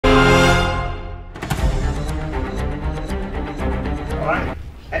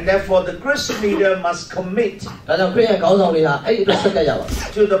And therefore the Christian leader must commit to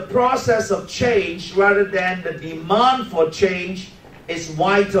the process of change rather than the demand for change is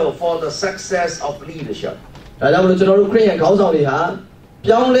vital for the success of leadership.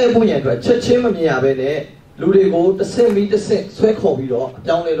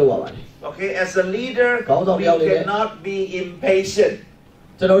 Okay, as a leader, we cannot be impatient.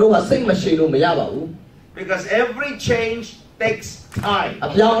 Because every change takes time.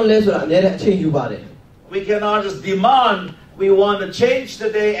 We cannot just demand we want to change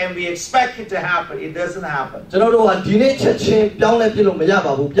today and we expect it to happen. It doesn't happen.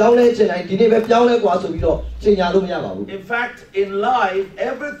 In fact, in life,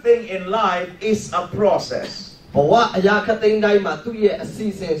 everything in life is a process.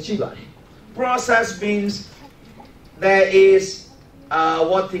 Process means there is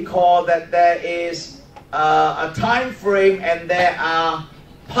what we call that there is a time frame and there are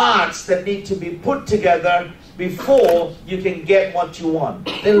parts that need to be put together before you can get what you want.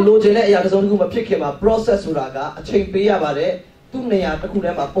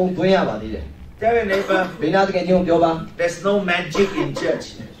 Tell your neighbor, there's no magic in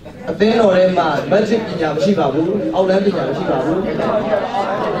church.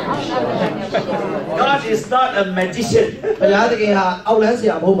 God is not a magician.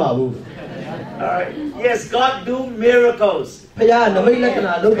 Alright. Yes, God do miracles. He's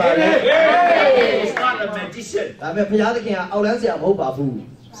not a magician.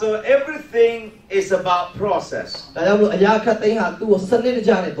 So everything is about process.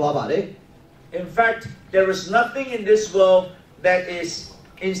 In fact, there is nothing in this world that is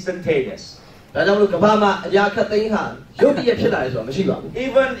instantaneous.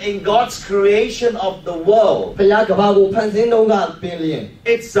 Even in God's creation of the world,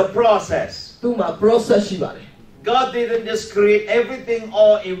 it's a process. God didn't just create everything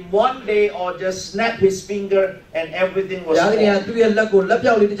all in one day or just snap his finger and everything was formed.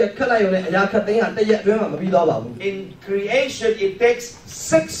 In creation, it takes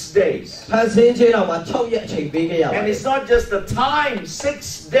 6 days. And it's not just the time,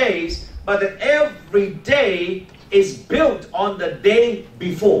 6 days, but that every day is built on the day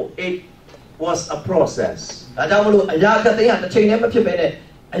before. It was a process.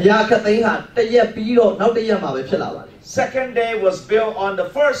 Second day was built on the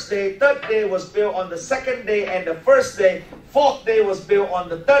first day, third day was built on the second day and the first day, fourth day was built on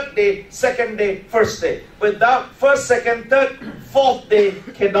the third day, second day, first day. Without first, second, third, fourth day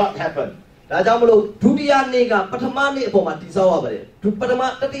cannot happen. And so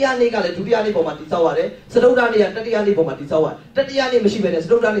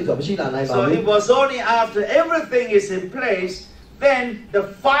it was only after everything is in place, then the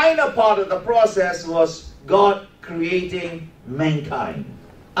final part of the process was God creating mankind.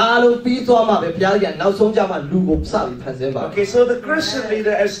 Okay, so the Christian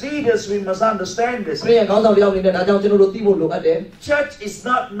leader, as leaders, we must understand this. Church is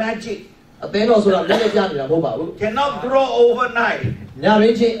not magic. Cannot grow overnight. Cannot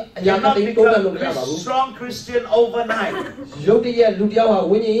become a strong Christian overnight. Does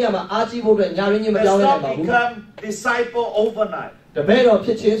not become disciple overnight.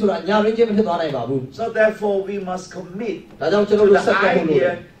 So therefore we must commit to the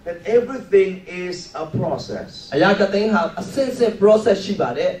idea that everything is a process.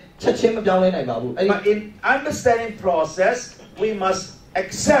 But in understanding process, we must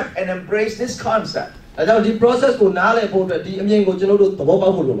accept and embrace this concept. And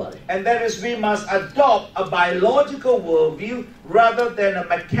that is, we must adopt a biological worldview rather than a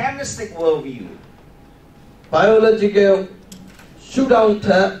mechanistic worldview. Biological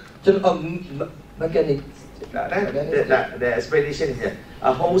shootout mechanic. The explanation here.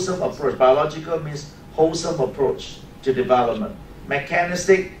 A wholesome approach. Biological means wholesome approach to development.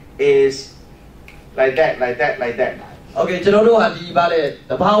 Mechanistic is like that, like that, like that. Okay,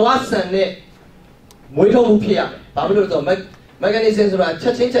 mechanistic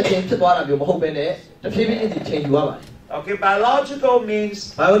Okay, biological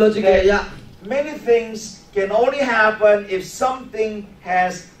means many things can only happen if something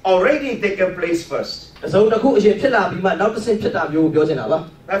has already taken place first.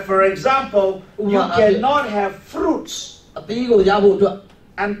 Like for example, you cannot have fruits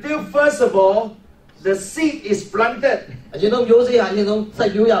until first of all the seed is planted.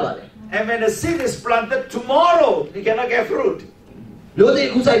 And when the seed is planted, tomorrow you cannot get fruit.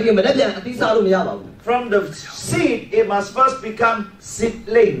 From the seed, it must first become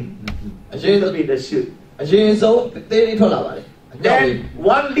seedling to be the shoot. Then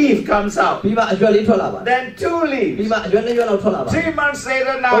 1 leaf comes out. Then 2 leaves. 3 months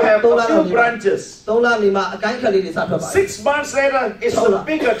later, now have a few branches. 6 months later, it's a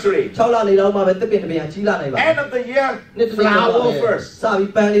bigger tree. End of the year, flower first.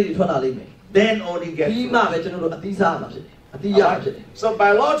 Then only get fruit. Right. So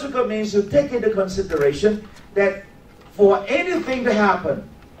biological means you take into consideration that for anything to happen,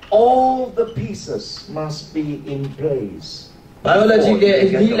 all the pieces must be in place. Biology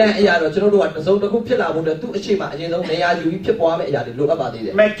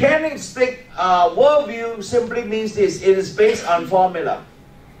Mechanistic worldview simply means this: it is based on formula.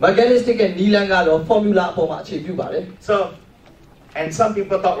 So, and some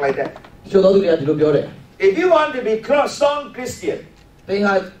people talk like that. If you want to be strong Christian,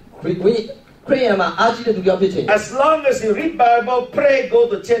 as long as you read Bible, pray, go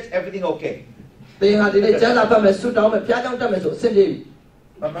to church, everything okay. But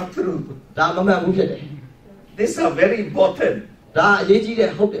not true. These are very important.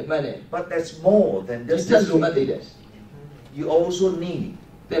 But that's more than just this. You also need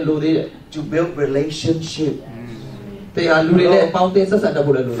to build relationship.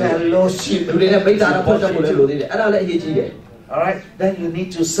 Fellowship. Alright, then you need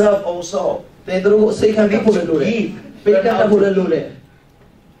to serve also. You need to give.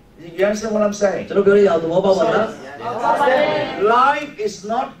 You understand what I'm saying? So, life is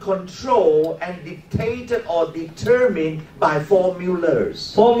not controlled and dictated or determined by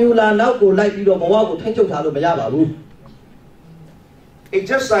formulas. It's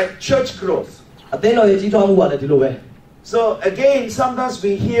just like church growth. So again, sometimes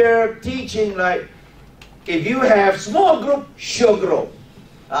we hear teaching like, if you have small group, sure grow.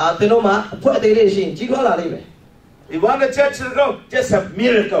 You want the church to grow, just have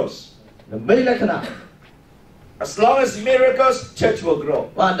miracles. As long as miracles, church will grow.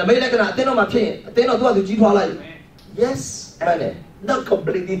 Yes, not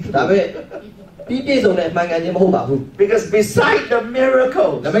completely true. Because beside the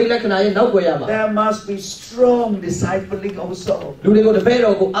miracles, there must be strong discipling also.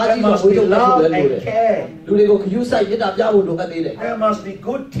 There must be love and care. There must be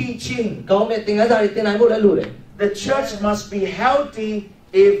good teaching. The church must be healthy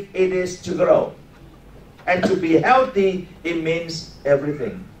if it is to grow. And to be healthy, it means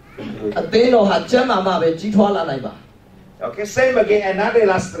everything. Okay, same again, another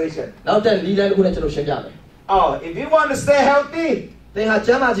illustration. Oh, if you want to stay healthy,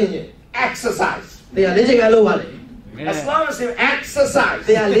 exercise. As long as you exercise,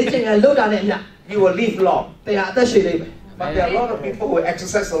 you will live long. But there are a lot of people who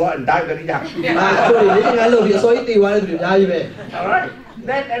exercise a lot and die very young. Alright?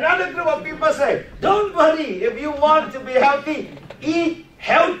 Then another group of people say, don't worry, if you want to be healthy, eat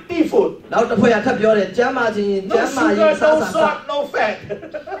healthy food. No sugar, no salt, no fat.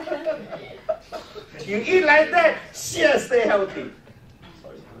 You eat like that, sure stay healthy.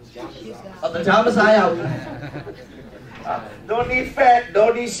 Don't need fat,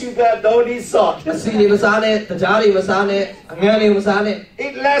 don't need sugar, don't need salt. Eat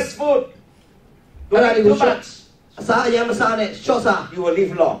less food. Don't eat too much. You will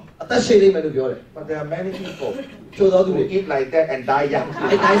live long. But there are many people who eat like that and die young.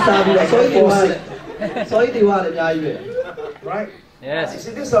 Right? Yes. You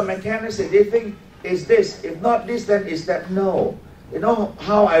see, this is a mechanism. They think, is this? If not this, then is that? No. You know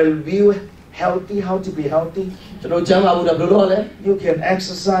how I view healthy, how to be healthy? You can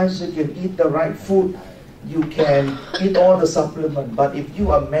exercise, you can eat the right food, you can eat all the supplements. But if you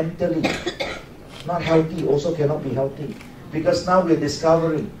are mentally not healthy, also cannot be healthy. Because now we're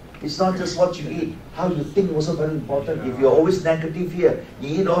discovering it's not just what you eat, how you think also very important. If you're always negative here,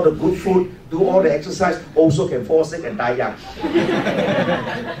 you eat all the good food, do all the exercise, also can fall sick and die young.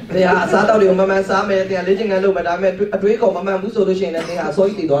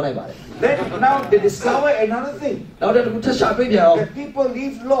 Then now they discover another thing. That people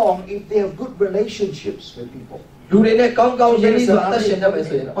live long if they have good relationships with people. So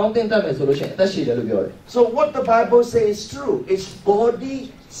what the Bible says is true. It's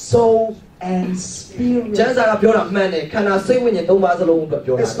body, soul, and spirit. It's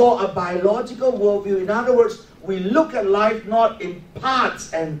called a biological worldview. In other words, we look at life not in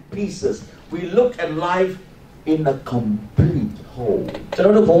parts and pieces. We look at life in a complete whole.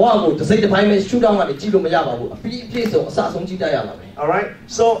 Alright?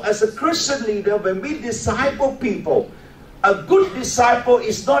 So as a Christian leader, when we disciple people, a good disciple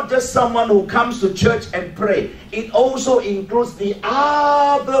is not just someone who comes to church and pray. It also includes the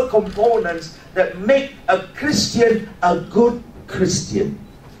other components that make a Christian a good Christian.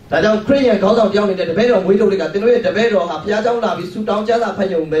 ဒါကြောင့်ခရစ်ယာန်ခေါင်းဆောင်တယောက်နေတဲ့တပည့်တော်မွေးထုတ်တွေကတင်တို့ရဲ့တပည့်တော်ဟာဘုရားကျောင်းလာပြီးဆူတောင်းကြတာဖတ်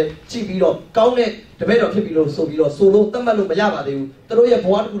ရုံပဲကြည့်ပြီးတော့ကောင်းတဲ့တပည့်တော်ဖြစ်ပြီးလို့ဆိုပြီးတော့ဆိုလို့သတ်မှတ်လို့မရပါသေးဘူးသူတို့ရဲ့ဘ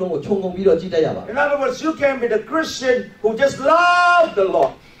ဝတစ်ခုလုံးကိုခြုံငုံပြီးတော့ကြည့်တတ်ရပါ In other words, you can be the Christian who just love the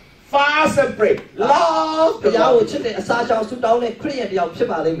Lord, fast and pray, love ဘု the ရားကို Lord. ချစ်တဲ့အစာရှောင်ဆူတောင်းတဲ့ခရစ်ယာန်တယောက်ဖြစ်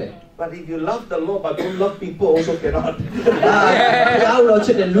ပါလိမ့်မယ် But if you love the Lord but don't love people, also cannot. ဘုရားကိုတော့ချ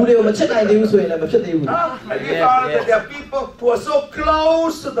စ်တယ်လူတွေကိုမချစ်နိုင်သေးဘူးဆိုရင်လည်းမဖြစ်သေးဘူး And you found that there are people who are so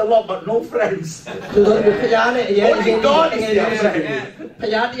close to the Lord but no friends. ဆိုတော့ဘုရားနဲ့အရင်အရင် God တ is ကယ် their ချင်း friend. ဘု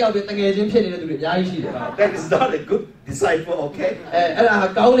ရားတယောက်ပဲတကယ်ချင်းဖြစ်နေတဲ့သူတွေအများကြီးရှိတယ် That is not a good disciple, okay? အဲ့ဒါ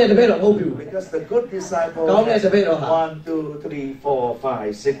ကောင်းတဲ့တပည့်တော်မဟုတ်ဘူး Because the good discipleကောင်းတဲ့ has တပည့်တော်ဟာ 1, 2, 3, 4,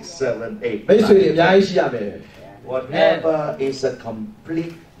 5, 6, 7, 8. မိတ်ဆွေတွေအများကြီးရှိရမယ် Whatever is a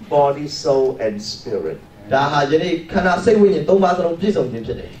complete body, soul, and spirit. ဒါဟာယနေ့ခန္ဓာစိတ်ဝိညာဉ်သုံးပါးစလုံးပြည့်စုံခြင်း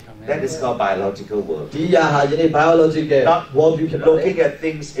ဖြစ်တယ် That is called biological world. ဒီဟာဟာယနေ့ biological Not world view ဖြစ်ပါတယ် looking at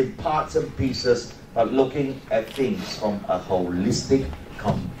things in parts and pieces, but looking at things from a holistic,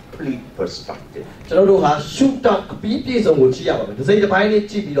 complete perspective. ကျွန်တော်တို့ဟာရှုတောက်အပြီးပြည့်စုံကိုကြည့်ရပါမယ်ဒီစိတ်တစ်ပိုင်းလေး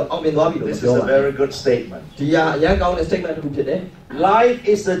ကြည့်ပြီးတော့အောင်မြင်သွားပြီလို့ This is ပြော a ပါမယ် very good statement. ဒီဟာအရင်ကောင်းတဲ့ statement တစ်ခုဖြစ်တယ် Life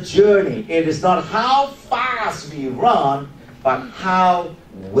is a journey. It is not how fast we run, but how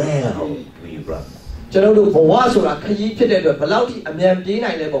well we run. ကျွန်တော်တို့ဘဝဆိုတာခရီးဖြစ်တဲ့အတွက်ဘယ်လောက်ထိအမြန်ပြေး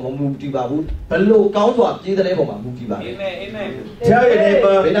နိုင်တဲ့ပုံမှာမူတည်ပါဘူးဘယ်လိုကောင်းစွာပြေးတဲ့ပုံမှာမူတည်ပါဘူး Amen. Amen. Tell your ဘယ်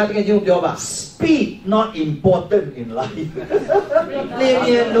neighbor, နာတကယ်ချင်းပြောပါ speed not important in life. လင်း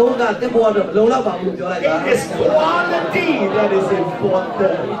မြန်လုံးကတက်ပေါ်တော့မလုံလောက်ပါဘူးလို့ပြောလိုက်ပါ It is quality that is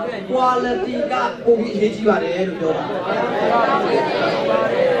important. quality ကပုံပြီးအရေးကြီးပါတယ်လို့ပြောပါ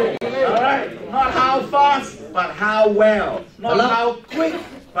All right, not how fast, but how well. Not Hello? how quick,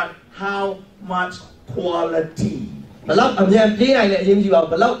 but how much quality. ဘယ်လောက်အမြန်ပြေးနိုင်လဲအရေးကြီးပါ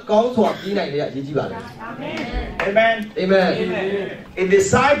ဘယ်လောက်ကောင်းစွာပြေးနိုင်လဲအရေးကြီးပါတယ် Amen. Amen In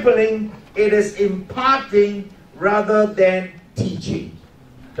discipling, it is imparting rather than teaching.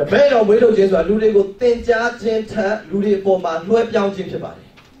 တပည့်တော်မွေးထုတ်ခြင်းဆိုတာလူတွေကိုသင်ကြားခြင်းထက်လူတွေအပေါ်မှာလွှဲပြောင်းခြင်းဖြစ်ပါတယ်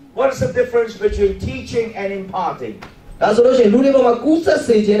What is the difference between teaching and imparting? ဒါဆိုလို့ရှိရင်လူတွေပေါ်မှာကူးဆက်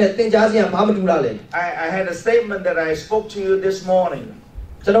စေခြင်းနဲ့သင်ကြားခြင်းကဘာမှမတူတာလဲ I had a statement that I spoke to you this morning.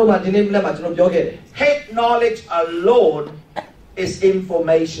 ကျွန်တော်ကဒီနေ့မနက်မှာကျွန်တော်ပြောခဲ့တယ် Head knowledge alone is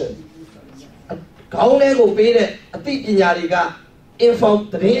information. ခေါင်းထဲကိုပေးတဲ့အသိပညာတွေက inform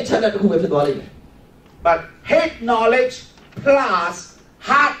သတင်းအချက်အလက်တစ်ခုပဲဖြစ်သွားလိမ့်မယ် But head knowledge plus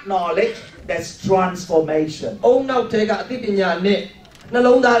heart knowledge, that's transformation. အုံနောက်ထဲကအသိပညာနဲ့နှ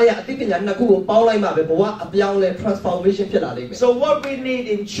လုံးသားရဲ့အသိပညာနှစ်ခုကိုပေါင်းလိုက်မှပဲဘဝအပြောင်းလဲ transformation ဖြစ်လာလိမ့်မယ် So what we need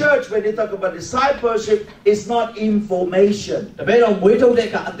in church when they talk about discipleship is not information, တပည့်တော်မွေးထုတ်တဲ့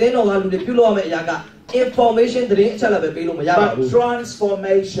အခါအသင်းတော်ကလူတွေပြုလုပ်ရမယ့်အရာက information သတင်းအချက်အလက်ပဲပေးလို့မရပါ but ဘူး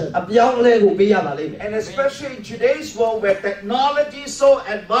transformation. အပြောင်းအလဲကိုပေးရပါလိမ့်မယ် And especially in today's world where technology is so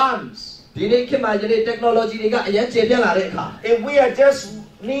advanced, ဒီနေ့ခေတ်မှာယနေ့ technology တွေကအရင်ကျေပြန့်လာတဲ့အခါ if we are just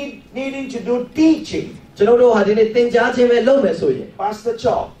needing to do teaching, ကျွန်တော်တို့ဟာဒီနေ့သင်ကြားခြင်းပဲလုပ်မယ်ဆိုရင် Pastor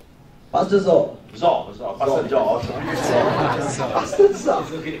Chaw, Pastor Zor Pastor Chaw, Pastor Chaw,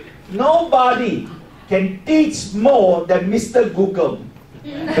 nobody can teach more than Mr. Google.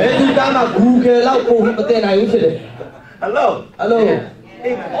 ဘယ်သူကမှ Google လောက်ပို့ပြီးမသိနိုင်ဘူးဖြစ်တယ် Hello? Hello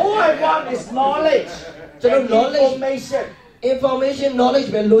If all I want is knowledge and information knowledge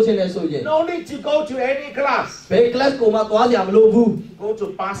ပဲလိုချင်တယ်ဆိုရင် no need to go to any class. ဘယ် class ကိုမှသွားစရာမလိုဘူး Go to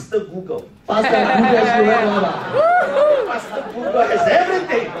Pastor Google. Pastor Google ကိုပဲသွားပါ Pastor Google has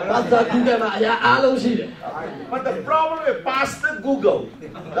everything. Pastor Google မှာအရာအားလုံးရှိတယ် But the problem with Pastor Google,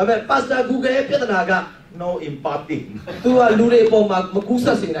 ဒါပေမဲ့ Pastor Google ရဲ့ပြဿနာက no imparting. သူကလူတွေအပေါ်မှာမကူးဆ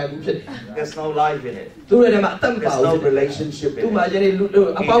က်စေနိုင်ဘူးဖြစ်တယ် There's no life in it. သူတွေထဲမှာအသက်မပါ There's ဘူး no relationship သူ in မှာ it. ယနေ့လူ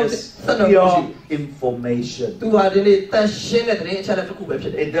အပေါင်း It is ဆက်နွယ်မှုရှိ pure information. သူဟာဒီနေ့တန်ရှင်းတဲ့သတင်းအချက်အလက်တစ်ခုပဲဖြ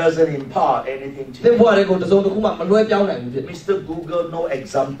စ်တယ် It doesn't impart anything သင် to ဘဝတွေကိုတစ်စုံတစ်ခုမှမလွှဲပြောင်းနိုင်ဘူးဖြစ်တယ် Mr. Google, no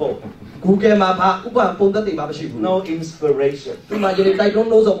example, Google မှာဘာဥပမာပုံသက်တွေမှမရှိဘူး no inspiration. သူမှာယနေ့တိုက်တွန်း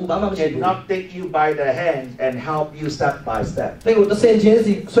လို့ဆိုဘူးဘာမှမရှိဘူး Cannot take you by the hand and help you step by step. သင်ကိုတစ်ဆင့်ချင်း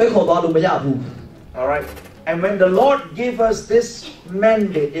စီဆွဲခေါ်သွားလို့မရဘူး All right. And when the Lord gave us this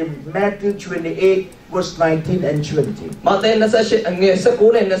mandate in Matthew 28, verse 19 and 20, မာသဲ28အငယ်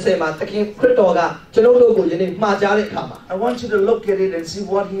19နဲ့20မှာသခင်ခရစ်တော်ကကျွန်တော်တို့ကိုယနေ့မှာကြားတဲ့အခါမှာ I want you to look at it and see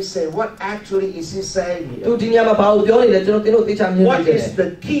what he said. What actually is he saying သူ here? ဒီညမှာဘာကိုပြောနေလဲကျွန်တော်သင်တို့သိချင်မြင် What စေချင် is တယ် the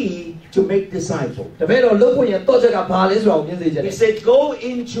key to make disciples? တပည့်တော်လုပ်ဖို့ရင်တော့ချက်ကဘာလဲဆိုတာကိုမြင်စေချင်တ He ယ် said, go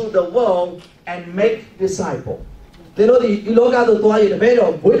into the world and make disciples.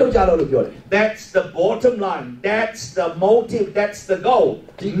 That's the bottom line. That's the motive. That's the goal.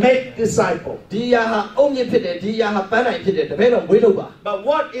 Make disciples. But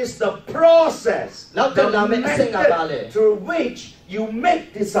what is the process? The method through which you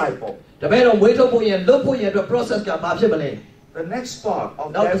make disciples? The next part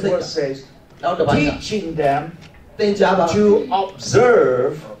of that verse says, teaching them to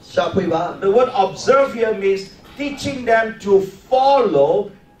observe. The word observe here means teaching them to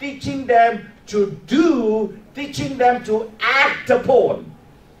follow, teaching them to do, teaching them to act upon.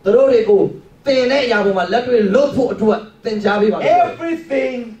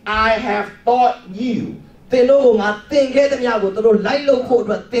 Everything I have taught you.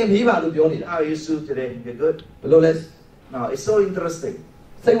 How are you still today? You good? Now it's so interesting.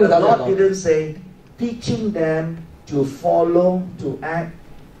 The Lord didn't say teaching them to follow, to act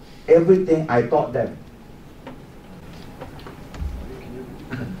everything I taught them.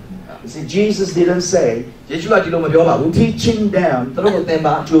 You see, Jesus didn't say teaching them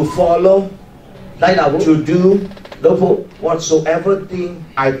to follow, to do whatsoever thing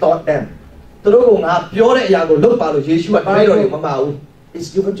I taught them. It's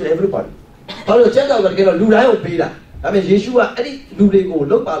given to everybody.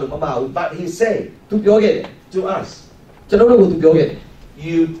 But he said to us,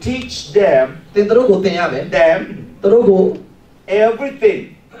 you teach them everything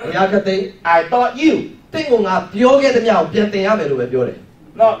I taught you.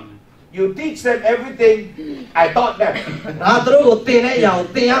 Not you teach them everything I taught them.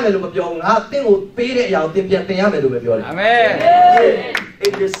 Amen.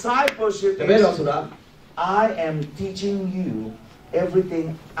 In discipleship, I am teaching you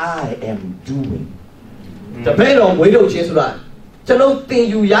everything I am doing.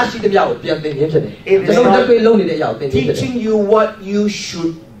 It is not teaching you what you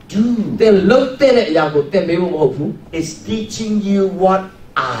should do. It's teaching you what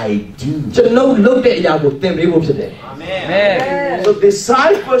I do. Amen. So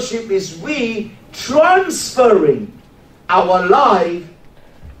discipleship is we transferring our life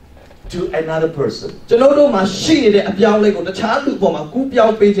to another person.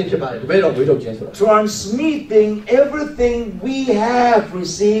 Transmitting everything we have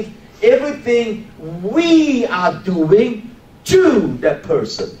received, everything we are doing to that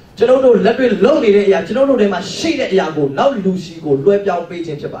person.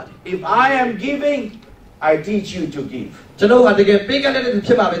 If I am giving, I teach you to give.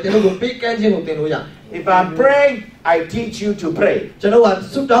 If I'm praying, I teach you to pray.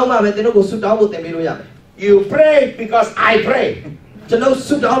 You pray because I pray.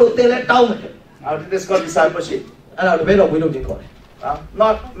 This is called discipleship.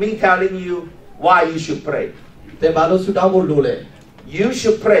 Not me telling you why you should pray. You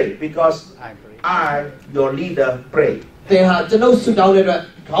should pray because I, your leader, pray.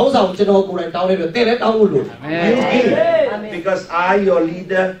 You give because I, your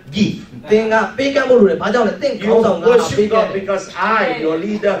leader, give. You worship God because I, your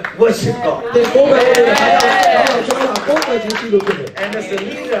leader, worship God. And as a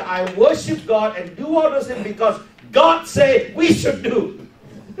leader, I worship God and do all those things because God said we should do.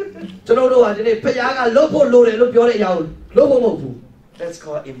 That's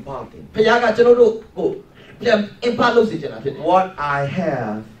called imparting. What I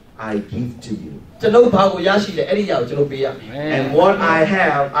have, I give to you. And what I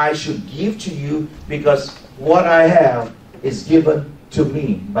have, I should give to you because what I have is given to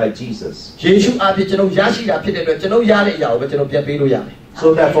me by Jesus.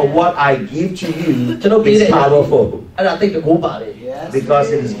 So therefore what I give to you is powerful.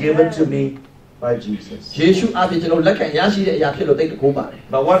 Because it is given to me by Jesus.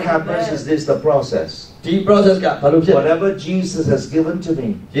 But what happens is this, the process. Whatever Jesus has given to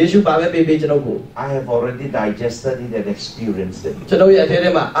me, I have already digested it and experienced it.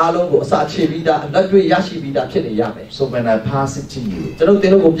 So when I pass it to you,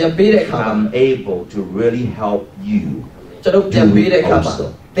 I'm able to really help you do it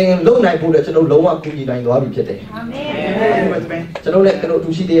also.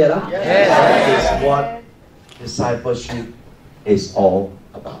 That is what discipleship is all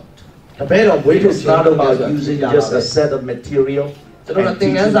about. It's not about using just a set of material and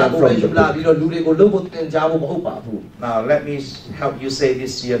teaching them from the book. Now let me help you say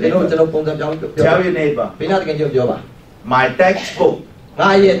this to your neighbor. Tell your neighbor, my textbook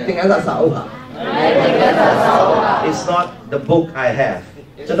is not the book I have.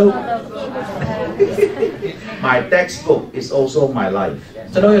 My textbook is also my life.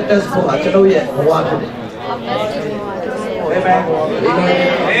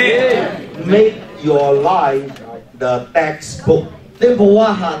 Amen. Make your life the textbook. သင်ဘဝ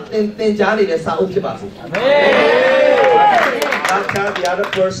ဟာသင်ကြားနေတဲ့စာအုပ်ဖြစ်ပါစေ Now tell the other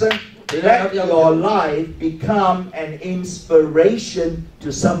person, let your life become an inspiration to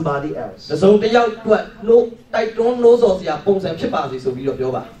somebody else. တစုံတစ်ယောက်အတွက်လို့တိုက်တွန်းလို့ဆိုစရာပုံစံဖြစ်ပါစေဆိုပြီးတော့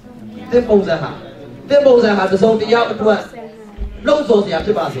ပြောပါသင်ပုံစံဟာတစုံတစ်ယောက်အတွက်လို့ဆိုစရာဖြ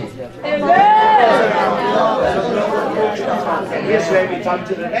စ်ပါစေ And here's where we come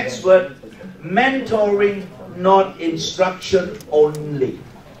to the next word, mentoring, not instruction only.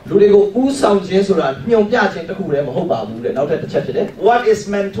 လူတွေကိုဥဆောင်ခြင်းဆိုတာညွှန်ပြခြင်းတစ်ခုတည်းမဟုတ်ပါဘူးတဲ့နောက်ထပ်တစ်ချက်ဖြစ်တယ် What is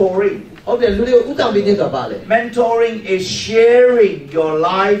mentoring? ဟုတ်တယ်လူတွေကိုဥဆောင်ပေးခြင်းဆိုတာပါလေ Mentoring is sharing your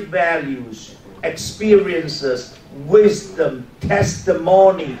life values, experiences, wisdom,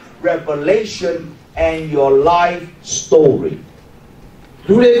 testimony, revelation, and your life story.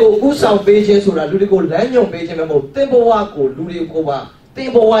 လူတွေကိုဥဆောင်ပေးခြင်းဆိုတာလူတွေကိုလမ်းညွှန်ပေးခြင်းမဟုတ်သင်ဘဝကိုလူတွေကိုပါသင်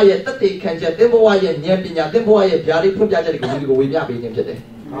ဘဝရဲ့တသက်ခံချက်သင်ဘဝရဲ့ဉာဏ်ပညာသင်ဘဝရဲ့ဗျာဒိတ်ဖွင့်ပြချက်တွေကိုလူတွေကိုဝေမျှပေးခြင်းဖြစ်တယ်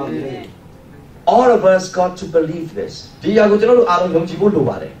All of us got to believe this. ဒီအရာကိုကျွန်တော်တို့အားလုံးယုံကြည်ဖို့လို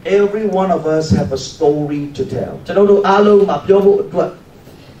ပါတယ် Every one of us have a story to tell. ကျွန်တော်တို့အားလုံးမှာပြောဖို့အတွက်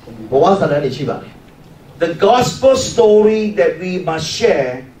ဘဝဇာတ်လမ်းတွေရှိပါတယ် The gospel story that we must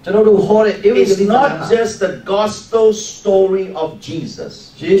share ကျွန်တော်တို့ဟောတဲ့ဧဝံဂေလိ is not just the gospel story of Jesus.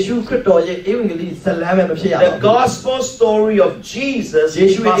 ယေရှုခရစ်တော်ရဲ့ဧဝံဂေလိဇာတ်လမ်းပဲမဖြစ်ရပါဘူး The gospel story of Jesus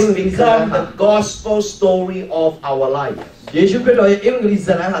must become the gospel story of our life. ယေရှုခရစ်တော်ရဲ့ဧဝံဂေလိ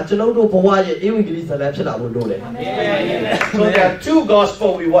ဇာတ်လမ်းဟာကျွန်တော်တို့ဘဝရဲ့ဧဝံဂေလိဇာတ်လမ်းဖြစ်လာဖို့လိုတယ် So there are two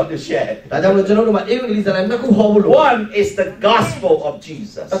gospels we want to share. ဒါကြောင့်ကျွန်တော်တို့မှာဧဝံဂေလိဇာတ်လမ်းနှစ်ခုဟောဖို့လို One is the gospel of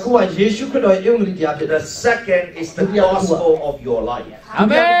Jesus. တစ်ခုကယေရှုခရစ်တော်ရဲ့ဧဝံဂေလိတရားဖြစ်တယ် The second is the gospel of your life. အာ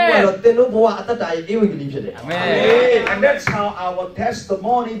မင်သင်တို့ဘဝအသက်တာရဲ့ဧဝံဂေလိဖြစ်တယ် Amen. And that's how our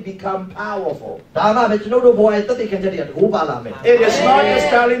testimony become powerful. ဒါမှပဲကျွန်တော်တို့ဘဝရဲ့သက်သေခံချက်တွေကတကူပါလာမယ် It is not just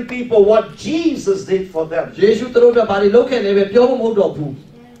telling people what Jesus did for them. ယေရှုသူတို့ကဘာတွေလုပ်ခဲ့လဲပဲပြောဖို့မဟုတ်တော့ဘူး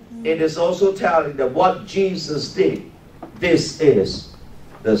It is also telling them what Jesus did. This is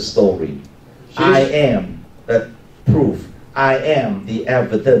the story. I am the proof. I am the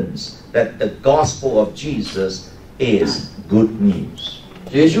evidence that the gospel of Jesus is good news.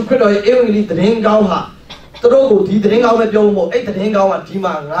 ယေရှုခရစ်တော်ရဲ့ဧဝံဂေလိသတင်းကောင်းဟာသူတို့ကိုဒီသတင်းကောင်းပဲပြောဖို့မဟုတ်အဲ့သတင်းကောင်းကဒီ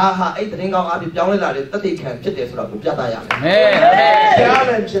မှာငါဟာအဲ့သတင်းကောင်းအဖြစ်ပြောင်းလဲလာတဲ့သက်သေခံဖြစ်တယ်ဆိုတာကိုပြသရမယ် The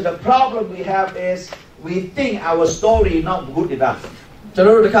challenge and the problem we have is we think our story is not good enough. ကျွန်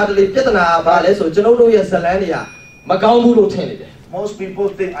တော်တို့တစ်ခါတလေပြဿနာကဘာလဲဆိုကျွန်တော်တို့ရဲ့ဇာတ်လမ်းတွေကမကောင်းဘူးလို့ထင်နေတယ် Most people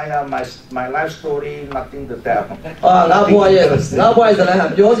think I have my life story, nothing to tell. ငါဘဝရဲ့ဇာတ်လမ်းဟာ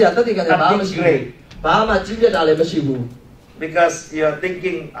ပြောစရာသက်သေခံစရာဘာမှမရှိဘူးဘာမှကြီးပြတ်တာလည်းမရှိဘူး Because you're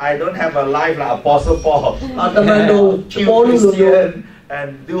thinking I don't have a life like Apostle Paul. တမန်တော်ပေါ်လူလိုမျိုး and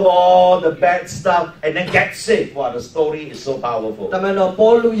do all the bad stuff and then get saved. Wow, the story is so powerful. တမန်တော်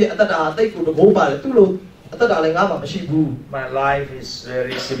ပေါ်လူရဲ့အသက်တာအသိကိုတကိုးပါတယ်သူ့လိုအသက်တာလည်းငါမှမရှိဘူး My life is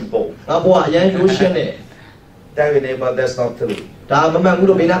very simple. ငါဘဝအရင်ရိုးရှင်းတယ် Tell your neighbor that's not true. ဒါမမှန်ဘူး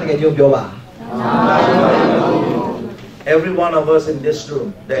လို့ဘေးနားတကယ်ကြီးပြောပါ Every one of us in this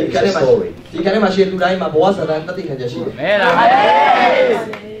room, there is a story. ဒီကနေ့မှာရှိလူတိုင်းမှာဘဝဇာတ်လမ်းသက်သေခံချက်ရှိတယ်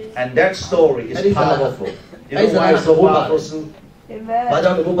And that story is powerful. You know why it's so powerful, Sue? ဘာ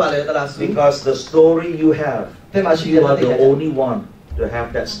ကြောင့်တကူပါလဲတလားဆု Because the story you have, တဲ့မှာရှိတဲ့ you သက် are သေခံ the only one to have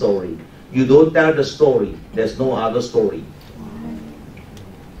that story. You don't tell the story, there's no other story.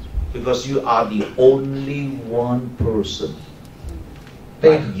 Because you are the only one person.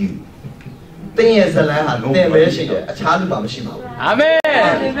 But you. တင်းရဲ့ဇာတ်လမ်းဟာတင်ပဲရှိတယ်အခြားလူမှမရှိပါဘူး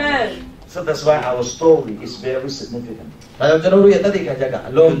Amen. So that's why our story is very significant. ဒါကြောင့်ကျွန်တော်တို့ရဲ့သက်သေခံချက်ကIf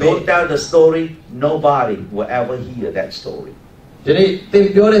အလွန် you ပဲ don't tell the story, nobody will ever hear that story. ဒီနေ့တင်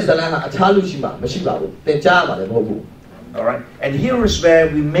ပြောတဲ့ဇာတ်လမ်းဟာအခြားလူရှိမှမရှိပါဘူးတင်ကြားရမှာလည်းမဟုတ်ဘူး All right? And here is where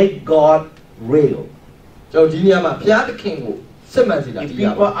we make God real. ကျွန်တော်ဒီနေရာမှာဘုရားသခင်ကိုစစ်မှန်စေတာ If ဒီနေ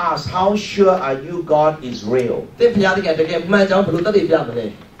ရာ people မှာ ask, how sure are you God is real? တင်ဘုရားသခင်တကယ်မှန်ကြောင်းဘယ်လိုသက်သေပြမလဲ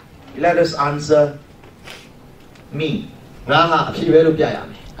Let us answer me. ငါဟာအဖြစ်ပဲလို့ပြရ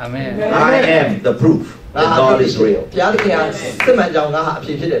မယ် Amen. I am the proof that God is real. ဘုရားသခင်ဟာစစ်မှန်ကြောင်းငါဟာအဖြ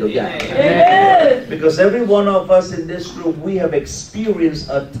စ်ဖြစ်တယ်လို့ပြရမယ် Because every one of us in this room, we have experienced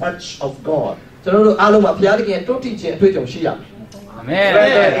a touch of God. ကျွန်တော်တို့အားလုံးမှာဘုရားသခင်ရဲ့တုတ်တိခြင်းအတွေ့အကြုံရှိရမယ်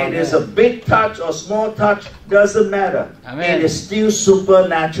Whether it is a big touch or small touch, doesn't matter. Amen. It is still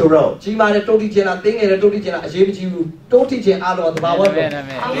supernatural. ကြီးမားတဲ့တုတ်တိခြင်းလားတင်းငယ်တဲ့တုတ်တိခြင်းလားအရေးမကြီးဘူးတုတ်တိခြင်းအားလုံးကသဘာဝပဲ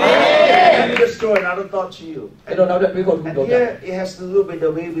Let me just throw another thought to you. အဲ့တော့နောက်တဲ့တွေးခေါ်တစ်ခု And ပြောပြ here it has to do with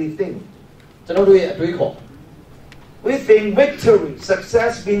the way we think. ကျွန်တော်တို့ရဲ့အတွေးခေါ် We think victory,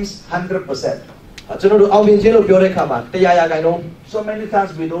 success means 100%. ကျွန်တော်တို့အောင်မြင်ခြင်းလို့ပြောတဲ့အခါမှာ100%လုံး So many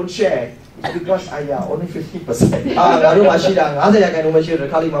times we don't share It's because I only 50%. ငါတို့မှာရှိတာ90ရာခိုင်နှုန်းပဲရှိတယ်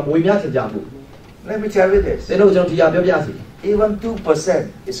ခါလေးမှာမွေများချင်ကြဘူး Let me tell you this. သင်တို့ကျွန်တော်ဒီဟာပြောပြစီ Even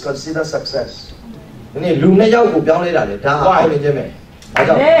 2% is considered success. ဒီနေ့လူ2ယောက်ကိုပြောင်းလဲတာလေဒါအောင်မြင်ခြင်းပဲဘာ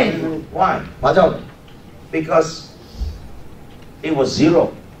ကြောင့် Why? ဘာကြောင့် Because it was 0.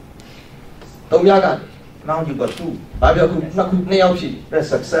 3ယောက်ကနေ Now you got 2. ဘာပြောခု2ယောက်ရှိ That's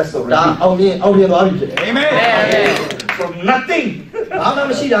success ဒါ already. အောင်မြင်သွားပြီဖြစ်တယ် Amen. From nothing ဘာမှ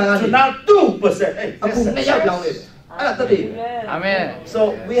မရှိတာကနေ to now 2%. Hey, အခု that's 2ယောက်ပြောင်း success. လဲတယ်အဲ့ဒါတက်တယ် Amen. So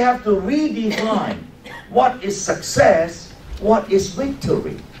we have to redefine what is success, what is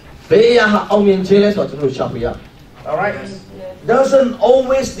victory. ဘယ်အရာဟာအောင်မြင်ခြင်းလဲဆိုတော့ကျွန်တော်ရှာဖွေရ All right? Doesn't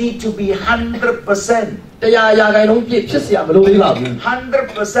always need to be 100%. တရားရာခိုင်နှုန်းပြည့်ဖြစ်เสียမလို့သေးပါဘူး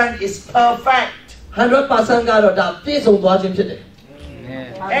 100% is perfect. 100% ကတော့ဒါပြည့်စုံသွားခြင်းဖြစ်တယ်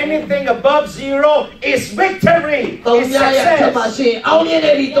Anything above 0 is victory. 3 Is ရက်ရဲ့ထပ်မှာ success. ရှင်အောင်မြင်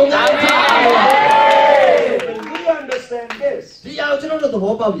နေပြီ3ရက်ရဲ့ထပ်မှာ When we understand this, ဒီအရာကိုကျွန်တော်တို့သ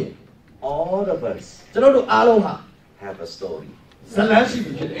ဘောပေါက်ရင် all of us ကျွန်တော်တို့အားလုံးဟာ have a story. ဇလန်းရှိ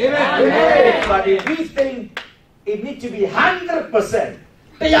ပြီဖြစ်တယ် But if we think it needs to be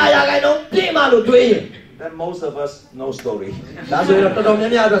 100%, တရားရာခိုင်နှုန်းပြည့်မှလို့တွေးရင် then most of us no story. ဒါဆိုရင်တော့တော်တော်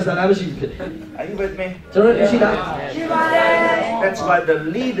များများအတွက်ဇလန်းမရှိဘူးဖြစ်တယ် Are you with me? ကျွန်တော်တို့ရှိတာ That's why the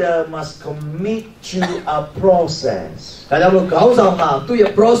leader must commit to a process. ဒါကြောင့်မို့ခေါင်းဆောင်မှာသူ့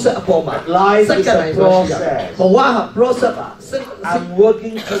ရဲ့ process အပေါ်မှာ Life is စက္ကန့်တိုင်းဆိုရှိတာ process. ဘဝဟာ process ပါ I'm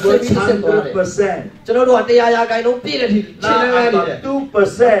working towards 100%. ကျွန်တော်တို့ကတရားရာခိုင်နှုန်းပြည့်တဲ့ထိရှင်းလ Now င်းလင်း I'm နေတယ် at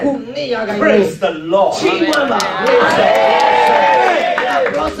 2%. ခု2ရာခိုင်နှုန်း Praise the Lord. ချီးမွမ်းပါ Praise the Lord.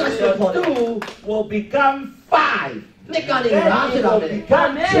 process The ကိုခေါ်တယ် 2 will become 5. နှစ်ကနေ Then 9 it ဖြစ်လာ will မယ်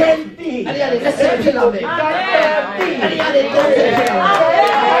become 20. အဲ့ဒီကနေ20ဖြစ်လာမယ် Become အဲ့ဒီ 30. ကနေ30ဖြစ်လာမ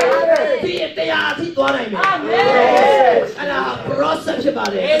ယ်ဒီတရားအထိသွားနိုင်မယ်အဲ့ဒါ process ဖြစ်ပါ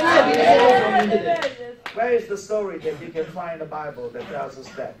တယ်ဆက်ပြီးတော့ဆောင်နေတယ် Where is the story that you can find in the Bible that tells us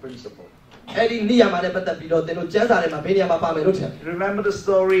that principle? အဲ့ဒီနေရာမှာလည်းပတ်သက်ပြီးတော့သင်တို့ကျမ်းစာထဲမှာဘယ်နေရာမှာပါမယ်လို့ထင် Remember the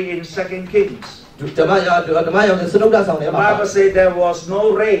story in 2 Kings. ဓမ္မရောက်စတုဒ္ဒဆောင်ထဲ The မှာ Bible says there was no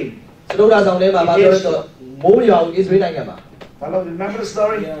rain. စတုဒ္ဒဆောင်ထဲမှာပါပြောတော့မိုးရွာကိုဣသရေလနိုင်ငံမှာ Hello, remember the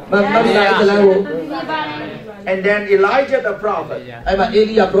story? မတ်မီလာအစ္စလမ်ကို And then Elijah the prophet အဲ့မှာအေ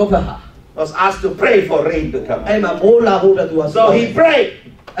လိယ prophet ဟာ was asked to pray for rain to come. အဲ့မှာမိုးလာဖို့အတွက်သူက So he prayed,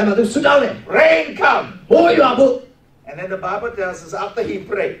 အဲ့မှာသူဆူတောင်းတယ် rain come. မိုးရွာဖို့ And then the Bible tells us after he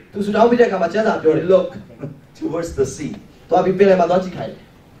prayed, သူဆူတောင်းပြီးတဲ့အခါမှာကျမ်းစာပြောတယ် look towards the sea. သွားပြီးပြင်လဲမှာသွားကြည့်ခိုင်းတယ်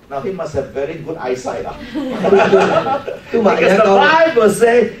Now he must have very good eyesight. သူ့မှာအရန် Because ကော the င်းတယ် Bible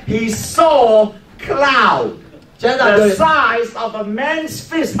says he saw cloud ကျမ်းစာပြော the တယ် size of a man's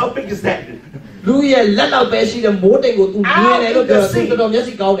fist. How big is that? လူရဲ့လက်လောက်ပဲရှိတဲ့မိုးတိမ်ကိုသူမြင်တယ်လို့ပြောတယ်သူတော်တော်မျက်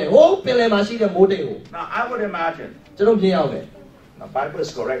စိကောင်းတယ်ဟိုးပင်လယ်မှာရှိတဲ့မိုးတိမ်ကို Now I would imagine. ကျွန်တော်မြင်အောင်တယ် The Bible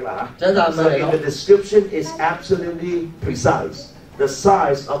is correct, lah. Just a So minute, in the description is absolutely precise. The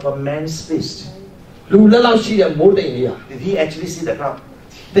size of a man's fist. လူလက်လောက်ရှိတဲ့မိုးတိမ်လေးဟာ Did he actually see the cloud?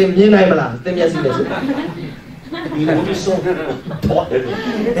 သင်မြင်နိုင်မလားသင်မျက်စိနဲ့ဆို He only saw important.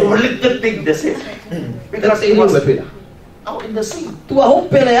 Little thing, that's it. ဒါ Because သိ he လို့ပဲ was တွေ့တာ out in the sea. तू ဟို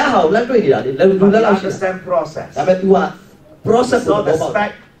ပင်လယ်ဟာကိုလက်တွေ့နေတာလေလူ But လက် he လောက်ရှိတာ understand process. ဒါပေမဲ့ तू က process ကို So တော့ the ပေါ့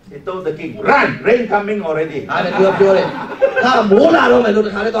fact he told the king, run, rain coming already. အဲ့ဒါ तू ပြောတယ်ဟာမိုးလာတော့မယ်လို့တ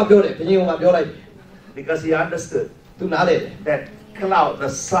ခါလေးတော့ပြောတယ်ဘုရင်ကပြောလိုက် Because he understood तू နားလေတယ် that cloud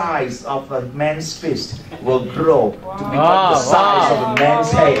the size of a man's fist will grow to become the size of a man's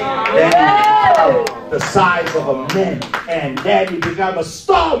head. Then it become the size of a man, and then it become a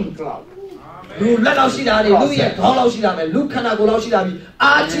storm cloud. လူလက်လောက်ရှိတာလေလူရဲ့ခေါင်းလောက်ရှိတာမယ်လူခန္ဓာကိုယ်လောက်ရှိတာပြီး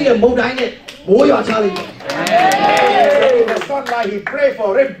အားကြီးတဲ့မုန်တိုင်းနဲ့မိုးရွာချလိုက်တယ် It's not like he prayed for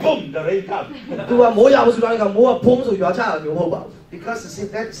it, boom, the rain comes. तू ကမိုးရွာဖို့ဆိုတော့ကမိုးကဖုံးဆိုရွာချတာမျိုးမဟုတ်ပါဘူး Because you see,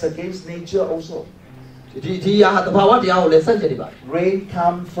 that's against nature also. ဒီဟာတဘာဝတရားကိုလည်းစန့်ကျင်နေပါတယ် Rain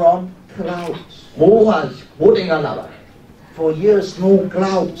comes from clouds. မိုးဟာမိုးတိမ်ကလာပါတယ် For years, no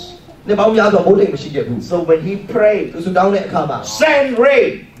clouds. နှစ်ပေါင်းများစွာမိုးတိမ်မရှိခဲ့ဘူး So when he prayed, သူဆူတောင်းတဲ့အခါမှာ send rain.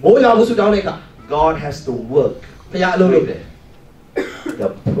 မိုးရွာဖို့ဆူတောင်းတဲ့အခါ God has to work ဘုရားအလုပ်လုပ်တယ် the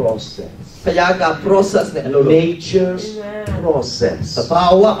process. ဘုရားက process နဲ့အလုပ်လုပ် Nature's process. သဘာ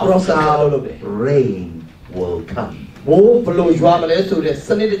ဝ process နဲ့အလုပ်လုပ်တယ် Rain will come. မိုးဘလို့ရွာမလဲဆိုတဲ့စ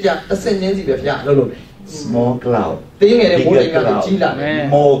နစ်တကျတစ်ဆင့်ချင်းစီပဲဘုရားအလုပ်လုပ်တယ် Small cloud. တင်းငယ်တဲ့မိုးတိမ်က Bigger ကြီးလာတယ်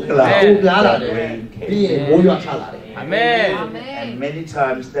cloud. More ပို cloud. များလာတယ် Rain ပြီးရင် came. မိုးရွာချလာတယ် Amen. And many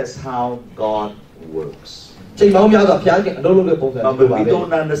times that's how God works. ချိန်ပေါင်းများစွာဘုရားကအလုပ်လုပ်တဲ့ပုံစံ But မျိုးပါ we ပဲ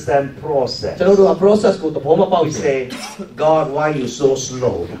don't understand ကျွန်တော် process. တို့က process ကိုသဘောမပေါက် We ဘူး say, God, why are you so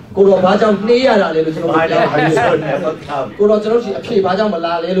slow? ကိုတော့ဘာကြောင့်နှေးရတာလဲလို့ကျွန်တော် Why တို့ the ပြောတယ် answer never come? ကိုတော့ကျွန်တော်ရှိအဖြေဘာကြောင့်မ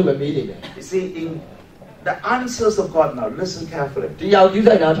လာလဲလို့ပဲမေးနေတယ် You see, in the answers of God now, listen carefully. ဒီရောက်ယူ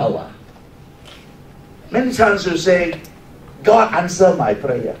ဆိုင်နားထောက်ပါ Many times you say, God answer my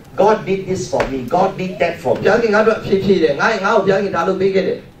prayer. God did this for me. God did that for me.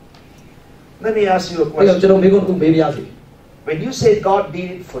 Let me ask you a question. When you say God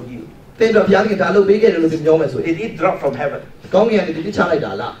did it for you, did it drop from heaven?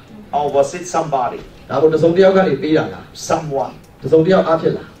 Or was it somebody? Someone.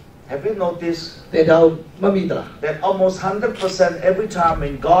 Have you noticed that almost 100% every time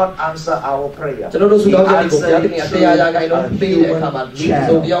when God answers our prayer, He answers it through a human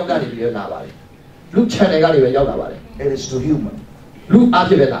channel. It is to human.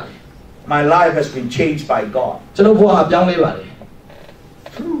 My life has been changed by God.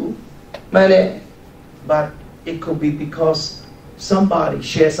 True. But it could be because somebody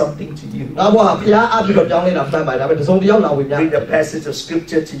shared something to you. Read the passage of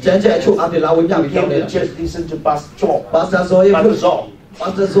scripture to you. You came to church, listen to Pastor Zor.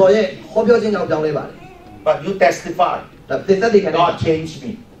 But you testify, God changed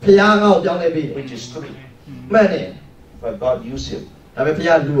me, which is true. But God used him.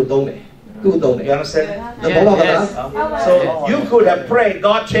 You understand? Yes. So you could have prayed,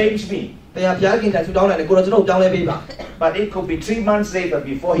 God changed me. But it could be 3 months later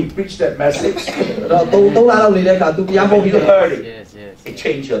before he preached that message. When you heard it, it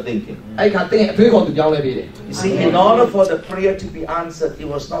changed your thinking. You see, in order for the prayer to be answered, it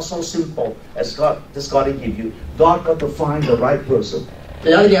was not so simple as God just got to give you. God got to find the right person.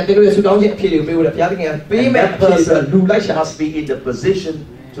 And that person must be in the position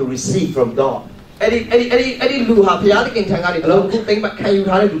to receive from God.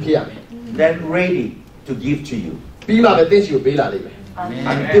 Then ready to give to you. Until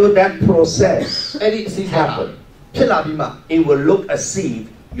that process happens, it will look as if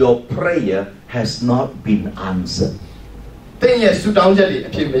your prayer has not been answered.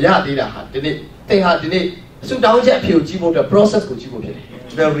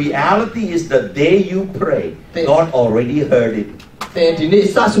 The reality is the day you pray, God already heard it. The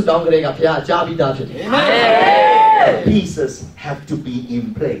pieces have to be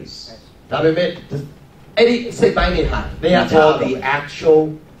in place for the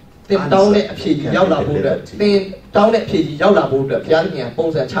actual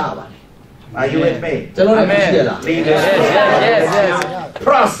Are you with me?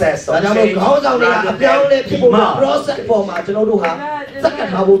 Process of change rather than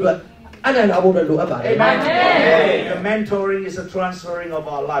Amen. The mentoring is a transferring of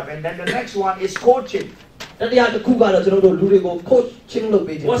our life. And then the next one is coaching. What's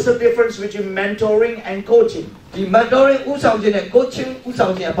the difference between mentoring and coaching?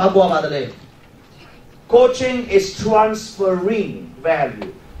 Coaching is transferring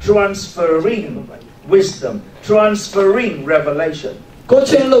value, transferring wisdom, transferring revelation.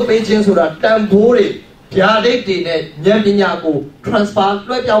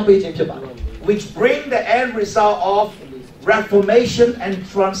 Which bring the end result of reformation and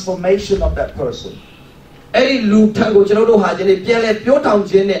transformation of that person.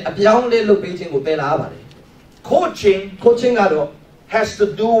 Coaching has to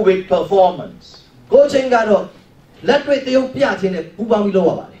do with performance. It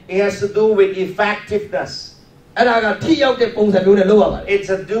has to do with effectiveness. It's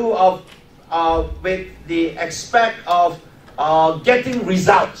a do of with the aspect of getting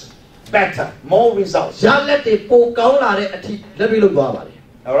results better, more results.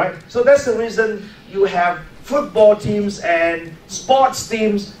 Alright, so that's the reason you have football teams and sports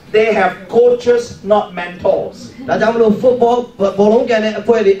teams. They have coaches, not mentors.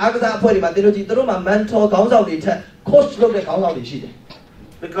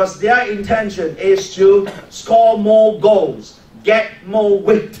 Because their intention is to score more goals, get more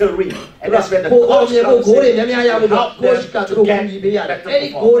victory, and that's where the coach comes in to help them to get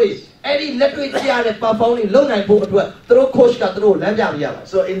better performance.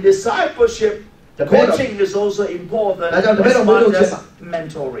 So in discipleship, coaching is also important as much as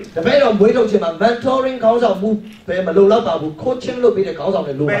mentoring.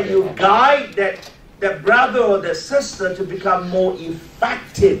 Where you guide that brother or the sister to become more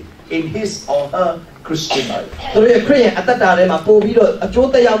effective in his or her Christian life.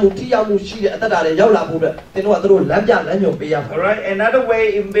 Alright, another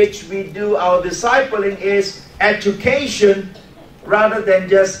way in which we do our discipling is education rather than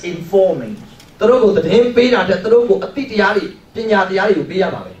just informing. Now,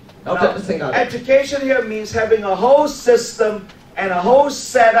 education here means having a whole system and a whole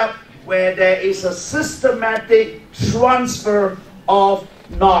setup where there is a systematic transfer of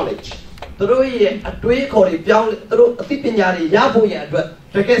knowledge.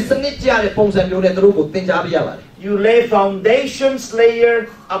 တကယ်စနစ်ကျတဲ့ပုံစံမျိုးနဲ့သူတို့ကိုသင်ကြားပေးရပါတယ် You lay foundations layer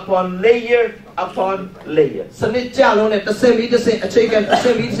upon layer upon layer. စနစ်ကျလုံးနဲ့တစ်ဆင့်ပြီးတစ်ဆင့်အခြေခံတစ်ဆ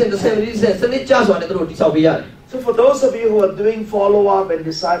င့်ပြီးတစ်ဆင့်တစ်ဆင့်ပြီးတစ်ဆင့်စနစ်ကျစွာနဲ့သူတို့တိစောက်ပေးရတယ် So for those of you who are doing follow-up and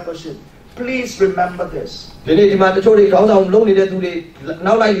discipleship, please remember this. ဒီနေ့ဒီမှာတချို့တွေခေါင်းဆောင်လုပ်နေတဲ့သူတွေ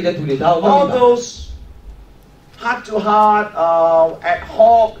နောက်လိုက်နေတဲ့သူတွေဒါအောင်မှတ် All ပါ those heart-to-heart, ad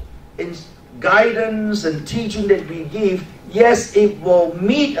hoc guidance and teaching that we give, yes, it will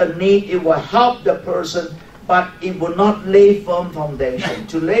meet a need, it will help the person, but it will not lay firm foundation.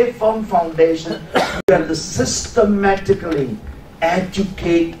 To lay firm foundation, you have to systematically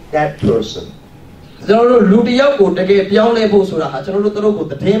educate that person. ကျွန်တော်တို့လူတစ်ယောက်ကိုတကယ်ပြောင်းလဲဖို့ဆိုတာဟာကျွန်တော်တို့တို့ကို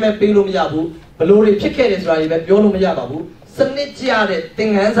တည်င်းမဲ့ပေးလို့မရဘူးဘလို့တွေဖြစ်ခဲ့တယ်ဆိုတာတွေပဲပြောလို့မရပါဘူးစနစ်ကျတဲ့သင်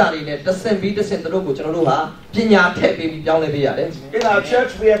ခန်းစာတွေနဲ့တစ်ဆင့်ပြီးတစ်ဆင့်တို့ကိုကျွန်တော်တို့ဟာပညာထည့်ပေးပြီးပြောင်းလဲပေးရတယ် In our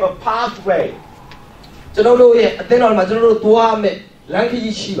church we have a pathway. ကျွန်တော်တို့ရဲ့အသင်းတော်မှာကျွန်တော်တို့သွားမယ်လမ်းခ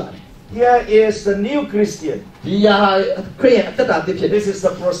ရီးရှိပါတယ် Here is the new Christian. ဒီဟာခရစ်ယာန်အသက်တာတစ်ဖြစ်တယ် This is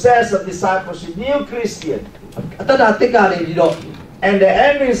the process of discipleship. New Christian. အသက်တာတစ်ကနေပြီးတော့ And the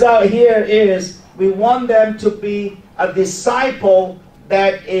end result here is we want them to be a disciple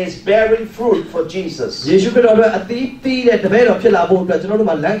that is bearing fruit for Jesus. ယေရှုခရစ်တော်အတွက်အသီးသီးတဲ့တပည့်တော်ဖြစ်လာဖို့အတွက်ကျွန်တော်တို့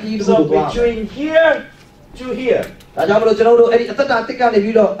မှာလမ်းခရီးတစ်ခု So ကိုသွား between here to here. ဒါကြောင့်မလို့ကျွန်တော်တို့အဲ့ဒီအသက်တာတစ်ကနေ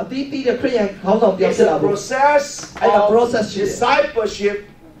ပြီးတော့အသီးသီးတဲ့ခရစ်ယာန်ခေါင်းဆောင်ပြောင်း It's ဖြစ်လာ a ဖို့ process of discipleship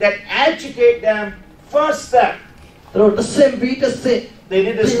that educate them first step. သူတို့တစ်ဆင့်ပြီးတစ်ဆင့် They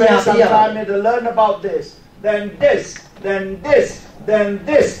need to spend some time to learn about this, then this, then this, then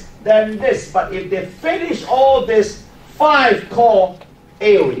this, then this. But if they finish all these 5 core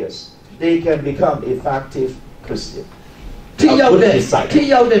areas, they can become effective Christian. ထိရောက်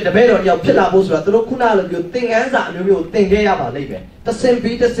တဲ့တပည့်တော်ရောက်ဖြစ်လာဖို့ဆိုတာသူတို့ခုနလိုမျိုးသင်ခန်းစာအမျိုးမျိုးသင်ခဲ့ရပါလိမ့်မယ်တစ်ဆင့်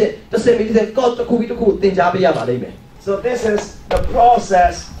ပြီးတစ်ဆင့်ကော့တစ်ခုပြီးတစ်ခုသင်ကြားပေးရပါလိမ့်မယ် So this is the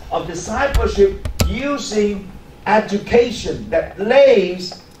process of discipleship using education that lays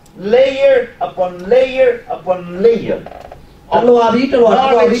layer upon layer upon layer. တလွာပြီးတလွာ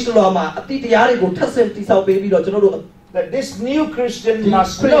မှာအတိတရားတွေကိုထပ်ဆင့်တိဆောက်ပေးပြီးတော့ကျွန်တော်တို့ That this new Christian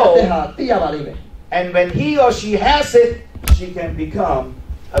must know, သိရပါလိမ့်မယ် and when he or she has it, she can become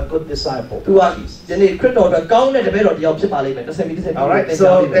a good disciple. သူကဒီနေ့ခရစ်တော်အတွက်ကောင်းတဲ့တပည့်တော်တစ်ယောက်ဖြစ်ပါလိမ့်မယ်တစ်ဆင့်ပြီးတစ်ဆင့် All right, so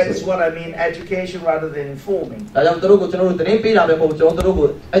that's what I mean, education rather than informing. ဒါကြောင့်တို့ကိုကျွန်တော်တို့သတင်းပေးတာပဲမဟုတ်ကျွန်တော်တို့ကို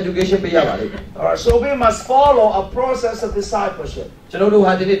education ပေးရပါလိမ့်မယ် All right, so we must follow a process of discipleship. ကျွန်တော်တို့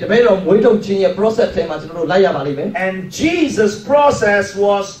ဟာဒီနေ့တပည့်တော်မွေးထုတ်ခြင်းရဲ့ process ထဲမှာကျွန်တော်တို့လိုက်ရပါလိမ့်မယ် And Jesus' process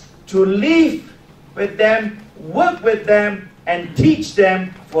was to live with them, work with them, and teach them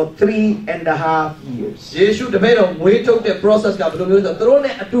for 3.5 years. ယေရှုတပည့်တော်မွေးထုတ်တဲ့ process ကဘယ်လိုမျိုးလဲဆိုတော့သူတို့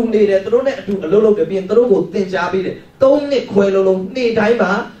နဲ့အတူနေတယ်သူတို့နဲ့အတူအလုပ်လုပ်တယ်ပြီးရင်သူတို့ကိုသင်ကြားပေးတယ်3နှစ်ခွဲလုံးနေ့တိုင်း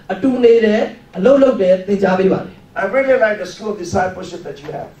မှာအတူနေတယ်အလုပ်လုပ်တယ်သင်ကြားပေးပါတယ် I really like the school of discipleship that you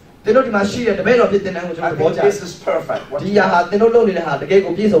have. သင်တို့ဒီမှာရှိတဲ့တပည့်တော်ဖြစ်တဲ့နိုင်ငံကိုကျွန် I တော် think ပြောကြတယ် this is perfect. ဒီဟာသင်တို့လုပ်နေတဲ့ဟာတကယ်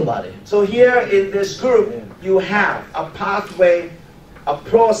ကိုပြည့်စုံပါတယ် So here in this group, you have a pathway, a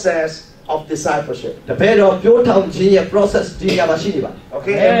process of discipleship. တပည့်တော်ပြောထောင်ခြင်းရဲ့ process ဒီနေရာမှာရှိနေပါတယ်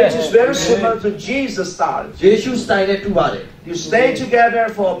Okay, and which is very similar to Jesus' style. ယေရှု style နဲ့တူပါတယ် You stay together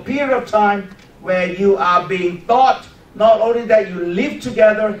for a period of time where you are being taught, not only that you live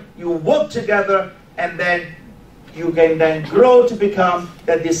together, you work together, and then you can then grow to become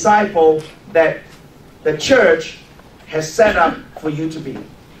the disciple that the church has set up for you to be.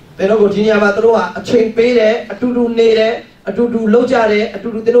 သင်တို့ကိုဒီနေရာမှာသူတို့ကအချိန်ပေးတယ်အတူတူနေတယ်အတူတူလုပ်ကြတယ်အတူ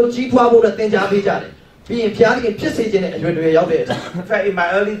တူသင်တို့ကြီးထွားဖို့နဲ့သင်ကြားပေးကြတယ်ပြီးရင်ဖျားခင်ဖြစ်စေခြင်းနဲ့အရွယ်တွေရောက်တဲ့အချိန် In fact, in my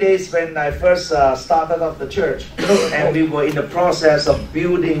early days when I first started off the church, and we were in the process of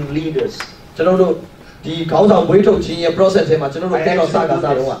building leaders, ကျွန်တော်တို့ဒီခေါင်းဆောင်ဝေးထုတ်ခြင်းရဲ့ process ထဲမှာကျွန်တော်တို့တင်းတော်စကား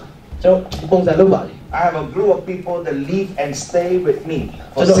စားတော့ကျွန်တော်ဒီပုံစံလုပ်ပါလိမ့် I have a group of people that live and stay with me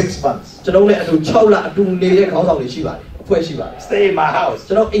for 6 months. ကျွန်တော်လည်းအတူ6လအတူနေတဲ့ခေါင်းဆောင်တွေရှိပါတယ်အဖွဲ့ရှိပါတယ် Stay in my house.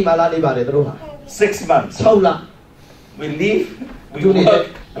 ကျွန်တော်အိမ်မှာလာနေပါတယ်သူတို့ဟာ 6 months. 6လ We live, အ we တူနေတယ် work,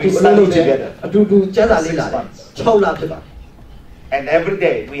 အ we တူအလုပ် study လုပ်တယ် together. အတူတူကျန်းစာလေ့လာတယ်6လဖြစ်ပါတယ် And every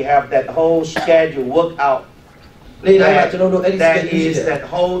day we have that whole schedule worked out. နေ့တိုင်းမှာကျွန်တော်တို့အဲ့ဒီ That schedule ရှိ is တယ် that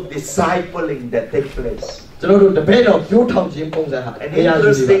whole discipling that takes place. ကျွန်တော်တို့တပည့်တော်ပြောထောင်ခြင်းပုံစံဟာ And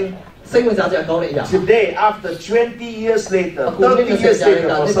interesting, စိတ်ဝင်စားစရာကောင်းတဲ့အရာ today after 20 years later, အခုနှစ် 30 20 years ကြာတဲ့ later,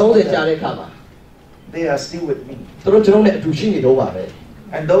 အခါ or 30 something, ကြာတဲ့အခါမှာ they are still with me. သူတို့ကျွန်တော်နဲ့အတူရှိနေတော့ပါပဲ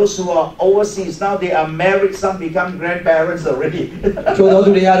And those who are overseas, now they are married, some become grandparents already. ချို့သောသူ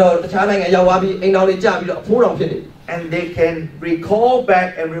တွေကတော့တခြားနိုင်ငံရောက်သွားပြီးအိမ်တော်တွေကြာပြီးတော့အဖိုးတော်ဖြစ်နေ And they can recall back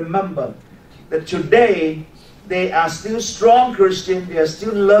and remember that today they are still strong Christians, they are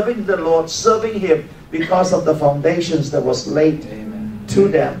still loving the Lord, serving Him because of the foundations that was laid to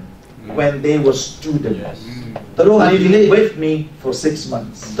them when they were students. living with me for 6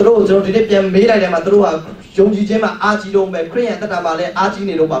 months. သူတို့ကျွန်တော်ဒီနေ့ပြန်မေးလိုက်တယ်မှာသူတို့ကယုံကြည်ခြင်းမှာအားကြီးတော့မယ်ခရိယန်တတ်တာမှာလည်းအားကြီး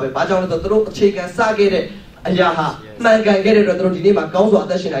နေတော့ပါပဲဘာကြောင့်လဲဆိုတော့သူတို့အခြေခံစခဲ့တဲ့အရာဟာမှန်ကန်ခဲ့တဲ့အတွက်သူတို့ဒီနေ့မှာကောင်းစွာအ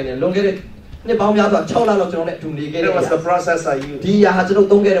သက်ရှင်နိုင်တယ်လွန်ခဲ့တဲ့နှစ်ပေါင်းများစွာ6လလောက်ကျွန်တော်နဲ့အတူနေခဲ့တယ် That was the process I used. ဒီအရာဟာကျွန်တော်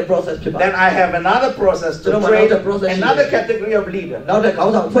သုံးခဲ့တဲ့ process ဖြစ်ပါတယ် Then I have another process to train another category of leader. နောက်တဲ့ခေါ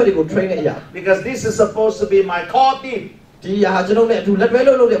င်းဆောင်အဖွဲ့တွေကို train တဲ့အရာ Because this is supposed to be my core team. ဒီအရာဟာကျွန်တော်နဲ့အတူလက်တွဲ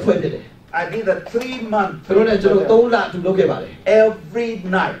လုပ်တဲ့အဖွဲ့ဖြစ်တယ် I did a 3-month. သူတို့နဲ့ကျွန်တော်3လအတူလုပ်ခဲ့ပါတယ် Every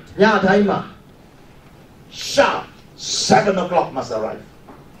night. ညတိုင်းမှာ Sharp 7 o'clock must arrive.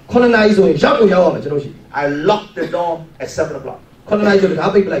 9နာရီဆိုရင်ရောက်ကိုရောက်ရမှာကျွန်တော်ရှိ I lock the door at 7 o'clock. 9နာရီဆိုတ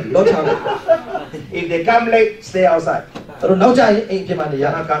ကားပိတ်ပလိုက်လောချလိုက် If they come late, stay outside. သူတို့နောက်ကျရင်အိမ်ပြင်မှာနေရ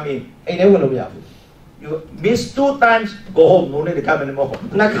Cannot come in. အိမ်ထဲဝင်လို့မရဘူး You miss 2 times, go home. No need to come anymore.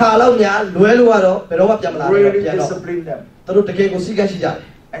 နှစ်ခါလောက်များလွဲလို့ကတော့ဘယ်တော့မှပြန်မလာဘူး Really ပြန်တော့ discipline them. သူတို့တကယ်ကိုစီကံရှိကြတယ်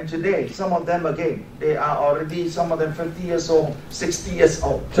And today, some of them again, they are already, some of them 50 years old, 60 years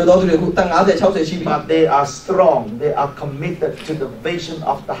old. ဆိုတော့သူတွေအခုတန်50 60ရှိပြီ But they are strong. They are committed to the vision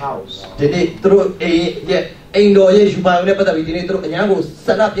of the house. ဒီနေ့သူတို့အိမ်တော်ရဲ့ယူပါယုံနဲ့ပတ်သက်ပြီးဒီနေ့သူတို့အញ្ញံကိုဆ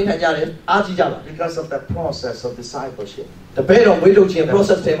န္ဒပြင်းခံကြတယ်အားကြီးကြပါ Because of the process of discipleship. တပည့်တော်မွေးထုတ်ခြင်း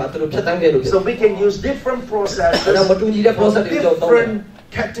process ထဲမှာသူတို့ဖြတ်တန်းခဲ့လို့ So we can use different processes, အဲ့တော့မတူညီတဲ့ process တွေတော့သုံးတယ် different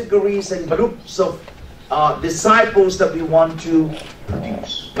categories and groups of disciples that we want to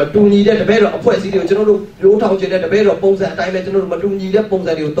produce. မတူညီတဲ့တပည့်တော်အဖွဲ့အစည်းတွေကိုကျွန်တော်တို့ရိုးထောင်ခြင်းတဲ့တပည့်တော်ပုံစံအတိုင်းပဲကျွန်တော်တို့မတူညီတဲ့ပုံ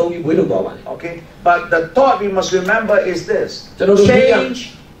စံတွေကိုသုံးပြီးမွေးထုတ်သွားပါတယ် Okay, but the thought we must remember is this: ကျွန်တော်တို့ change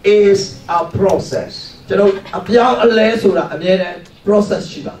is a process. ကျွန်တော်အပြောင်းအလဲဆိုတာအမြဲတမ်း process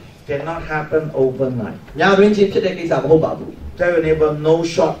ရှိပါတယ် Cannot happen overnight. ညာတွင်းချင်းဖြစ်တဲ့ကိစ္စမဟုတ်ပါဘူး Tell your neighbor, no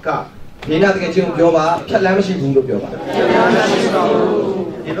shortcut. ဒီနာတကယ်ချင်းကိုပြောပါဖြတ်လမ်းမရှိဘူးလို့ပြောပါ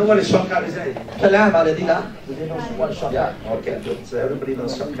You know what a shortcut is? ဖြတ်လမ်းပါလေဒီလား Do they know what shortcut? Okay, good. So everybody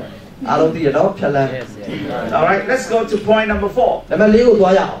knows shortcut. အားလုံးသိရနော်ဖြတ်လမ်း All right, let's go to point number 4. နံပါတ် 4 ကို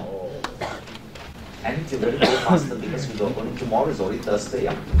သွားရအောင် I need to really go faster because we don't. Only tomorrow is already Thursday.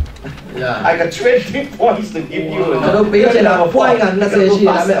 Yeah. I got 20 points to give you. ကျွန်တော်ပေးချင်တာ point က20ရှိ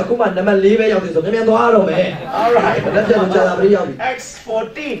တယ်ဒါပေမဲ့အခုမှနံပါတ် 4 ပဲရောက်ပြီဆိုမြန်သွားတော့မယ် All right. လက်ပြလို့ကြာတာပြည့်ရောက်ပြီ Acts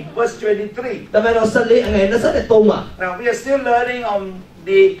 14 verse 23. ဒါပေမဲ့တော့14အငယ်23မှာ Now we are still learning on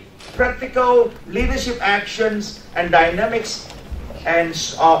the practical leadership actions and dynamics and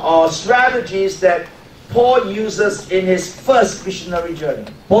or strategies that Paul uses in his first missionary journey.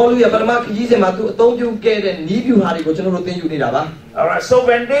 ဘောလူရဲ့ပထမခရီးစဉ်မှာသူအသုံးပြုခဲ့တဲ့နည်းဗျူဟာတွေကိုကျွန်တော်တို့သင်ယူနေတာပါ All right. So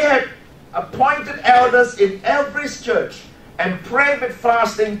when they had appointed elders in every church and prayed with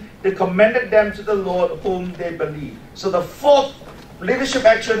fasting, they commended them to the Lord whom they believed. So the fourth leadership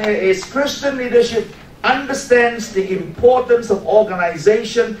action here is Christian leadership understands the importance of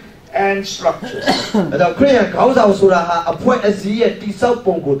organization and structures. အဲ့တော့ခရစ်ယာန်ခေါင်းဆောင်ဆိုတာဟာအဖွဲ့အစည်းရဲ့တည်ဆောက်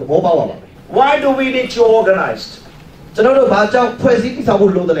ပုံကိုသဘောပေါက်ပါပါ Why do we need to organize? ကျွန်တော်တို့ဘာကြောင့်ဖွဲ့စည်းတည်ဆောက်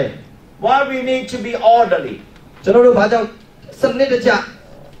ဖို့လိုတယ်လဲ Why we need to be orderly? ကျွန်တော်တို့ဘာကြောင့်စနစ်တကျ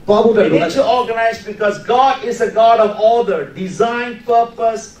သွားဖို့လို We လဲ need to organize because God is a God of order, design,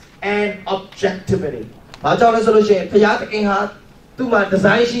 purpose, and objectivity. ဘာကြောင့်လဲဆိုလို့ရှိရင်ဘုရားသခင်ဟာသူ့မှာဒီ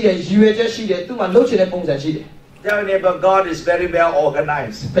ဇိုင်းရှိတယ်ရည်ရွယ်ချက်ရှိတယ်သူ့မှာလုပ်ချင်တဲ့ပုံစံရှိတယ် Tell your neighbor, God is very well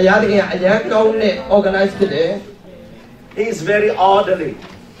organized. ဘုရားသခင်ကအရန်ကောင်းတဲ့ organize ဖြစ်တယ် He is very orderly.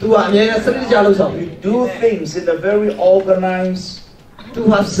 သူကအမြဲတမ်းစနစ်တကျလုပ်ဆောင်တယ် Do things in a very organized, သူ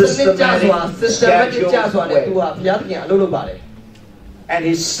ဟာစနစ်ကျစွာ systematic ကျစွာနဲ့သူဟာဘုရားသခင်အလုပ်လုပ်ပါတယ် and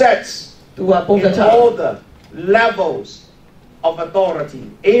he sets သူဟာပုံစံ in ချ order levels of authority,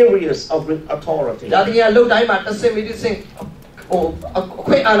 areas of authority. ဒါတကယ်လှုပ်တိုင်းမှာတစ်စင်မီတစ်စင်ဟိုအ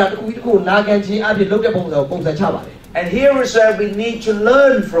ခွင့်အာဏာတစ်ခုတစ်ခုနာခံခြင်းအပြင်လှုပ်တဲ့ပုံစံကိုပုံစံချပါတယ် And here is where we need to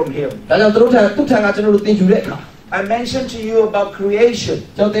learn from him. ဒါကြောင့်သူ့ထံကကျွန်တော်တို့သင်ယူတဲ့အခါ I mentioned to you about creation.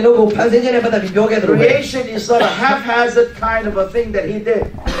 ကျွန်တော်သင်တို့ကိုဖန်ဆင်းခြင်းနဲ့ပတ်သက်ပြီးပြောခဲ့သလိုပဲ Creation is not a haphazard kind of a thing that he did.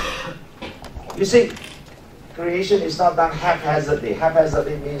 You see, creation is not done haphazardly.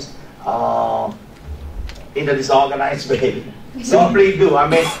 Haphazardly means in a disorganized way. Simply do. I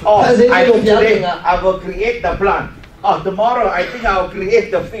mean, today I will create the plant. Oh, tomorrow I think I will create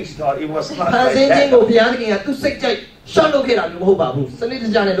the fish. No, it was not ဖန် like ဆင်းခြင်း that. ကိုဘုရားသခင်ကသူ့စိတ်ကြိုက်ရှောက်လုပ်ခဲ့တာမျိုးမဟုတ်ပါဘူးစနစ်တ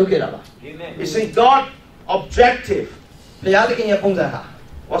ကျနဲ့လုပ်ခဲ့တာပါ You see, God's objective ဘုရားသခင်ရဲ့ပုံစံဟာ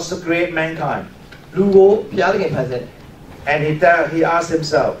was to create mankind. လူကိုဘုရားသခင်ဖန်ဆင်းတယ် And he asked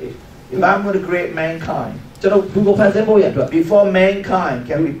himself, if I'm going to create mankind, ကျွန်တော်လူကိုဖန်ဆင်းဖို့ရအတွက် before mankind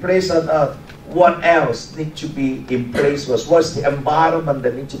can be placed on earth, what else need to be in place was what's the environment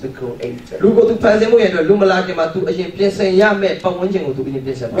that need to be created. လူကိုသူဖန်ဆင်းမှုရဲ့အတွက်လူမလာခင်မှာသူအရင်ပြင်ဆင်ရမယ့်ပတ်ဝန်းကျင်ကိုသူအရင်ပြ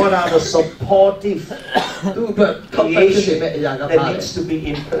င်ဆင်ပါ What are the supportive သူအတွက်ထောက်ပံ့ဖြစ်မယ့်အရာက that ပါလဲ needs to be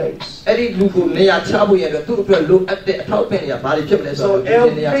in place. အဲ့ဒီလူကိုနေရာချဖို့ရဲ့အတွက်သူ့အတွက်လိုအပ်တဲ့အထောက်ပံ့နေရာဘာတွေဖြစ်မလဲဆို So တော့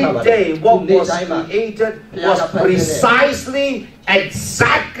ဒီနေရာချပါ every day what was created was precisely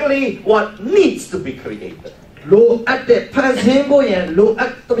exactly what needs to be created. လိုအပ်တဲ့ဖန်ဆင်းဖို့ရဲ့လိုအ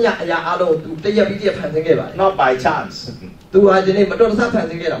ပ်သမျှအရာအလုံးသူတရက်ပြီးတရက်ဖန်ဆင်းခဲ့ပါတယ် Not by chance. သူဟာဒီနေ့မတော်တဆဖန်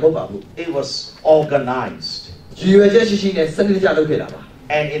ဆင်းခဲ့တာမဟုတ်ပါဘူး It was organized. ရည်ရွယ်ချက်ရှိရှိနဲ့စနစ်တကျလုပ်ခဲ့တာပါ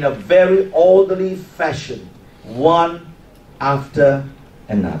And in a very orderly fashion, one after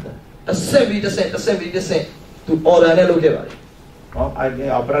another. တစ်ဆင့်ပြီးတစ်ဆင့်သူ order နဲ့လုပ်ခဲ့ပါတယ်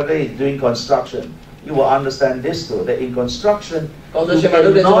Our brother is doing construction. You will understand this too, that in construction, you Construction cannot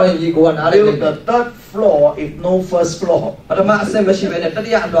လုပ်တဲ့ကျွန်တော်ရေကိုကနားလည်နေ build the third floor if no first floor. ပထမအဆင့်မရှိဘဲနဲ့တ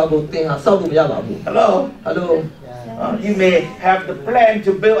တိယအလွှာကိုသင်ဟာစောက်လို့မရပါဘူး Hello? Hello You may have the plan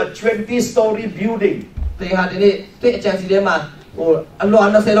to build a 20-story building. သင်ဟာဒီနေ့သင်အကြံစီထဲမှာဟိုအလွှာ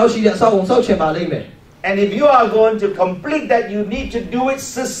20လောက်ရှိတဲ့အဆောက်အုံဆောက်ချင်ပါလိမ့်မယ် And if you are going to complete that, you need to do it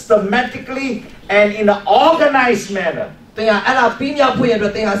systematically and in an organized manner. သင်ဟာအဲ့ဒါပြီးမြောက်ဖို့ရ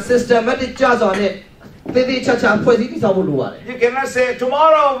တဲ့သင်ဟာ systematic ကြစွာနဲ့သေသေးချာချာဖွဲ့စည်းတည်ဆောက်ဖို့လိုပါတယ် You cannot say,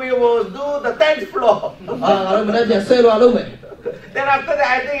 tomorrow we will do the 10th floor. ငါတို့မနေ့ပြန်ဆွဲလွှာလုပ်မယ် Then after that,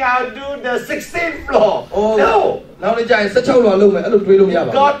 I think I'll do the 16th floor. No. နောက်နေ့ကျရင်16လွှာလုပ်မယ်အဲ့လိုတွေးလို့မရပါ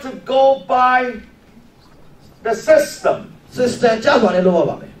ဘူး Got to go by the system. system ကြစွာနဲ့လုပ်ရ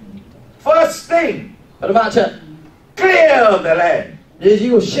ပါမယ် First thing, ပထမအချက် clear the land. မြေ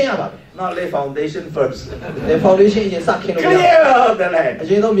ကြီးကိုရှင်းရပါမယ် Not lay foundation first. ဒီ foundation ရင်စခင်းလို့မရ Clear the အ land.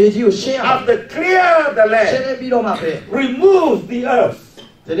 ရင်ဆုံးမြေကြီးကိုရှင်းရပါမယ် After clear the ရှင်း land, နေပြီးတော့မှပဲ remove the earth.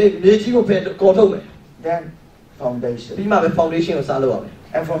 ဒီနေ့မြေကြီးကိုဖယ်ကော်ထုတ်မယ် Then foundation. ပြီးမှပဲ foundation ကိုစလုပ်ရမယ်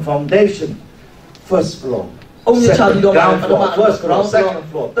And from foundation, first floor. အုံးချပြီးတော့မှ Ground ပထမ floor, first floor, ground second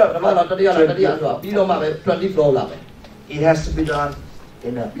floor, third ပထမတော့တတိယလားတတိယ floor. ဆိုပြီးတော့မှပဲ20 floor လာမယ် It has to be done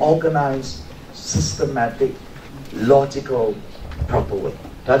in an organized, systematic, logical, proper way.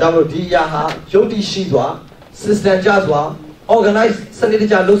 ဒါကြောင့်မို့ဒီအရာဟာယုတ်တိရှိစွာ system ကြစွာ organize စနစ်တ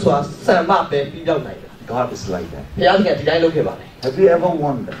ကျလုပ်စွာစံမပဲပြီးပြောက်နိုင်တယ် God is like that. ဘုရားသခင်ဒီတိုင်းလုပ်ခဲ့ပါတယ် Have you ever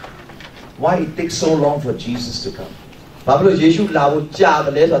wondered why it takes so long for Jesus to come? ဘာဖြစ်လို့ယေရှုလာဖို့ကြာတ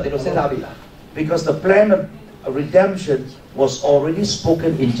ယ်လဲဆိုတာသင်တို့စဉ်းစားပြီလား Because the plan of redemption was already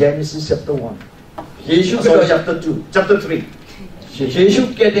spoken in Genesis chapter 1. ယေရှုခရစ် Sorry, တော် chapter 2, chapter 3. ယေရှု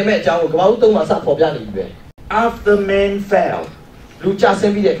ကယ်တင်မဲ့အကြောင်းကိုကမ္ဘာဦး3မှာစဖော်ပြနေပြီပဲ After man fell လူကြာဆ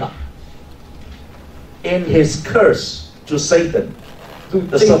င်းပြီးတဲ့အခါ in his curse to Satan, သူ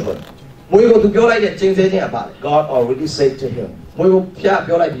the serpent, မွေးကိုသူပြောလိုက်တဲ့ကျင့်စေခြင်းအပါလေ God already said to him, မွေးကိုဖျား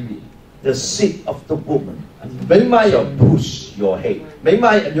ပြောလိုက်ပြီးပြီ the seed of the woman မိန်းမရဲ့ shall push your head. မိန်းမ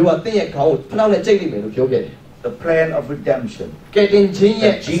ရဲ့အမျိုးကတင့်ရဲ့ခေါင်းကိုဖနှောက်နဲ့ကြိတ်လိမ့်မယ်လို့ပြောခဲ့တယ် The plan of redemption, ကယ်တင်ခြင်း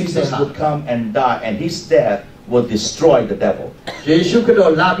ရဲ့ that Jesus would come and die, and his death will destroy the devil. ယေရှုခရစ်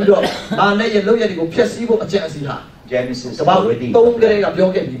တော်လာပြီးတော့မာနရဲ့လုပ်ရတဲ့ကိုဖျက်ဆီးဖို့အကြံအစီဟာ Genesis ကမ္ဘာဦး already. 3ကလေးကပြော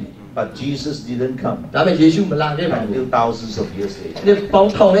ခဲ့ပြီးပြီ But Jesus didn't come ဒါပေမဲ့ယေရှုမလာခဲ့ပါဘူး until thousands of years later. ဒီပေါ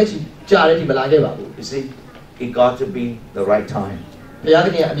င်းထောင်နဲ့ချီကြာတဲ့ဒီမလာခဲ့ပါဘူး You see, it got to be the right time. ဘုရားသ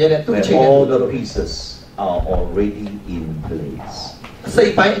ခင်အမြဲတမ်းသူ့အ When ချိန်နဲ့ all သူ့ the လို pieces are already in place. စိ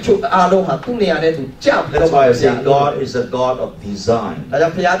တ်ပိုင်းအချုပ်အားလုံးဟာသူ့နေရာနဲ့သူကြာပြီး That's တော့ why I say God is a God of design. ဒါကြော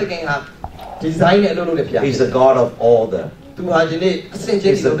င့်ဘုရားသခင်ဟာ design နဲ့အလုပ်လုပ်တဲ့ဘုရား He's a God of order. သူဟာဒီနေ့အစဉ်ချ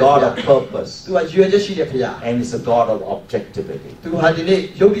င်း He's လုပ် a တဲ့ဘု God ရား of purpose. သူဟာရွေချက်ရှိတဲ့ဘုရား And He's a God of objectivity. သူဟာဒီနေ့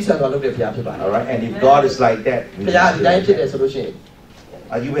ယုတ်တိဆန်စွာလုပ်တဲ့ဘုရားဖြစ်ပါတယ် All right? And if God is like that, we ဘုရားဒီတိုင်းဖြစ် need တယ် to- ဆိုလို့ရှိရင်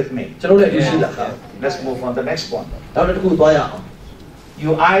are you with me? ကျွန်တော်လည်းရရှိလာတာ Let's move on to the next one. နောက်တစ်ခုသွားရအောင်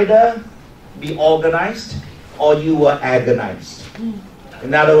You either be organized or you are agonized.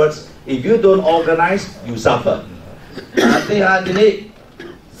 In other words, if you don't organize, you suffer. သင်ဟာဒီနေ့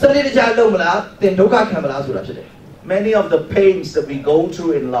စနစ်တကျလုပ်မလားသင်ဒုက္ခခံမလားဆိုတာဖြစ်တယ် Many of the pains that we go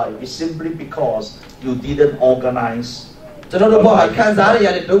through in life is simply because you didn't organize. ကျွန်တော်တို့ဘောမှာခံစားရ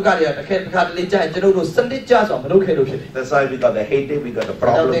တဲ့ဒုက္ခတွေကတစ်ခါတလေကြာရင်ကျွန်တော်တို့စနစ်ကျစွာမလုပ်ခဲ့လို့ဖြစ်တယ် That's why we got the headache, we got the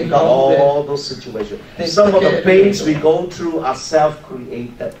problem, we got all those situations. Some of the pains we go through are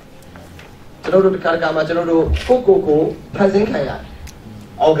self-created. ကျွန်တော်တို့တစ်ခါမှာကျွန်တော်တို့ကိုဖန်ဆင်းခံရတယ်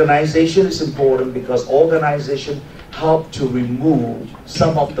Organization is important because organization help to remove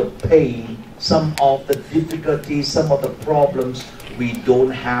some of the pain, some of the difficulties, some of the problems we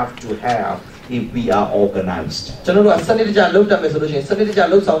don't have to have if we are organized. ကျွန်တော်တို့ကစနစ်တကျလုပ်တတ်မယ်ဆိုလို့ရှိရင်စနစ်တကျ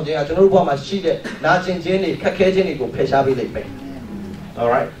လုပ်ဆောင်ခြင်းကကျွန်တော်တို့ဘဝမှာရှိတဲ့နာကျင်ခြင်းတွေခက်ခဲခြင်းတွေကိုဖယ်ရှားပေးလိမ့်မယ် All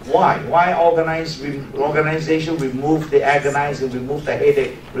right. Why? Why organization remove the agonizing, remove the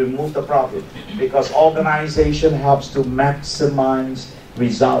headache, remove the problem? Because organization helps to maximize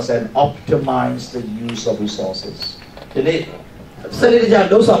results and optimize the use of resources. ဒီနေ့စနစ်တကျ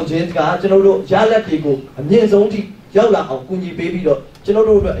လှုပ်ဆောင်ခြင်းကကျွန်တော်တို့ရလက်တွေကိုအမြင့်ဆုံးထိရောက်လာအောင်ကူညီပေးပြီးတော့ကျွန်တော်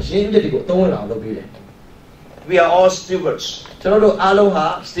တို့အတွက်အရင်းအမြစ်တွေကိုအသုံးဝင်အောင်လုပ်ပေးတယ် We are all stewards. ကျွန်တော်တို့အားလုံးဟာ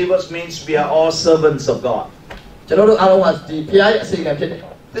Stewards means we are all servants of God. ကျွန်တော်တို့အားလုံးဟာဒီဖခင်ရဲ့အစီအကံဖြစ်တယ်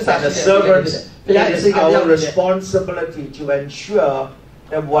သစ္စာ The servants, it is our responsibility to ensure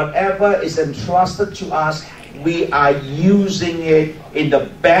that whatever is entrusted to us, we are using it in the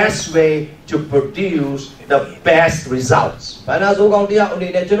best way to produce the best results. ဘာသာဆိုးကောင်းတရားအနေ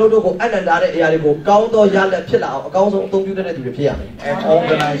နဲ့ကျွန်တော်တို့ကိုအနန္တတဲ့အရာတွေကိုကောင်းသောရလဒ်ဖြစ်လာအောင်အကောင်းဆုံးအသုံးပြုတဲ့သူတွေဖြစ်ရမယ် And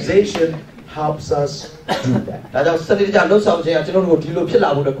organization helps us do that. ဒါကြောင့်စနစ်တကျလှုပ်ဆောင်ခြင်းကကျွန်တော်တို့ကိုဒီလိုဖြစ်လာ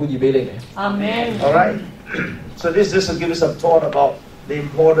ဖို့အတွက်ကူညီပေးလိမ့်မယ် Amen. All right. So this will give us some thought about the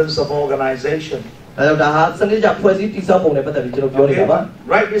importance of organization. ဒါကြောင့်ဒါဟာစနစ်တကျဖွဲ့စည်းတည်ဆောက်ပုံနဲ့ပတ်သက်ပြီးကျွန်တော်ပြောနေတာပါ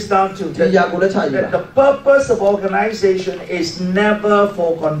Write this down too. ဒီအရာကိုလည်းချရေးပါ That the purpose of organization is never for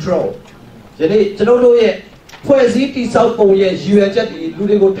control. ယနေ့ကျွန်တော်တို့ရဲ့ဖွဲ့စည်းတည်ဆောက်ပုံရဲ့ရည်ရွယ်ချက်ဒီလူ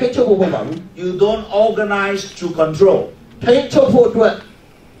တွေကိုထိန်းချုပ်ဖို့မဟုတ်ပါဘူး You don't organize to control. ထိန်းချုပ်ဖို့အတွက်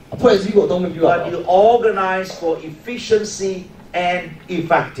အဖွဲ့အစည်းကိုအသုံးမပြုရ But ဘူး you organize for efficiency and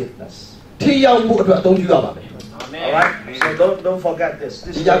effectiveness. ထိရောက်မှုအတွက်အသုံးပြုရပါမယ် All right. So don't forget this.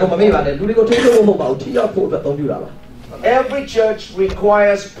 ဒီအရာကိုမမေ့ပါနဲ့လူတွေကိုထိန်းချုပ်ဖို့မဟုတ်ပါဘူးထိရောက်ဖို့အတွက်အသုံးပြုတာပါ Every church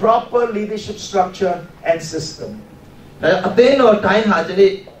requires proper leadership structure and system. အသင်းတော်တိုင်းဟာဒီ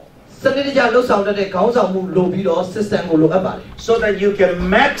နေ့စနစ်တကျလှုပ်ဆောင်တဲ့ခေါင်းဆောင်မှုလိုပြီးတော့ system ကိုလိုအပ်ပါတယ် So that you can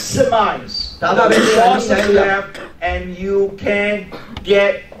maximize the resources you have and you can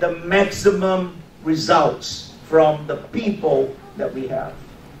get the maximum results from the people that we have.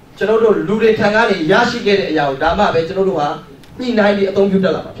 ကျွန်တော်တို့လူတွေထံကနေရရှိခဲ့တဲ့အရာကိုဒါမှပဲကျွန်တော်တို့ဟာညှိနှိုင်းပြီးအသုံးပြုတ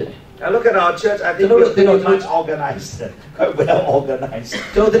တ်လာမှာဖြစ်တယ် Now look at our church. I think we're pretty much organized, quite well organized.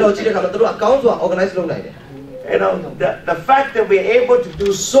 ကျွန်တော်တို့ကြည့်တဲ့အခါမှာတို့အကောင်းစွာ organize လုပ်နိုင်တယ် You know, the fact that we're able to do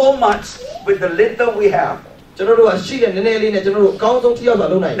so much with the little we have, ကျွန်တော်တို့ကရှိတဲ့နည်းနည်းလေးနဲ့ကျွန်တော်တို့အကောင်းဆုံးထိရောက်စွာ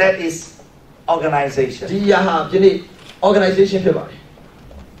လုပ်နိုင်တယ် that is organization. ဒီအရာဟာဒီနေ့ organization ဖြစ်ပါတယ်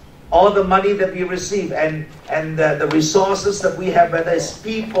All the money that we receive and the resources that we have, whether it's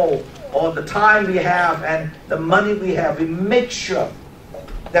people or the time we have and the money we have, we make sure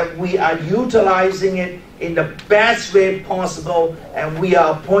that we are utilizing it in the best way possible and we are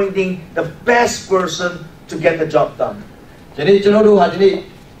appointing the best person to get the job done. ဒီနေ့ကျွန်တော်တို့ဟာဒီနေ့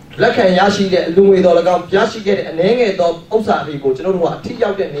လက်ခံရရှိတဲ့လူငွေတော်၎င်းရရှိခဲ့တဲ့အနေငယ်သောဥစ္စာတွေကိုကျွန်တော်တို့ဟာအထီးရော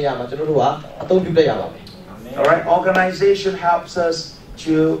က်တဲ့နေရာမှာကျွန်တော်တို့ဟာအသုံးပြုတတ်ရပါမယ် All right, organization helps us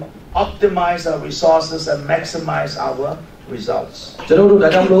to optimize our resources and maximize our results. ကျွန်တော်တို့ဒါ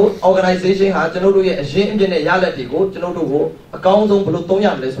ကြောင့်မလို့ organization ဟာကျွန်တော်တို့ရဲ့အရင်းအမြစ်နဲ့ရလဒ်တွေကိုကျွန်တော်တို့ကိုအကောင်းဆုံးဘယ်လိုသုံးရ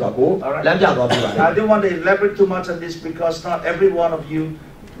မလဲဆိုတာကိုလမ်းပြသွားပြပါတယ် I don't want to elaborate too much on this because not every one of you,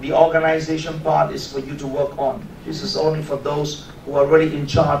 the organization part is for you to work on. This is only for those who are really in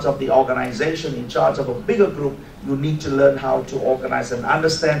charge of the organization, in charge of a bigger group. You need to learn how to organize and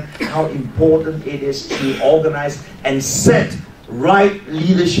understand how important it is to organize and set right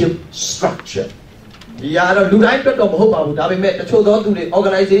leadership structure. ဒီဟာတော့လူတိုင်းအတွက်တော့မဟုတ်ပါဘူးဒါပေမဲ့တချို့သောသူတွေ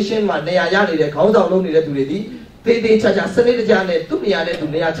organization မှာနေရာရနေတဲ့ခေါင်းဆောင်လုပ်နေတဲ့သူတွေဒီသေသေးချာချာစနစ်တကျနဲ့သူ့နေရာနဲ့သူ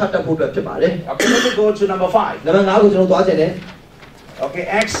နေရာချတတ်ဖို့အတွက်ဖြစ်ပါတယ် Okay, let me go to number 5. နံပါတ်5ကိုကျွန်တော်သွားချင်တယ် Okay,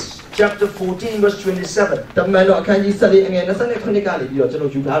 Acts chapter 14 verse 27. တမန်တော်အခန်းကြီး14အငယ်29ကနေပြီးတော့ကျွန်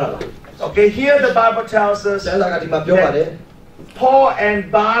တော်ယူထားတာပါ Okay, here the Bible tells us ကျမ်းစာကဒီမှာပြောပါတယ် Paul and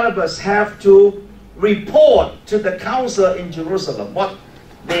Barnabas have to report to the council in Jerusalem what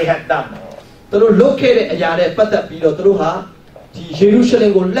they had done. သူတို့လုပ်ခဲ့တဲ့အရာနဲ့ပတ်သက်ပြီးတော့သူတို့ဟာဒီယေရုရှလ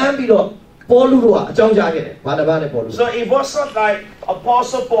င်ကိုလမ်းပြီးတော့ပေါလုတို့ဟာအကြောင်းကြားခဲ့တယ်ဘာတပါးနဲ့ပေါလု So it wasn't like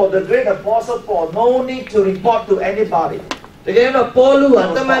Apostle Paul, the great Apostle Paul, no need to report to anybody. တကယ်တော့ပေါလုဟာ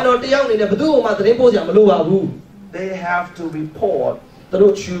တမန်တော်တယောက်အနေနဲ့ဘယ်သူ့မှသတင်းပို့ကြမလိုပါဘူး They have to report သူ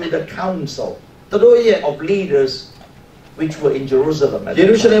တို့ to the council သူတို့ရဲ့ of leaders which were in Jerusalem. ယေ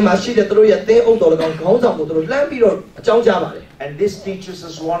ရုရှလင်မှာရှိတဲ့သူတို့ရဲ့သင်းအုပ်တော်၎င်းခေါင်းဆောင်ကိုသူတို့လမ်းပြီးတော့အကြောင်းကြားပါတယ် And this teaches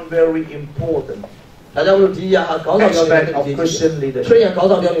us one very important ဒါကြောင့်မလို့ဒီအရာဟာခေါင်းဆောင်ပြောင်း aspect of Christian ခရစ် leadership. ယာန်ခေါင်း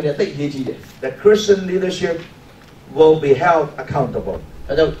ဆောင်ပြောင်းနေတဲ့သိအရေးကြီးတယ် The Christian leadership will be held accountable.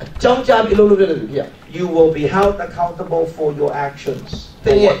 ဒါကြောင့်အကြောင်းကြားပြီးအလုပ်လုပ်တဲ့လူဖြစ်ရ You will be held accountable for your actions,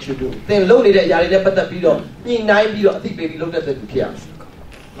 for what you do. သင်လုပ်နေတဲ့အရာတွေနဲ့ပတ်သက်ပြီးတော့ညှိနှိုင်းပြီးတော့အသိပေးပြီးလုပ်တဲ့လူဖြစ်ရ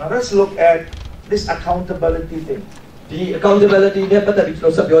Now let's look at this accountability thing. ဒီ accountability နဲ့ပတ်သက်ပြီးကျွ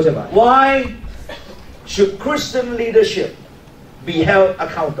န်တော်ဆက်ပြောချင်ပါတယ် Why should Christian leadership be held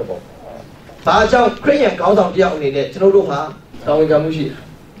accountable? ဘာကြောင့်ခရစ်ယာန်ခေါင်းဆောင်တယောက်အနေနဲ့ကျွန်တော်တို့ဟာတာဝန်ခံမှုရှိတယ်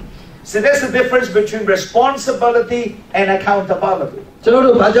See, there's a difference between responsibility and accountability. ကျွန်တော်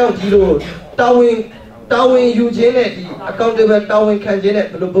တို့ဘာကြောင့်ဒီလိုတာဝန်ယူခြင်းနဲ့ဒီ accountable တာဝန်ခံခြင်းနဲ့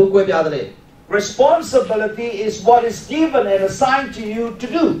ဘယ်လိုပုံကွဲပြားသလဲ responsibility is what is given and assigned to you to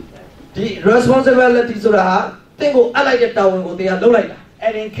do. The responsibility ဆိုတာဟာသင်ကိုအပ်လိုက်တဲ့တာဝန်ကိုသင်ကလုပ်လိုက်တာ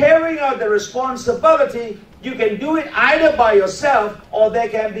And in carrying out the responsibility, you can do it either by yourself or there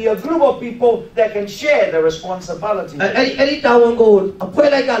can be a group of people that can share the responsibility. အဲ့ဒီတာဝန်ကိုအဖွဲ့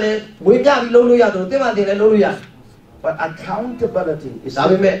လိုက်ကလည်းဝေမျှပြီးလုပ်လို့ရတယ်သင်မှသင်လည်းလုပ်လို့ရတယ် But accountability is ဒါ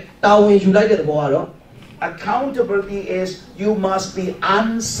ပေမဲ့တာဝန်ယူလိုက်တဲ့သဘောကတော့ accountability is you must be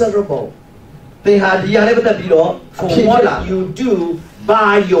answerable သင်ဟာဒီရနဲ့ပတ်သက်ပြီးတော့ for what you do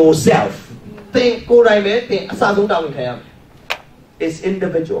by yourself. သင်ကိုယ်တိုင်ပဲသင်အစဆုံးတာဝန်ခံရမယ် It's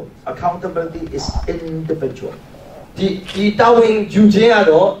individual. Accountability is individual. ဒီတာဝန်ယူခြင်းက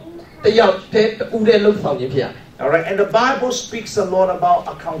တော့တယောက်တည်းတူတဲ့လုပ်ဆောင်ခြင်းဖြစ်ရတယ် All right, and the Bible speaks a lot about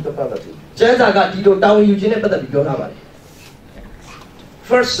accountability. ကျမ်းစာကဒီလိုတာဝန်ယူခြင်းနဲ့ပတ်သက်ပြီးပြောထားပါတယ်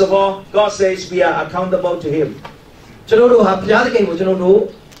First of all, God says we are accountable to Him. ကျွန်တော်တို့ဟာဘုရားသခင်ကိုကျွန်တော်တို့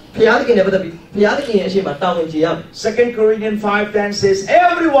ဘုရားသခင်နဲ့ပတ်သက်ပြီးဘုရားသခင်ရဲ့အရှိန်မှာတာဝန်ကျေရမယ် 2 Corinthians 5:10 says,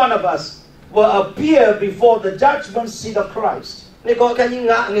 every one of us will appear before the judgment seat of Christ. ဒီကောကကြီး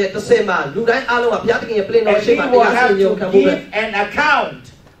ငါငယ်30မှာလူတိုင်းအားလုံးကဘုရားသခင်ရဲ့ပြင်တော် And ရှိ we မှာတ will ရား have ရှင်ကိုခံ to ဖို့ပဲ give an account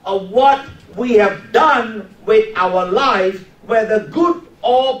of what we have done with our life, whether good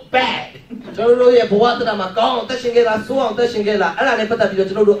or bad. ကျွန်တော်တို့ရဲ့ဘဝတရမှာကောင်းအောင်သက်ရှင်ခဲ့လားဆိုးအောင်သက်ရှင်ခဲ့လားအဲ့ဒါနဲ့ပတ်သက်ပြီးတော့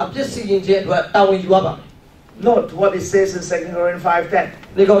ကျွန်တော်တို့အပြစ်စီရင်ခြင်းအတွက်တာဝန်ယူရပါမယ် Note what it says in 2 Corinthians 5:10.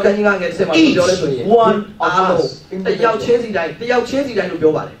 ဒီကောကကြီးငါငယ်30မှာပြောလဲဆိုရင် one of us တယောက်ချင်းစီတိုင်းလို့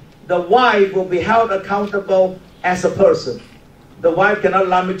ပြောပါတယ် The wife will be held accountable as a person. The wife cannot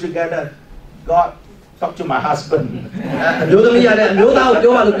lump it together. God, talk to my husband. အမျိုးသမီးရတယ်အမျိုးသားကို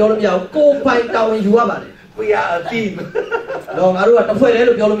ပြောမှလို့ပြောလို့မရဘူးကိုယ်ပိုင်တာဝန်ယူရပါတယ် We are a team. တော့ငါတို့ကတစ်ဖွဲ့တည်း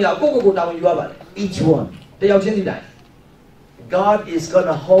လို့ပြောလို့မရဘူးကိုတာဝန်ယူရပါတယ် Each one. တယောက်ချင်းစီတိုင်း God is going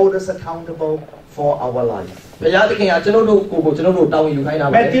to hold us accountable for our life. ဘုရားသခင်ကကျွန်တော်တို့ကိုကျွန်တော်တို့တာဝန်ယူခိုင်းတာ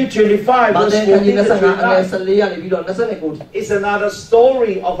ပါ Matthew 25 verse 14 is another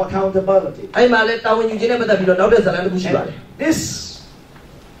story of accountability. အဲ့မှာလည်းတာဝန်ယူခြင်းနဲ့ပတ်သက်ပြီးတော့နောက်တဲ့ဇာတ်လမ်းတစ်ခုရှိပါတယ် This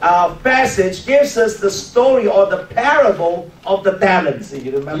passage gives us the story or the parable of the talents.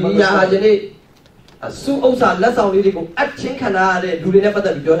 You remember ဒီဟာယနေ့စုဥစ္စာလက်ဆောင်လေးတွေကိုအချင်းခံရတဲ့လူတွေနဲ့ပတ်သ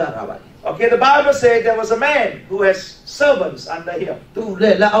က်ပြီးပြောထားတာပါ Okay, the Bible says there was a man who has servants under him. သူလ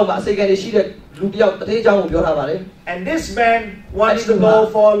က်အောက်မှာအစိတ်ကလေးရှိတဲ့လူတစ်ယောက်တထေးเจ้าကိုပြောထားပါတယ် And this man wants to go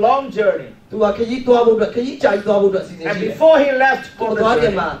for a long journey. သူကခရီးသွားဖို့အတွက်ခရီးကြာကြီးသွားဖို့အတွက်အစီအစဉ် And ရှိတယ် before he left for the သွားခ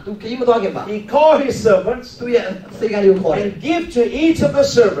င် journey, မှာသူခရီးမသွားခင်မှာ he called his servants သူရဲ့အစိတ်ကလေးကိုခေါ်တယ် and give to each of the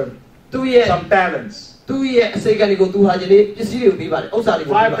servants သူရဲ့ some talents. သူရဲ့အစိတ်ကလေးကိုသူဟာယနေ့ပစ္စည်းတွေကိုပေးပါတယ်ဥစ္စာတွေ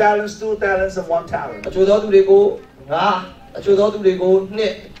ကိုပေးပါ 5 talents, 2 talents, and 1 talent. အချို့သောသူတွေကိုငါအချို့သောသူတွေကိုနှ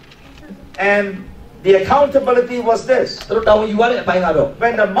စ် And the accountability was this. သူတို့တာဝန်ယူရတဲ့အပိုင်းကတော့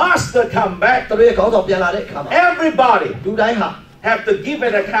When the master come back, သူတို့ရဲ့ခေါင်းဆောင်ပြန်လာတဲ့အခါမှာ everybody လူတိုင်းဟာ have to give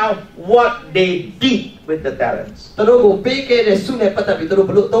an account what they did with the talents. သူတို့ကိုပေးခဲ့တဲ့စုနဲ့ပတ်သက်ပြီးသူတို့ဘ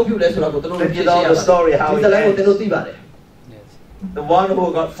ယ်လိုအသုံးပြုလဲဆိုတာကိုသူတို့သိရပါတယ်ဒီဇာတ်လမ်းကိုသူတို့သိပါတယ် The one who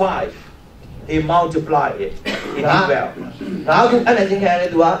got 5, he multiplied it. He did well. ငါကအဲ့နဲ့ချင်းခံရတဲ့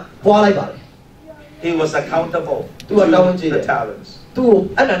သူကပွားလိုက်ပါတယ် He was accountable to the talents. သူ့ကို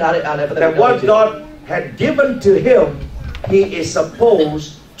အနန္တရဲ့အားနဲ့ပတ်သက် That ပြီး what God had given to him, he is supposed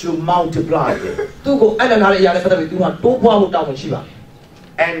to multiply it. သူ့ကိုအနန္တရဲ့အားနဲ့ပတ်သက်ပြီးသူကတိုးပွားဖို့တာဝန်ရှိပါတယ်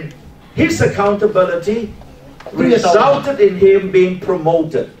And his accountability resulted in him being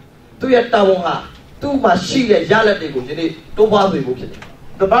promoted. သူရဲ့တာဝန်ဟာသူ့မှာရှိတဲ့ရလဒ်တွေကိုဒီနေ့တိုးပွားစေဖို့ဖြစ်တယ်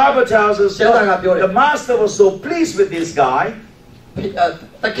The Bible tells us the master was so pleased with this guy.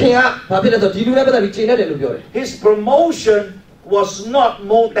 တခင်ကဘာဖြစ်လဲဆိုဒီလူနဲ့ပတ်သက်ပြီးချိန်နေတယ်လို့ပြောတယ် His promotion was not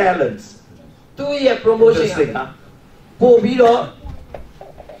more talents. သူရဲ့ promotion ပို့ပြီးတော့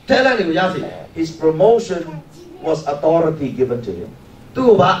talent တွေကိုရစေတယ် His promotion was authority given to him. သူ့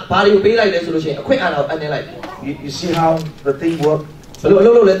ကိုဘာတွေကိုပေးလိုက်လဲဆိုလို့ရှိရင်အခွင့်အာဏာကိုအနှင်းလိုက်တယ် You see how the thing worked? ဘယ်လိုအ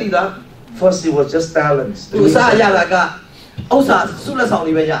လုပ်လုပ်လဲသိလား First it was just talents. သူအစားရတာကဥစ္စာစုလက်ဆောင်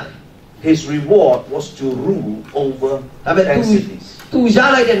တွေပဲရတယ် His reward was to rule over 10 cities. သူရ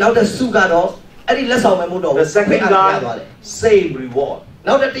လိုက်တဲ့နောက်တဲ့စုကတော့အဲ့ဒီလက်ဆောင်ပဲမဟုတ်တော့ The second guy, same reward.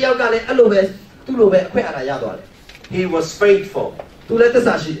 နောက်တဲ့တယောက်ကလည်းအဲ့လိုပဲသူ့လိုပဲအခွင့်အာဏာရသွားတယ် He was faithful. သူလည်းသစ္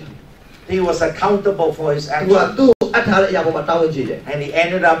စာရှိတယ် He was accountable for his သူက actions. သူ့အပ်ထားတဲ့အရာပေါ်မှာတာဝန်ကြီးတယ် And he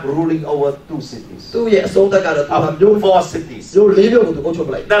ended up ruling over 2 cities. သူ့ရဲ့အဆုံးသက်ကတော့သူကမျိုး 4 cities. မျိုး၄မျိုးကိုသူအုပ်ချုပ်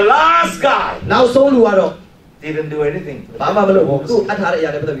ပလိုက် The last guy နောက်ဆုံးလူကတော့ didn't do anything. ဘာမှမလုပ်ဘူးသူအပ်ထားတဲ့အရာ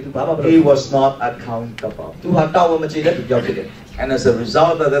နဲ့ပတ်သက်ပြီးသူဘာမှမလုပ် He ဘူး was not accountable. သူဟာတာဝန်မကျေတဲ့သူကြောက်ဖြစ်တယ် And as a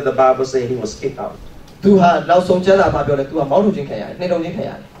result of that, the Bible says he was kicked out. သူဟာနောက်ဆုံးကျမ်းစာမှာပြောတယ်သူကမောင်းထုတ်ခြင်းခံရတယ်နှိမ့်ထုတ်ခြင်းခံ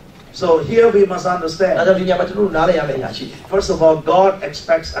ရတယ် So here we must ဒါ understand. ကြောင့်ဒီညမှာကျွန်တော်တို့နားလည်ရမယ့်အရာရှိတယ် First of all, God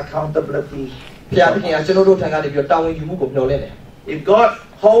expects accountability. ဘုရားသခင်ကကျွန်တော်တို့ထံကနေပြီးတော့တာဝန်ယူမှုကိုမျှော်လင့်တယ် If God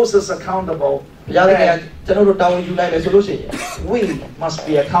holds us accountable, ဘုရားသခင်ကကျွန်တော်တို့တာဝန်ယူနိုင်မယ်ဆိုလို့ရှိရင် we must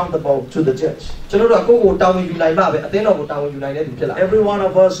be accountable to the church. ကျွန်တော်တို့ကိုယ့်ကိုတာဝန်ယူနိုင်မှပဲအသင်းတော်ကိုတာဝန်ယူနိုင်တဲ့သူဖြစ်လာ Every one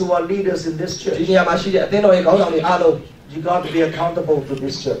of us who are leaders in this ဒီ church, နေရာမှာရှိတဲ့အသင်းတော်ရဲ့ခေါင်းဆောင်တွေအားလုံး you got to be accountable to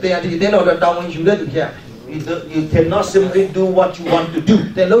this church. တင်ဒီအသင်းတော်အတွက်တာဝန်ယူတဲ့သူဖြစ်ရ You cannot simply do what you want to do.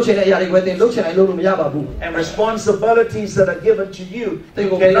 တင်လှုပ်ရှင်တဲ့အရာတွေကိုတင်လှုပ်ရှင်တိုင်းလုပ်လို့မရပါဘူး And responsibilities that are given to you, you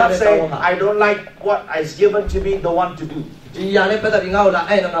cannot say, I don't like what is given to me, don't want to do. ဒီအရာနဲ့ပတ်သက်ပြီးငါ့ကိုလာ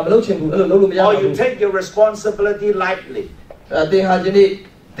အဲ့တော့ငါမလုပ်ချင်ဘူးအဲ့လိုလုပ်လို့မရပါ Or ဘူး you take your responsibility lightly. တင်ဟာယနေ့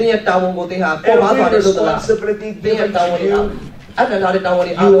တင်ရဲ့တာဝန်ကိုတင်ဟာပေါ်ပါသွားတယ် Every လို့လား responsibility တင်ရဲ့ given တာဝန် to တွေ you, အဲ့ဒါလာတဲ့တာဝန်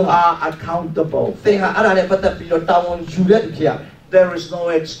တွေအား you လုံးဟာ are accountable. တင်ဟာအဲ့ဒါနဲ့ပတ်သက်ပြီးတော့တာဝန်ယူတဲ့သူဖြစ်ရမယ် There is no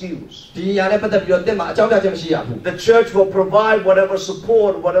excuse. ဒီအရာနဲ့ပတ်သက်ပြီးတော့တင်မှာအကြောင်းပြချက်မရှိရဘူး The church will provide whatever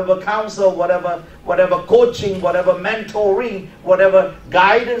support, whatever counsel, whatever coaching, whatever mentoring, whatever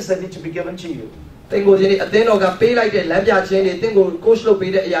guidance that needs to be given to you. တင်ကိုဒီနေ့အသင်းတော်ကပေးလိုက်တဲ့လမ်းပြခြင်းတွေတင်ကို coach လုပ်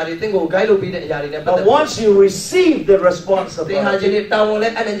ပေးတဲ့အရာတွေတင်ကို guide လုပ်ပေးတဲ့အရာတွေနဲ့ပတ်သက် But once you receive the တင်ဟာယ responsibility, နေ့တာဝန်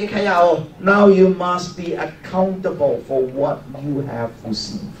နဲ့အနေချင်းခံရအောင် now you must be accountable for what you have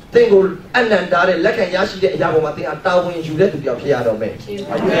received. တင်ကိုအနန္တတဲ့လက်ခံရရှိတဲ့အရာပေါ်မှာတင်ဟာတာဝန်ယူတဲ့သူပြောက်ဖြစ်ရတော့မယ်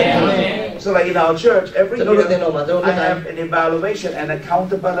So like in our church, everyကျွန်တော်တို့ year တင်တော်မှာကျွန်တော် I တို့ have an evaluation and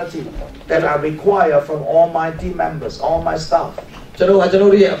accountability that I require from all my team members, all my staff. ကျွန်တော်ကကျွန်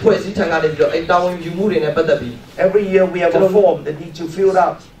တော်တို့ရဲ့အဖွဲ့အစည်းထံကနေပြီးတော့အဲတာဝန်ယူမှုတွေနဲ့ပတ်သက်ပြီး Every year we have a form that needs to fill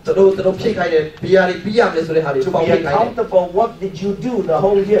out တို့ဖြည့်ခိုင်းတဲ့ BR တွေပြီးရမယ်ဆိုတဲ့ဟာတွေ to ပေါင်း be ဖြည့်ခိုင်းတယ် accountable. What did you do the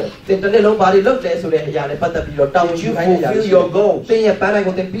whole year? တင်တစ်နေ့လုံးဘာတွေလုပ်တယ်ဆိုတဲ့အရာနဲ့ပတ်သက်ပြီးတော့တာဝန်ယူခိုင်းတဲ့အရာတွေ Did you fulfill your goals? တင်ရဲ့ပန်းတိုင်း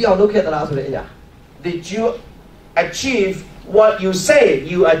ကိုတင်ပြီးအောင်လုပ်ခဲ့သလားဆိုတဲ့အရာ Did you achieve what you say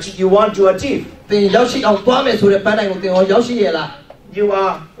you want to achieve? တင်ရောက်ရှိအောင်သွားမယ်ဆိုတဲ့ပန်းတိုင်းကိုတင်ဟောရောက်ရှိရဲ့လား You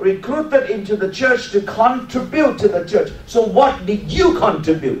are recruited into the church to contribute to the church. So what did you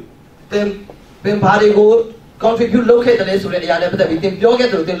contribute? တင်ဘာတွေကို contribute လုပ်ခဲ့တယ်ဆိုတဲ့အရာနဲ့ပတ်သက်ပြီးတင်ပြောခဲ့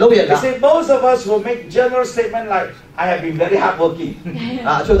တယ်တင်လုပ်ရ You လား see, most of us will make general statement like, I have been very hardworking.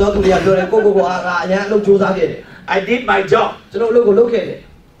 အချို့သောသူတွေကပြောတယ်ကိုကိုကအရန်အလုပ်ကြိုးစားခဲ့တယ် I did my job. ကျွန်တော်အလုပ်ကိုလုပ်ခဲ့တယ်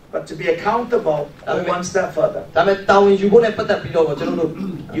But to be accountable, go one step further. ဒါပေမဲ့တာဝန်ယူဖို့နဲ့ပတ်သက်ပြီးတော့ကျွန်တော်တို့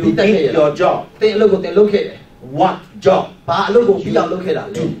You did your job. တင်အလုပ်ကိုတင်လုပ်ခဲ့တယ် What job? ဘာအလုပ်ကိုပြီးအောင်လုပ်ခဲ့တာ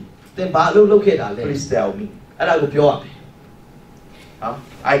လဲတင်ဘာအလုပ်လုပ်ခဲ့တာလဲ Please tell me. အဲ့ဒါကိုပြောရမယ်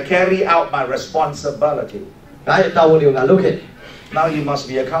I carry out my responsibility. ဒါရဲ့တာဝန်တွေကိုငါလုပ်ခဲ့တယ် Now you must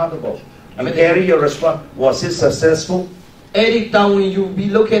be accountable. You carry your Was it successful? အဲ့ဒီတာဝန်ယူ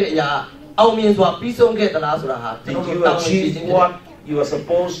ပြီးလုပ်ခဲ့တဲ့အရာအောင်မြင်စွာပြီးဆုံးခဲ့သလားဆိုတာဟာ Did you achieve what you are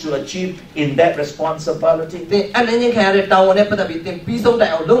supposed to achieve in that responsibility? တင်အနေနဲ့ခံရတဲ့တာဝန်နဲ့ပတ်သက်ပြီးတင်ပြီးဆုံးတို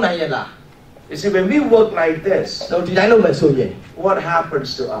င်အောင်လုပ်နိုင်ရဲ့လား You see, when we work like this, ကျွန်တော်ဒီတိုင်းလုပ်မယ်ဆိုရင် what happens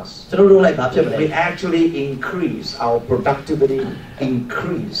to us? ကျွန်တော်တို့လိုက်ဘာဖြစ်မလဲ We actually increase our productivity,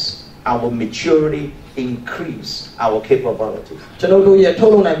 increase our maturity, increase our capability. ကျွန်တော်တို့ရဲ့ထု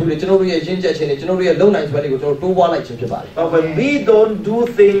တ်လုပ်နိုင်မှုတွေကျွန်တော်တို့ရဲ့ရင်းချက်ခြင်းတွေကျွန်တော်တို့ရဲ့လုပ်နိုင်စွမ်းတွေကိုကျွန်တော်တိုးပွားလိုက်ခြင်းဖြစ်ပါတယ် But when we don't do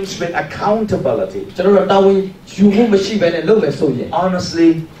things with accountability, ကျွန်တော်တို့တာဝန်ယူမှုမရှိဘဲနဲ့လုပ်မယ်ဆိုရင် honestly,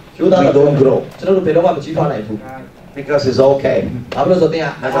 we don't grow ကျွန်တော်တို့ဘယ်တော့မှမကြီးထွားနိုင်ဘူး because it's okay. ဘာလို့လဲဆိုတော့တင်က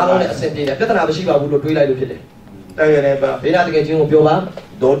အားလုံးနဲ့အဆင်ပြေတယ်ပြဿနာမရှိပါဘူးလို့တွေးလိုက်လို့ဖြစ်တယ် Tell your neighbor, ဘေးနာတကယ်ချင်းကိုပြောပါ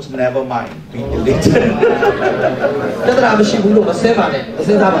don't never mind. We do it. ပြဿနာမရှိဘူးလို့မစဲပါနဲ့မ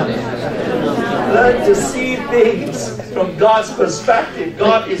စဲသားပါနဲ့ Learn to see things from God's perspective.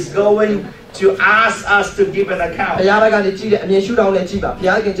 God is going to ask us to give an ဘု account. ရားဘက်ကနေကြည့်တဲ့အမြင်ရှုထောင့်နဲ့ကြည့်ပါဘု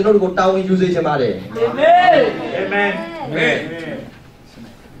ရားခင်ကျွန်တော်တို့ကိုတာဝန်ယူစေချင်ပါတယ် Amen. Amen.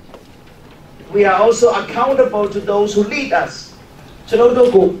 We are also accountable to those who lead us. ကျွန်တော်တို့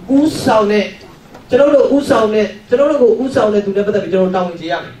ကိုဥဆောင်တဲ့ကျွန်တော်တို့ကိုဥဆောင်တဲ့သူနဲ့ပတ်သက်ပြီးကျွန်တော်တာဝန်ကြ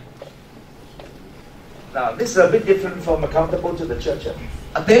ည့်ရမယ် Now, this is a bit different from accountable to the church.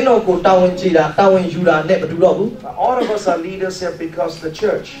 အသင်းတော်ကိုတာဝန်ကြည့်တာတာဝန်ယူတာနဲ့မတူတော့ဘူး Now, all of us are leaders here because the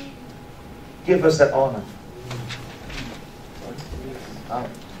church give us that honor.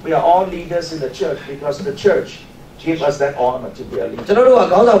 We are all leaders in the church because the church give us that honor to be a leader. ကျွန်တော်တို့က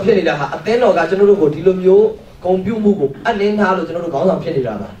ခေါင်းဆောင်ဖြစ်နေတာဟာအသင်းတော်ကကျွန်တော်တို့ကိုဒီလိုမျိုးဂုဏ်ပြုမှုကိုအနှင်းထားလို့ကျွန်တော်တို့ခေါင်းဆောင်ဖြစ်နေ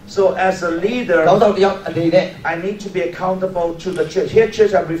တာပါ So as a leader, ခေါင်းဆောင်တယောက်အနေနဲ့ I need to be accountable to the church. Here,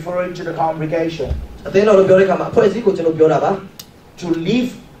 church, I'm referring to the congregation. အသင်းတော်လို့ပြောတဲ့အခါမှာအဖွဲ့အစည်းကိုကျွန်တော်ပြောတာပါ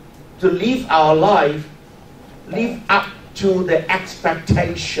To live our life, live up to the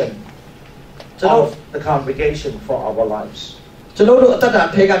expectation of the congregation for our lives. ကျွန်တော်တို့အသက်တာ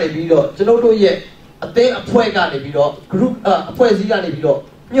ထဲကနေပြီးတော့ကျွန်တော်တို့ရဲ့အသင်းအဖွဲ့ကနေပြီးတော့ group အဖွဲ့အစည်းကနေပြီးတော့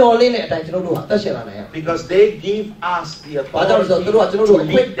မျှော်လင့်တဲ့အတိုင်းကျွန်တော်တို့ဟာအသက်ရှင်လာနိုင်ရ Because they give us the ဘာကြောင့်လဲဆိုတော့သူတို့ကကျွန်တော် authority တို့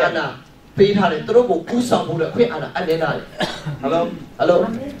to ခွင့် lead အာဏာ them. ပေးထားတယ်သူတို့ကိုကူးဆောင်ဖို့အတွက်ခွင့်အာဏာအနှင်းထားတယ် Hello? Hello?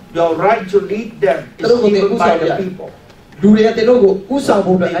 Your right to lead them is given by the people.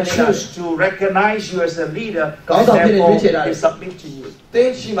 They choose to recognize you as a leader, and therefore they submit to you.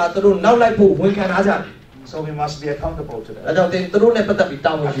 So we must be accountable to them.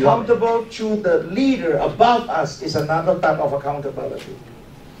 Accountable to the leader above us is another type of accountability.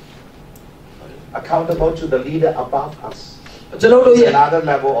 Accountable to the leader above us. It's another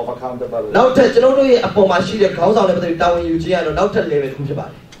level of accountability.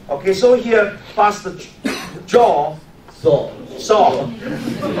 Okay, so here, Pastor Jaw saw.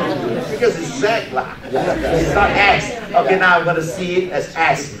 Because it's Z, it's not S. Okay, now I'm going to see it as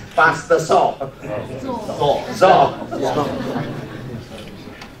S. Pastor saw.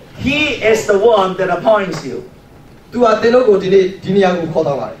 He is the one that appoints you. And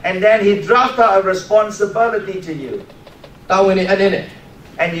then he dropped out a responsibility to you.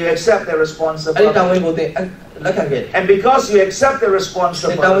 And you accept the responsibility. And because you accept the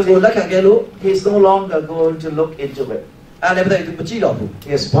responsibility, he's no longer going to look into it. He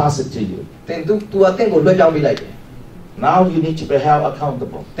has passed it to you. Now you need to be held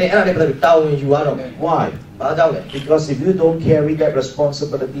accountable. Why? Because if you don't carry that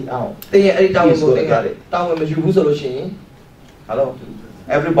responsibility out, he's going to get it. Hello?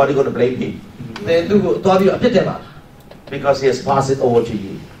 Everybody going to blame him. Because he has passed it over to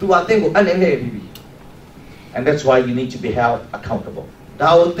you. And that's why you need to be held accountable.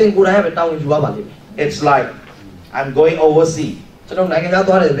 It's like, I'm going overseas.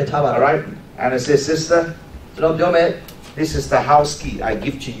 Alright? And I say, sister, this is the house key I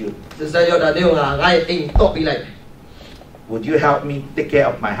give to you. Would you help me take care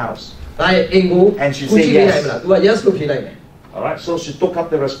of my house? And she said yes. Alright, so she took up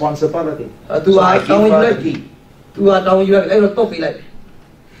the responsibility. So I give her the key.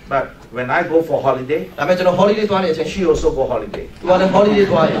 But when I go for holiday, she also go holiday.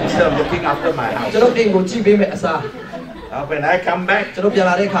 Instead of looking after my house. When I come back, the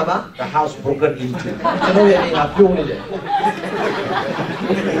house broken into.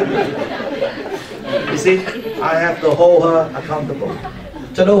 You see, I have to hold her accountable.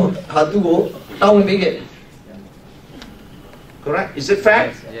 Correct? Is it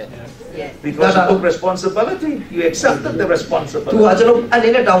fact? Yes. Because you took responsibility, you accepted the responsibility.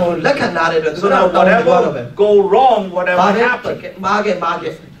 So now whatever go wrong, whatever happen,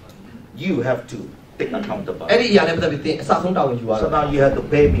 you have to take accountability. So now you have to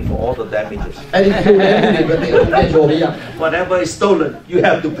pay me for all the damages. Whatever is stolen, you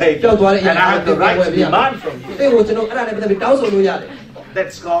have to pay me. And I have the right to demand from you.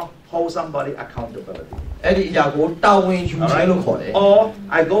 That's called hold somebody accountability. Right? Or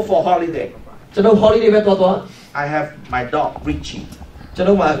I go for holiday. I have my dog Richie.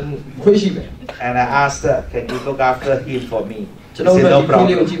 And I asked her, can you look after him for me? She said, no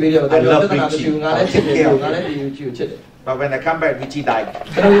problem. I love Richie. I'll take care of him. But when I come back, Richie died.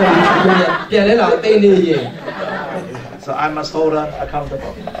 So I must hold her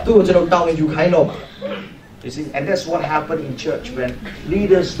accountable. You see, and that's what happened in church when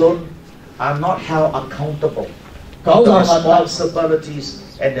leaders are not held accountable. The responsibilities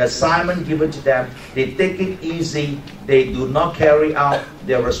and the assignment given to them, they take it easy, they do not carry out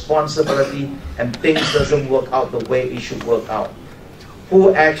their responsibility, and things doesn't work out the way it should work out.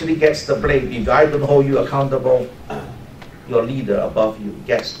 Who actually gets the blame? If I don't hold you accountable, your leader above you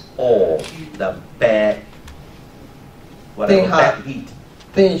gets all the bad, whatever, bad heat.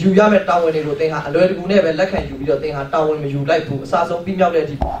 So in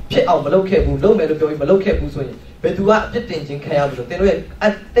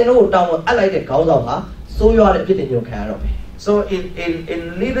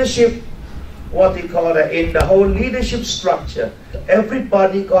leadership, what they call it, in the whole leadership structure,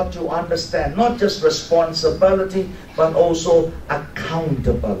 everybody got to understand not just responsibility but also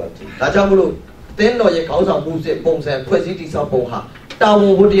accountability. I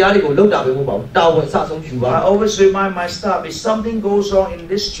always remind my staff, if something goes wrong in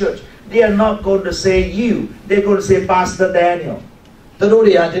this church, they are not going to say you, they're going to say Pastor Daniel. And at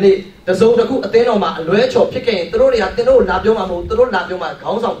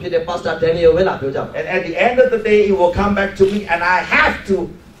the end of the day, it will come back to me, and I have to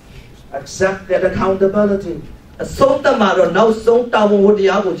accept that accountability. So I'm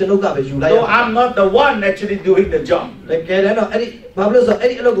not the one actually doing the job. But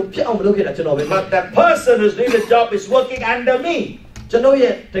that person who's doing the job is working under me. So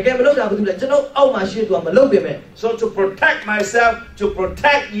to protect myself, to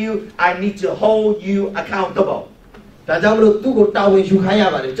protect you, I need to hold you accountable. So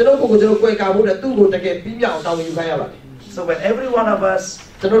when every one of us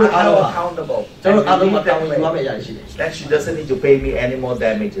accountable. Then Then she doesn't need to pay me any more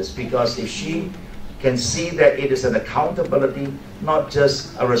damages, because if she can see that it is an accountability, not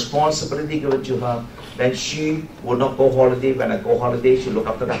just a responsibility given to her, then she will not go holiday. When I go holiday, she look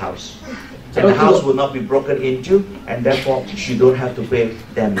after the house. And the house will not be broken into, and therefore she don't have to pay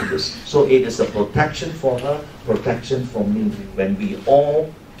damages. So it is a protection for her, protection for me, when we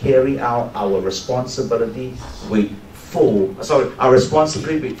all carry out our responsibility with our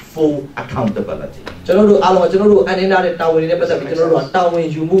responsibility with full accountability. ကျွန်တော်တို့အားလုံးကကျွန်တော်တို့အနေနဲ့တာဝန်တွေနဲ့ပတ်သက်ပြီးကျွန်တော်တို့ကတာဝန်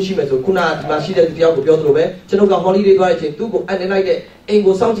ယူမှုရှိမယ်ဆိုခုနကဒီမှာရှိတဲ့တရားကိုပြောသလိုပဲကျွန်တော်က holiday သွားတဲ့အချိန်သူ့ကိုအနေလိုက်တဲ့အိမ်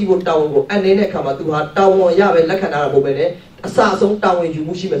ကိုစောင့်ကြည့်ဖို့တာဝန်ကိုအနေနဲ့အခါမှာသူဟာတာဝန်ရပဲလက်ခံထားတာပုံပဲနဲ့အစအဆုံးတာဝန်ယူ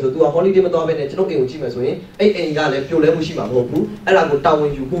မှုရှိမယ်ဆိုသူက holiday မသွားဘဲနဲ့ကျွန်တော်အိမ်ကိုကြည့်မယ်ဆိုရင်အဲ့အိမ်ကလည်းပြိုလဲမှုရှိမှာမဟုတ်ဘူးအဲ့ဒါကိုတာဝန်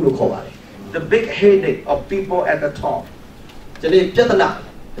ယူမှုလို့ခေါ်ပါတယ် The big headache of people at the top ကျွန်တော်ပြဿနာ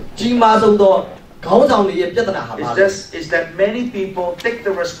ကြီးမားဆုံးသောခေါင်းဆောင်တွေရဲ့ပြဿနာဟာပါ is that many people take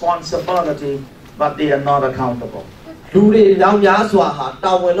the responsibility but they are not accountable. လူတွေများများစွာဟာ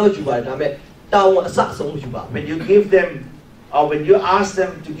တာဝန်တော့ယူပါတယ်ဒါပေမဲ့တာဝန်အစအဆုံးယူပါ When you give them or when you ask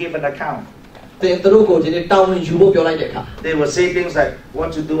them to give an account, တင်သူတို့ကိုဒီနေ့တာဝန်ယူဖို့ပြောလိုက်တဲ့အခါ they will say things like, what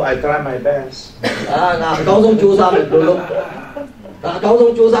to do, I try my best. ငါအကောင်းဆုံးကြိုးစားမယ်ဘယ်လိုလုပ်အကောင်း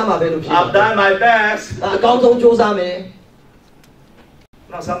ဆုံးကြိုးစားမှာပဲလို့ဖြစ် I've done my best. အကောင်းဆုံးကြိုးစားမယ်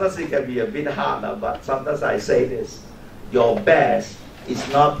Now sometimes it can be a bit harder, but sometimes I say this, your best is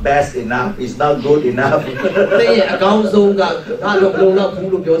not best enough, it's not good enough. တင်ရဲ့အကောင်းဆုံးကငါတို့ဘယ်လိုလုပ်ဘူး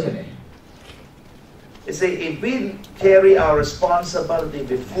လို့ပြောချင်တယ် You see, if we carry our responsibility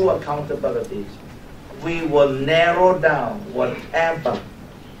with full accountability, we will narrow down whatever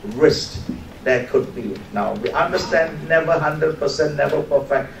risk there could be. Now, we understand never 100%, never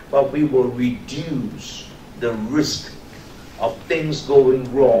perfect, but we will reduce the risk of things going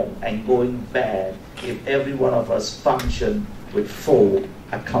wrong and going bad if every one of us function with full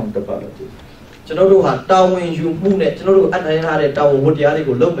accountability. ကျွန်တော်တို့ဟာတာဝန်ယူမှုနဲ့ကျွန်တော်တို့အနိုင်ရတဲ့တာဝန်ဝတ္တရားတွေ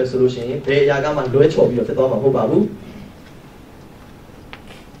ကိုလုပ်မယ်ဆိုလို့ရှိရင်ဘယ်အရာကမှလွဲချော်ပြီးတော့ဖြစ်သွားမှာမဟုတ်ပါဘူး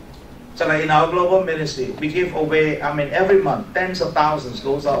So like in our global ministry, we give away, every month, tens of thousands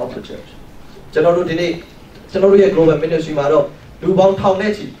goes out of the church. ကျွန်တော်တို့ဒီနေ့ကျွန်တော်တို့ရဲ့ global ministry မှာတော့လူပေါင်းထောင်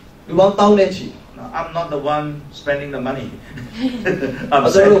နဲ့ချီလူပေါင်းတောင်းနဲ့ချီ I'm not the one spending the money.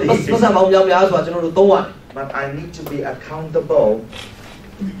 ကျွန်တော်တို့ပတ်စံပေါင်းများစွာကျွန်တော်တို့သုံးရတယ် But I need to be accountable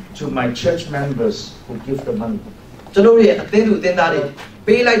to my church members who give the money. ကျွန်တော်ရဲ့အသင်းသူအသင်းသားတွေ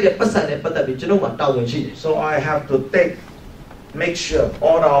ပေးလိုက်တဲ့ပတ်စံနဲ့ပတ်သက်ပြီးကျွန်တော်မှာတာဝန်ရှိတယ် So I have to make sure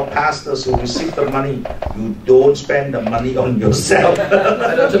all our pastors who receive the money, you don't spend the money on yourself.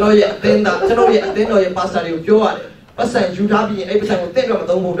 အဲ့တော့ကျွန်တော်ရဲ့အသင်းသားကျွန်တော်ရဲ့အသင်းတော်ရဲ့ pastor တွေကိုပြောရတယ်ပတ်စံယူထားပြီးရင်အဲ့ပတ်စံကိုတင့်တော့မ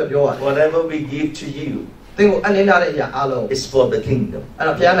သုံးဖို့အတွက်ပြောရတယ် Whatever we give to you, သင်ကိုအနည်းနာတဲ့အရာအားလုံး is for the kingdom. အဲ့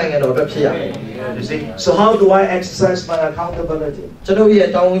တော့ဘုရားနိုင်ငံတော်အတွက်ဖြစ်ရမယ် You see? So how do I exercise my accountability? ကျွန်တော်ရဲ့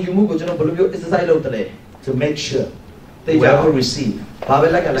တာဝန်ယူမှုကိုကျွန်တော်ဘယ်လိုမျိုး exercise လုပ်တယ်လဲ To make sure They whoever don't. receive ဘာပဲ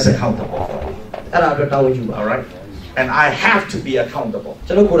လက်ကလ is က် accountable for it. အဲ့ဒါအတွက်တာဝန်ယူပါ All right? And I have to be accountable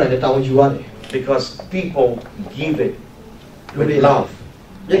ကျွန်တော်ကိုယ်တိုင်လည်းတာဝန်ယူရတယ် because people give it with Really love.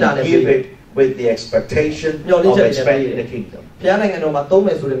 Yeah, They that's give it. it with the expectation You're of literally expanding right. the kingdom. ဘုရားနိုင်ငံတော်မှာသုံးမ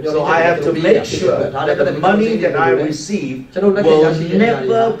ယ်ဆိုတဲ့မျိုး So I have to make sure that the money that I receive will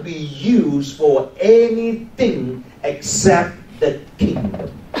never be used for anything except the kingdom.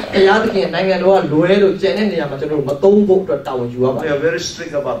 ဘုရားသခင်နိုင်ငံတော်ကလွဲလို့ကျန်တဲ့နေရာမှာကျွန်တော်တို့မသုံးဖို့အတွက်တာဝန်ယူရပါတ We ယ် are very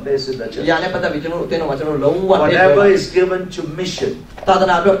strict about this in the ဒီ church. ရနဲ့ပတ်သက်ပြီးကျွန်တော်တို့အသင်းတော်မှာကျွန်တော်တို့လုံးဝ Whatever is given to mission, သာသ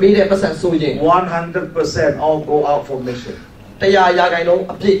နာအတွက်ပေးတဲ့ပတ်စံဆိုရင် 100% all go out for mission. တရားရာခိုင်နှုန်း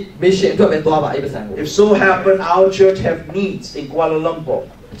အပြည့် mission အတွက်ပဲသွားပါအဲ့ပတ်စံကို If so happen our church have needs in Kuala Lumpur,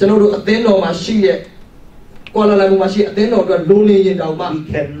 ကျွန်တော်တို့အသင်းတော်မှာရှိတဲ့ကွာလာလမ်ပူမှာရှိအသင်းတော်အတွက်လိုနေရင်တောင်မှ we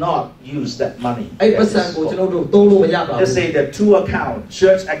cannot use that money. အဲ့ပတ်စံကိုကျွန်တော်တို့သုံးလို့မရပါဘူး Just say the two account,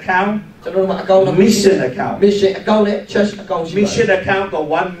 church account, ကျွန်တော်တို့မှာအကောင့်နဲ့ mission account. mission account နဲ့ church account ရှိပါတယ် Mission account got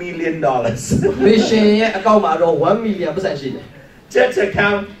 $1 million. mission ရဲ့အကောင့်မှာတော့1 million ပတ်စံရှိတယ် Church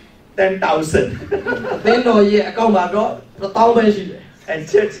account 10,000. အသင်းတော်ရဲ့အကောင့်မှာတော့1000ပဲရှိတယ် And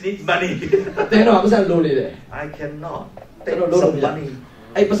church needs money. အသင်းတော်ကပတ်စံလိုနေတယ် I cannot ကျွန် take တော်တို့ some လို့မရ money.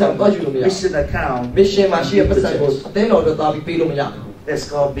 အဲ့ပတ်စံကိုယူလို့မရ Mission account. mission မှာရှိတဲ့ပတ်စံကိုအသင်းတော်အတွက်သွားပြီးပေးလို့မရဘူး That's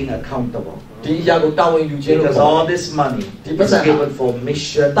called being accountable. ဒီအရာကိုတာဝန်ယူခြင်းလို့ Because ခေါ် all this money The is person- given for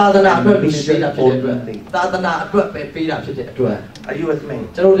mission သာသနာအတွက် and ပေး mission တာဖြစ်တဲ့အတွက် only. သာသနာအတွက်ပဲပေးတာဖြစ်တဲ့အတွက် Are you with me?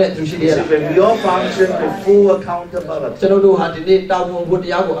 ကျွန်တော်တို့လည်းသူရှိသေးရ See, လား when we all function with full accountability, ကျွန်တော်တို့ဟာဒီနေ့တာဝန်ဝတ္တ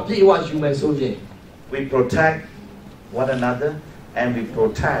ရားကိုအပြည့်အဝယူမယ်ဆိုရင် we protect one another and we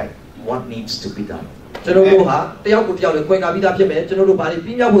protect what needs to be done. ကျွန်တော်တို့ဟာတယောက်ကိုတယောက်လည်းကွဲကားပြီးသားဖြစ်မယ်ကျွန်တော်တို့ဘာတွေပြ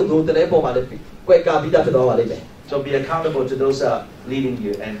င်းပြဖို့သို့တလဲပေါ်မှာလည်းကွဲကားပြီးသားဖြစ်သွားပါလိမ့်မယ် So be accountable to those who are leading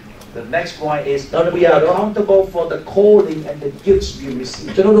you and The next point is that we are accountable for the calling and the gifts we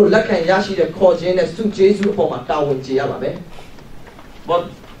receive.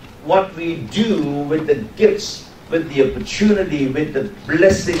 What we do with the gifts, with the opportunity, with the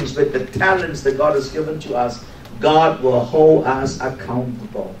blessings, with the talents that God has given to us, God will hold us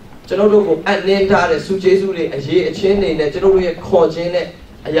accountable.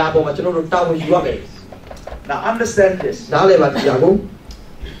 Now understand this.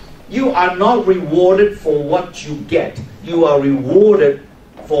 You are not rewarded for what you get. You are rewarded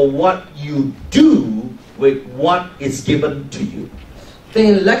for what you do with what is given to you.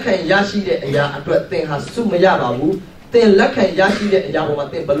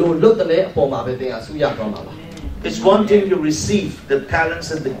 It's one thing to receive the talents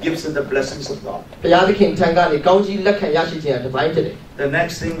and the gifts and the blessings of God. The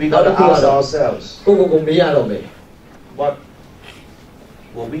next thing we got to ask ourselves, what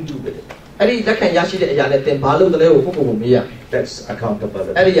will we do with it? That's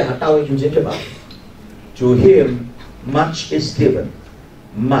accountability. To him, much is given,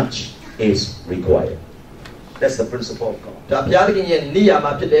 much is required. That's the principle of God.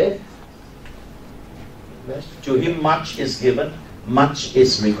 To him, much is given, much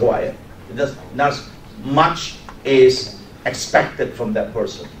is required. Not much is expected from that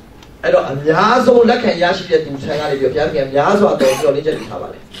person.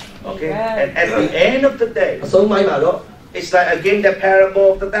 Okay, and at the end of the day, it's like again the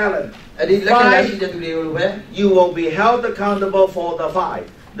parable of the talent. 5, you will be held accountable for the 5.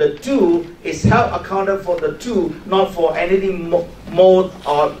 The 2 is held accountable for the 2, not for anything more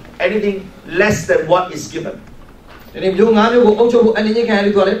or anything less than what is given. And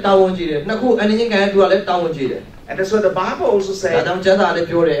that's what the Bible also says.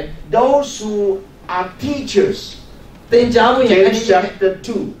 Those who are teachers, James chapter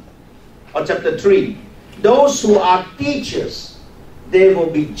 2 or chapter 3, those who are teachers, they will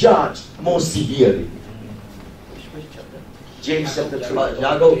be judged more severely. James chapter 3.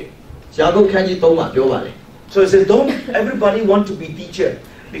 So he said, don't everybody want to be teacher,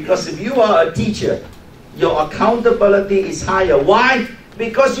 because if you are a teacher, your accountability is higher. Why?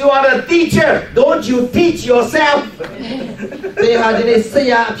 Because you are a teacher. Don't you teach yourself?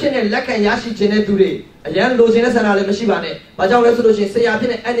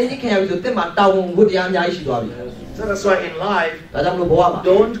 So that's why in life,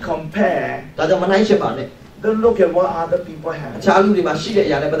 don't compare. Don't look at what other people have. Because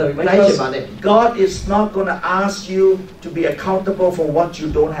God is not going to ask you to be accountable for what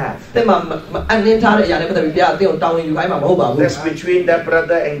you don't have. That's between that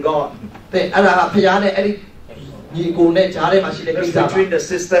brother and God. That's between the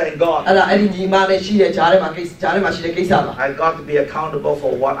sister and God. I got to be accountable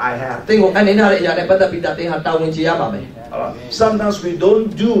for what I have. Sometimes we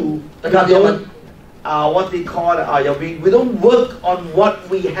don't do what they call we don't work on what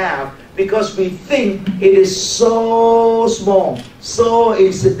we have because we think it is so small, so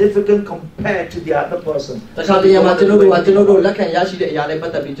insignificant compared to the other person. But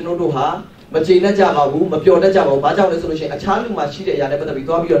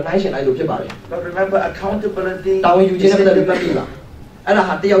remember, accountability is individual.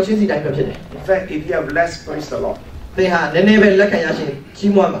 In fact, if you have less, praise the Lord.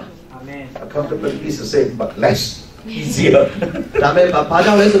 Accountability is the same, but less, easier.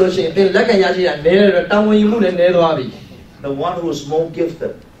 The one who is more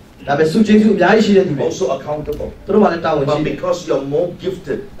gifted, also accountable. But because you're more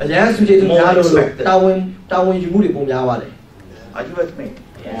gifted, more expected. Are you with me?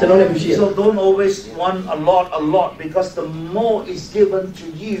 So don't always want a lot, because the more is given to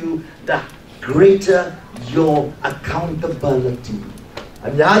you, the greater your accountability.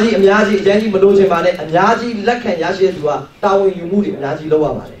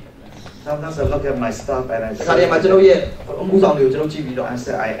 Sometimes I look at my stuff and I say,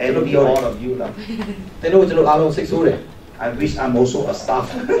 I envy all of you. I wish I'm also a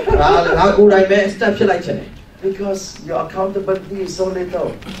staff. Because your accountability is so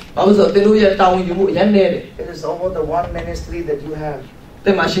little. It is over the one ministry that you have.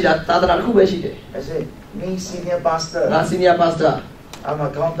 I say, me senior pastor. I'm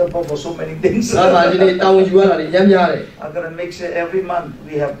accountable for so many things. I'm going to make sure every month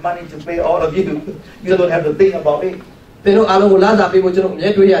we have money to pay all of you. You don't have to think about it.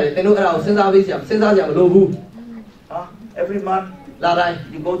 Every month လာတိုင်း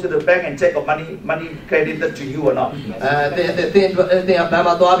You go to the bank and check of money credited to you or not. တင်ဘန်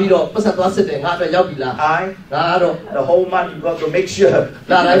မှာသွားပြီးတော့ပတ်စံသွားစစ်တယ်ငါအတွက်ရောက်ပြီလား ငါတော့ The whole month you got to make sure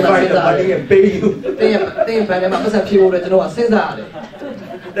La, la, you find the la, money and pay you. တင်ဘန်ထဲမှာပတ်စံဖြည့်ဖို့လည်းကျွန်တော်ကစဉ်းစားရတယ်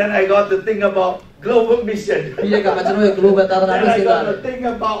Then I got to think about global mission. ပြီးတဲ့အခါမှာကျွန်တော်ရဲ့ global သာသနာ့ Then ကို I စဉ်းစား got တယ် to think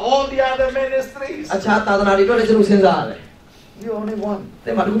about all the other ministries. အခြားသာသနာတွေအတွက်လည်းကျွန်တော်စဉ်းစားရတယ် You only one. တ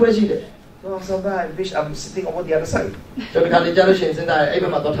င်မှာတစ်ခုပဲရှိတယ် So sometimes I wish I'm sitting over the other side. ကျွန်တော်ဒီခါလေးကြားလို့ရှိရင်စဉ်းစားရတယ်အဲ့ဘ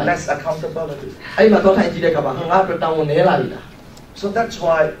က်မှာတော့ထိုင် Less accountability. အဲ့မှာတော့ထိုင်ကြည့်တဲ့အခါမှာငါအတွက်တောင်းဝန်နေလာပြီလား So that's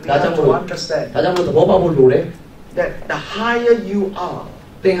why we have to understand ဒါကြောင့်မို့သဘောပေါက်ဖို့လိုတယ် that the higher you are,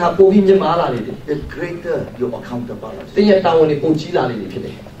 တင်ဟာပိုပြီးမြင့်မားလာလေတယ် the greater your accountability. တင်ရဲ့တောင်းဝန်တွေပိုကြီးလာလေတယ်ဖြစ်တ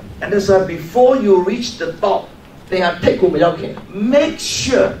ယ် And that's why before you reach the top, တင်ဟာထိတ်ကိုမရောက်ခင် make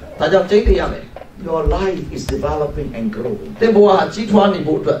sure ဒါကြောင့်ကျိတ်တည်ရမယ် your life is developing and growing. တင်ဘဝဟာကြီးထွားနေ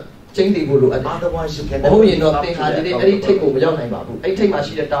ဖို့အတွက်ကျိတ်တည်ဖို့လိုအပ်တယ် Otherwise, you can မဟုတ်ရင် never တော့ live တင် up ဟာ to ဒီ that အဲ့ဒီထိတ် level. ကိုမရောက်နိုင်ပါဘူးအဲ့ထိတ်မှာ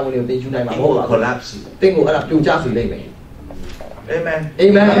ရှိတဲ့တောင်းဝန်တွေကိုတင်ယူနိုင်မှာ It မဟုတ် will ပါဘူး collapse you. တင်ကိုအဲ့ဒါပြိုကျစေလိမ့်မယ် Amen.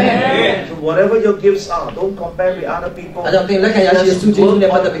 Amen. So whatever your gifts are, don't compare with other people. အဲ့ကြောင့်တင်လက်ခံရရှိတဲ့စုကျေးဇူးနဲ့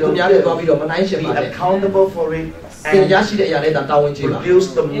ပတ်သက်ပြီးသူများတွေသွားပြီးတော့မနိုင်ရှင် Be ပါနဲ့ accountable for it တင်ရ and ရှိတဲ့အရာတွေတာဝန်ကျေပါ produce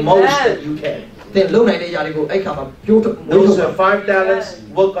the most that you can. တင်လုံနိုင်တဲ့အရာတွေကိုအဲ့ခါမှာပြိုးထုတ်မွေး Those ထုတ် who have 5 talents,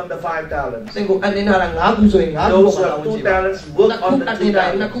 work on the 5 talents. တင်ကိုအနေနဲ့၅ခုဆိုရင်၅ခု Those ပေါ် who မှာတာ have ဝန် 2 ကျေပါ talents, work on the 2 နှစ်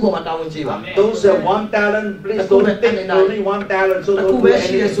talents. ခုပေါ်မှာတာဝန်ကျေပါ Those who have 1 talent, please don't think only 1 talent, so တစ်ခု don't ပဲ do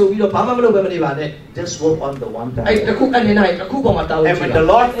ရှိရ anything. ဆိုပြီးတော့ဘာမှမလုပ်ပဲမနေပါနဲ့ Just work on the 1 အဲ့ talent. တစ်ခုအနေနဲ့တစ်ခုပေါ်မှာတာဝန် And ကျေ when ပါ the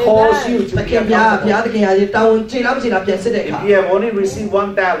Lord calls you တ to ခင် be ဘုရား accountable, တခင်ရာကြီးတာဝန်ကျေလားမကျေလားပြန်စစ်တဲ့အခါ if you have only received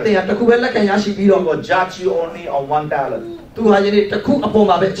 1 တင် talent, ဟာတစ်ခုပဲလက်ခံရရှိပြီး He တော့ will judge you only on 1 talent. သူဟာယနေ့တစ်ခုအပေါ်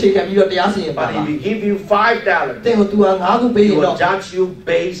မှာပဲအခြေခံပြီးတော့တရားစီရင်ပါ But ပါ if He give you 5 talents, တင်ကိုသူဟာ၅ခုပေး He ရင် will တော့ judge you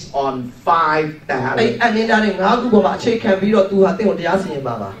based on 5 အဲ့ talents. အနေနဲ့၅ခုပေါ်မှာအခြေခံပြီးတော့သူဟာတင့်ကိုတရားစီရင်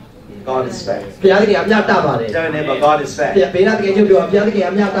ပါပါ God is fair. ဘုရားသခင်အမြတ်တပါတယ် Tell your neighbor, God is ဘု fair. ရားဘေးနာတကယ်ကျုပ်ပြောဘုရားသခင်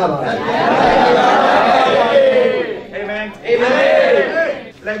အမြတ်တပါပါ Amen.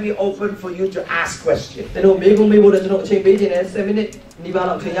 Amen. Let me open for you to ask questions. ကျွန်တော်မေးခွန်းမေးဖို့လည်းကျွန်တော်အချိန်ပေးခြင်းနဲ့7မိနစ်နီးပါး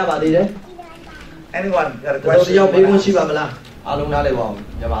လောက်ချိန်ရပါသေးတယ် Anyone got a ကျွန်တော်တ question? ယောက်မေးခွန်းရှိပါမလားအားလုံးနားလည်ပါအောင်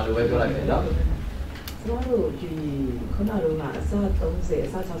မြန်မာလိုပဲပြောလိုက်မယ်နော် ကျွန်တော်တို့ဒီခုနကတော့အစ30အ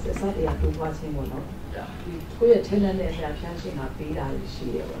စ60အစ100တိုးပွားခြင်းပေါ့နော်ဒီကိုယ့်ရဲ့ talent နဲ့အများဖျားရှင်ကပေးတာရှိ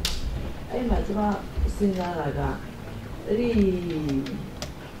တယ်ပေါ့အဲ့မှာကျွန်မစဉ်းစားတာကအဲ့ဒီ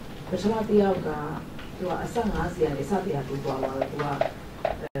ပထမတစ်ယောက်ကသူကအစ50ကနေအစ100တိုးပွားလာတော့သူက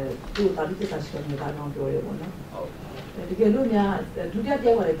သူတာတိကျရှိနေတာတော့ပြောရဲပေါ့နော်ဟုတ်တကယ်လို့များဒုတိယတစ်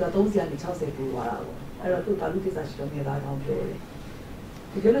ယောက်ကလည်းသူ30ကနေ60တိုးသွားတာပေါ့အဲ့တော့သူတာတိကျရှိနေတာတော့ပြောရဲ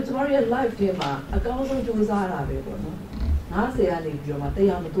ဒီကနေ့ကျွန်တော်ရဲ့ live ထဲမှာအကောင်းဆုံးစူးစမ်းတာပဲပေါ့နော်50ကနေပြီးတော့မှတ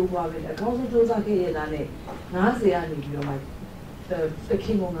ရားမတိုးပွားပဲအကောင်းဆုံးစူးစမ်းခဲ့ရတာနဲ့50ကနေပြီးတော့မှတခ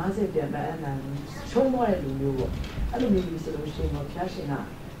င်က50ပြန်မဲ့အနံချုံးသွားတဲ့လူမျိုးပေါ့အဲ့လိုမျိုးဆိုလို့ရှိရင်တော့ဖျားရှင်က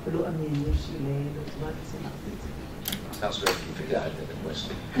ဘယ်လိုအမြင်မျိုးရှိလဲလို့ကျွန်တော်သိချင်တာ Sounds good. You figured out the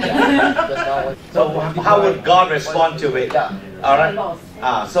question. So how would God respond to it? All right.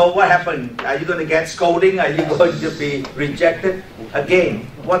 So what happened? Are you going to get scolding? Are you going to be rejected? Again,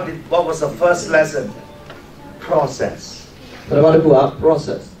 what was the first lesson? Process. ပထမတစ်ခုက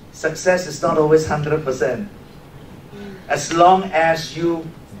process Success is not always 100%. As long as you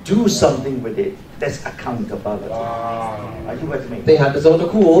do something with it, that's accountability. Are you with me? သင်ဟာတစ်စုံတစ်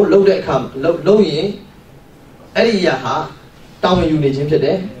ခုကိုလုပ်တဲ့အခါလုပ်ရင်အဲ့ဒီအရာဟာတောင်းဝန်ယူနေခြင်းဖြစ်တ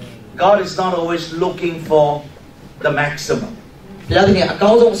ယ် God is not always looking for the maximum. ဘုရားသခင်အကော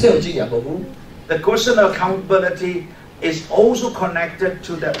င်းဆုံးအဆင့်ကိုကြည့်ရပါဘူး The question of accountability is also connected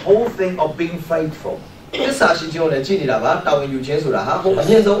to the whole thing of being faithful. သစ္စာရှိခြင်းကိုလည်းကြည့်နေတာပါတောင်းဝန်ယူခြင်းဆိုတာဟာအ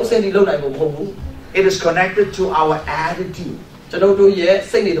မြင့်ဆုံးအဆင့်ကြီးလုပ်နိုင်ဖို့မဟုတ်ဘူး It is connected to our attitude. ကျွန်တော်တို့ရဲ့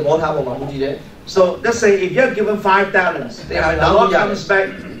စိတ်နေသဘောထားပေါ်မှာမူတည်တယ် So let's say if you're given 5 talents, and when the Lord comes back,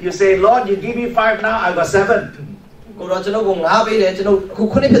 you say, Lord, you give me 5 now, I got 7. ကိုတော့ကျွန်တော်က9ပေးတယ်ကျွန်တော်အခု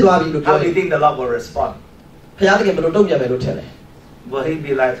9ဖြစ်သွားပြီလို့ပြော How do တယ် you think the Lord will respond? ဘုရားသခင်ဘယ်လိုတုံ့ပြန်မယ်လို့ထင်လဲ Will he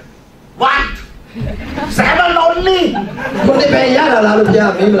be like, what? 7 only? 9ပဲရတာလားလို့ဘု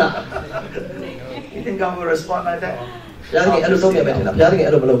ရားမေးမလား You think God will respond like that? ဘုရားသခင်အဲ့လိုတုံ့ပြန်မယ်ထင်လားဘုရားသခင်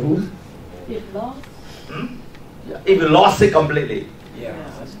အဲ့လိုမလုပ်ဘူး It lost If you lost it completely,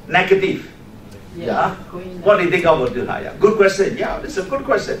 negative. Yeah. What do you think God will do? Yeah. Good question. Yeah, it's a good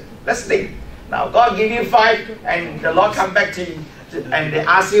question. Let's think. Now, God give you 5, and the Lord come back to you, and they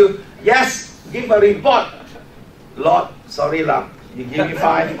ask you, yes, give a report. Lord, sorry, Lord, you give me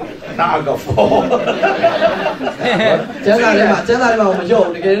 5, now I got 4. ကျန်းစာထဲမှာမရော့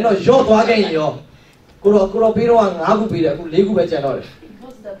ဘူးတကယ်တော့ရော့သွားခဲ့ရင်ရောကိုတော့ပြီးတော့9ခုပြီးတယ်အခု4ခုပဲကျန်တော့တယ်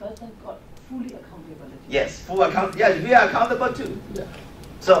because the person got fully accountability Yes, full account. Yes, we are accountable too. Yeah.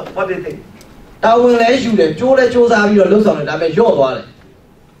 So, what do you think? တာဝန်လည်းယူတယ်ကြိုးလည်းကြိုးစားပြီးတော့လှုပ်ဆောင်တယ်ဒါပေမဲ့ရော့သွားတယ်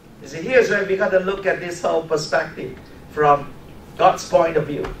You see, here's where we got to look at this whole perspective from God's point of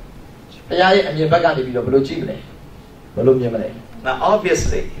view. ဘုရားရဲ့အမြင်ဘက်ကနေပြီးတော့ဘယ်လိုကြည့်မလဲဘယ်လိုမြင်မလဲ Now,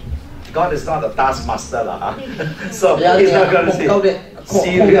 obviously, God is not a taskmaster, so He's not going to say,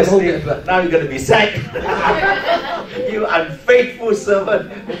 seriously, now you're going to be sacked. You unfaithful servant.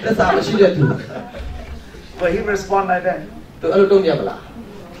 သက်သာမရှိတဲ့သူ But He respond like that. သူအဲ့လိုတုံ့ပြန်မလား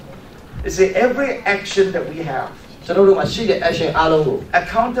You see, every action that we have, ကျွန်တော်တို့မှာရှိတဲ့ action အားလုံးကို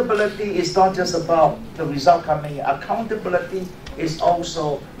accountability is not just about the result coming. Accountability is also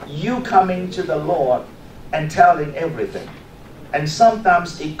you coming to the Lord and telling everything. And sometimes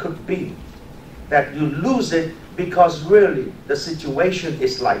it could be that you lose it because really the situation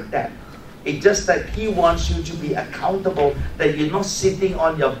is like that. It's just that He wants you to be accountable, that you're not sitting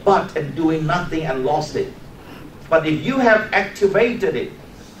on your butt and doing nothing and lost it. But if you have activated it,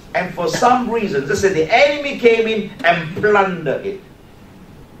 and for some reason, just say the enemy came in and plundered it,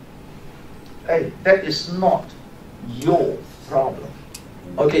 hey, that is not your problem.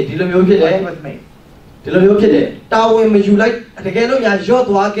 Okay ဒီလိုမျိုးဖြစ်တယ် Are you with me? ဒီလိုမျိုးဖြစ်တယ်တာဝန်မယူလိုက်တကယ်လို့ညာရော့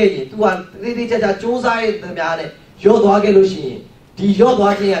သွားခဲ့ရင် तू ကတိတိကျကျစူးစမ်းရတဲ့များနဲ့ရော့သွားခဲ့လို့ရှိရင်ဒီရော့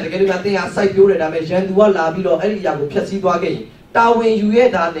သွားခြင်းကတကယ်လို့များသင်ဟာစိုက်ပျိုးတယ်ဒါပေမဲ့ရန်သူကလာပြီးတော့အဲ့ဒီအရာကိုဖျက်ဆီးသွားခဲ့ရင်တာဝန်ယူရဲ့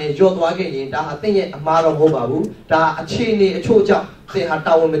ဒါနဲ့ရော့သွားခဲ့ရင်ဒါဟာသင်ရဲ့အမှားတော့မဟုတ်ပါဘူးဒါအခြေအနေအချို့ကြောင့်သင်ဟာ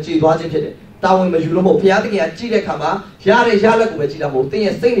တာဝန်မကျေသွားခြင်းဖြစ်တယ်တာဝန်မယူလို့မဟုတ်ဘုရားသခင်ကကြည့်တဲ့အခါမှာရတဲ့ရလက်ကိုပဲကြည့်တာမဟုတ်သင်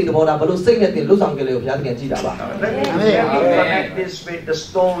ရဲ့စိတ်နေသဘောထားဘယ်လိုစိတ်နဲ့သင်လှုပ်ဆောင်ကြလဲကိုဘုရားသခင်ကြည့်တာပါ Let me connect this with the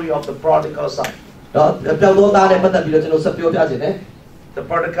story of the prodigal son. တော့ပြောက်သောသားနဲ့ပတ်သက်ပြီးတော့ကျွန်တော်ဆက်ပြောပြခြင်းတယ် The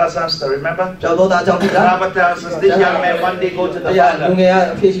prodigal son, remember? ပြောက်သောသားကြောင့်ဒီ The Bible tells us this young man one day go to the တရားလူ father. ငယ်က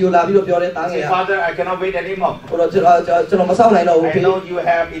အဖေရှိကိုလာပြီးတော့ပြောတဲ့သားငယ် Say, က Father, I cannot wait anymore. ဟိုတော့ကျွန်တော်မဆောင်နိုင်တော့ဘူး I ဖေ know you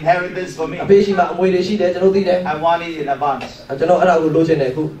have inheritance for me. အဖေရှိမှအမွေတွေရှိတယ်ကျွန်တော်သိတယ် I want it in advance. ကျွန်တော်အဲ့ဒါကိုလိုချင်တယ်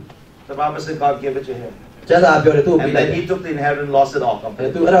အခု The Bible says God gave it to him. ကျမ်းစာပြောတယ်သူ့ကို And ပေးလိုက် then တယ် he took the inheritance, lost it all သူ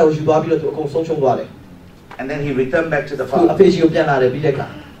completely. အဲ့ဒါကိုယူသွားပြီးတော့သူအကုန်ဆုံးရှုံးသွားတယ် And then he returned back to the သူအ father. ဖေရှိကိုပြန်လာတယ်ပြီးတဲ့အခါ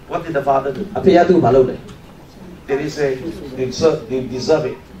What did the father do? အဖေကသူ့ကိုမလုပ်လဲ Did he say, you deserve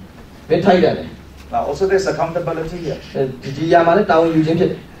it? မင်းထိုက်တယ်လေ Now, also there's accountability here. ဒီຢာမှာလည်းတာဝန်ယူခြင်းဖြစ်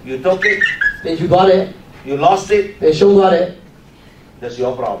တယ် You took it, သင်ယူသွားတယ် you lost it, သင်ရှုံးသွားတယ် that's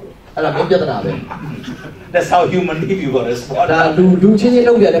your problem. အဲ့ဒါမင်းပြဿနာပဲ That's how human being you got to respond. ဒါလူချင်းချင်း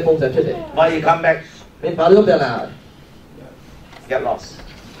လုပ်ပြတဲ့ပုံစံဖြစ်တယ် Why you come back, မင်းဘာလို့ပြန်လာ get lost.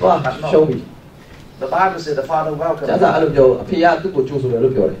 သွားရှုံးပြီ The Bible says the father ကျမ်း welcomed စာ him. အဲ့လိုပြောအဖေကသူ့ကိုကြိုးဆိုတယ်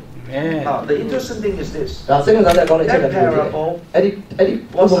လို့ပြောတယ် Now, the interesting thing is this. ဒါစိတ်ဝင်စားတဲ့အကောင်းတဲ့ချက်ပဲဖြစ်တယ်အဲ့ဒီ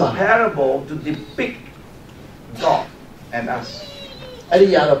Was ပုံ a မှာ parable to depict God and us. အဲ့ဒီ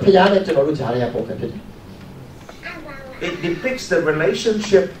ຢာတော့ဖခင်နဲ့ကျွန်တော်တို့ဂျားရပုံစံဖြစ်တယ် It depicts the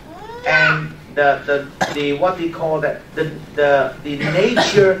relationship and the what we call that the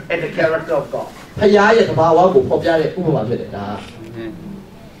nature and the character of God. ဖခင်ရဲ့သဘာဝကိုဖော်ပြတဲ့ဥပမာဖြစ်တယ်ဒါ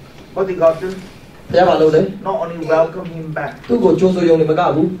What did God do? ဖခင်ကလုပ်တယ် Not only welcome him back, သူ့ကိုကြိုးဆိုရုံနဲ့မက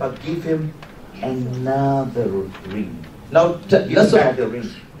ဘူး but give him another ring. နောက် Give လက်စွပ် back the ring.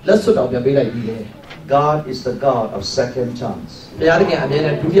 လက်စွပ်တော်ပြန်ပေးလိုက်ပြီးတယ် God is the God of second chance. ဘုရားသခင်အမြဲတ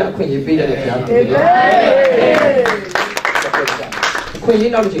မ်းဒုတိယအခွင့်အရေးပေးတဲ့ဘုရားသခင်ဖြစ်တယ် Second chance. အခွင့်အ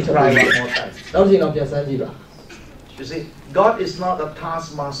ရေးနောက်တစ်ချိန်ထပ် Try ပြီး one more time. နောက်တစ်ချိန်တော့ပြန်ဆန်းကြည့်ပါ You see, God is not a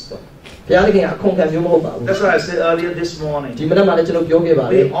taskmaster. ဘုရားသခင်ကအခွန်ခံမျိုးမဟုတ်ပါဘူး That's what I said earlier this morning. ဒီမနက်မှလည်းကျွန်တော်ပြောခဲ့ပါတ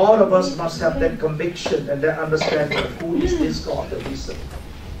ယ် All of us must have that conviction and that understanding of who is this God that we serve.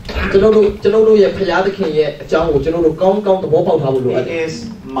 ကျွန်တော်တို့ရဲ့ဘုရားသခင်ရဲ့အကြောင်းကိုကျွန်တော်တို့ကောင်းကောင်းသဘောပေါက်ထားဖို့လိုအပ်တယ် He is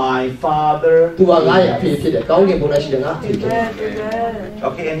my Father. သူကငါ့ရဲ့အဖေဖြစ်တယ်ကောင်းကင်ဘုံ၌ရှိတဲ့ငါအဖေဖြစ်တယ်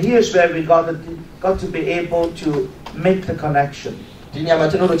Okay, and here's where we got to be able to make the connection. ဒီနေရာမှာ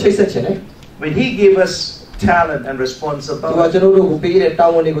ကျွန်တော်တို့ချိတ်ဆက်ခြင်းနဲ့ When He gave us talent and သူက responsibility, ကျွန်တော်တို့ကိုပေးတဲ့တာ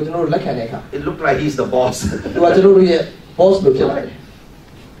ဝန်တွေကိုကျွန်တော်တို့လက်ခံတဲ့အခါ it looked like He's the boss. သူကကျွန်တော်တို့ရဲ့ boss လို့ဖြစ်လာတယ်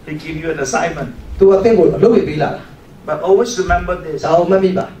He gave you an assignment. သူကသင်ကိုအလုပ်ပေးလာတာ But always remember this. ဒါကိုမှတ်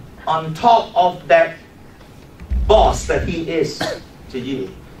မိပါ On top of that boss that He is to you,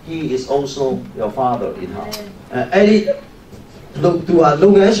 He is also your Father in heaven. အဲ့ဒီသူကလု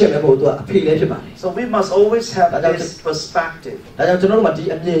ပ်ငန်းရှင်ပဲမဟုတ်သူကအဖေလည်းဖြစ်ပါတယ် So we must always have this perspective ဒါကြောင့်ကျွန်တော်တို့မှာဒီ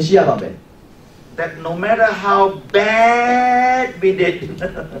အမြင်ရှိရပါမယ် that no matter how bad we did,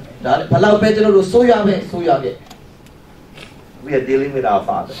 ဒါဘယ်လောက်ပဲကျွန်တော်တို့ဆိုးရမယ်ဆိုးရခဲ့ we are dealing with our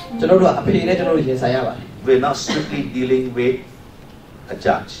Father. ကျွန်တော်တို့ကအဖေနဲ့ကျွန်တော်တို့ရင်ဆိုင်ရပါတယ် We're not strictly dealing with a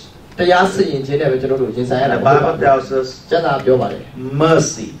judge. တရားစီရင်ခြင်းနဲ့ပဲကျွန်တော်တို့ရင်ဆိုင်ရတာ The Bible tells us ကျမ်းစာပြောပါတယ်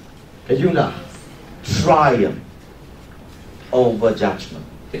mercy ဂရုဏာ triumph over judgment.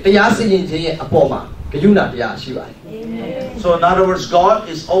 တရားစီရင်ခြင်းရဲ့အပေါ်မှာဂရုဏာတရားရှိပါတယ် So in other words, God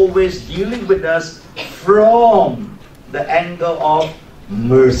is always dealing with us from the angle of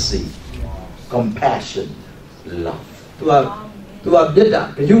mercy. compassion, love. သူကမေတ္တာ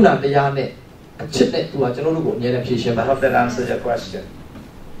ဂရုဏာတရားနဲ့အချစ်နဲ့သူကကျွန်တော်တို့ကိုအမြဲတမ်းဖြည့်ရှင်းပါ I hope that answers your question.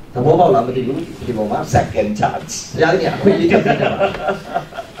 သဘောပေါက်လားမသိဘူးဒီပေါ်မှာ Second chance. ဘုရားသခင်အခွင့်အရေးတက်တယ်ပါ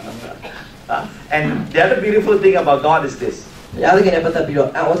And the other beautiful thing about God is this. ဘုရားသခင်နဲ့ပတ်သက်ပြီးတော့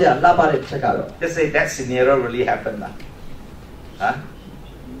အံ့ဩစရာလှပတဲ့ချက်ကတော့ Just say that scenario really happened now. Huh?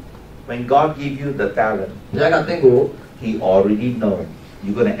 When God give you the talent, ဘုရားကသင်ကို He already know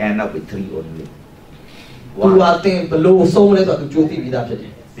you're going to end up with 3 only. သူကသင်ဘလို့ဆုံးလဲဆိုတော့သူကြိုးသိပြီးသားဖြစ်တ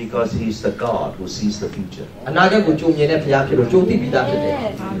ယ် Because He's the God who sees the future. အနာဂတ်ကိုကြိုမြင်တဲ့ဘုရားဖြစ်လို့ကြိုးသိပြီးသားဖြစ်တယ်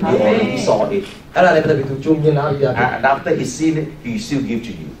He already saw it. အဲ့ဒါလည်းပတ်သက်ပြီးသူကြိုမြင်လာပြီးသားဖြစ်တယ် And after He's seen it, He still give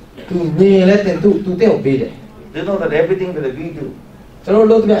to you. သူမြင်လဲသင်သူသင်ကိုပေးတယ် Do you know that everything that we do, ကျွန်တော်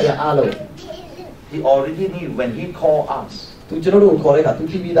လုပ်သမျှအရာအားလုံး He already knew when He called us. သူကျွန်တော်တို့ကိုခေါ်တဲ့အခါသူ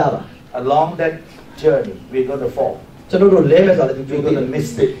သိပြီးသားပါ Along that journey, we're going to fall. ကျွန်တော်တို့လဲမယ်ဆိုတော့သူကြိုး We're သိ going တယ် to miss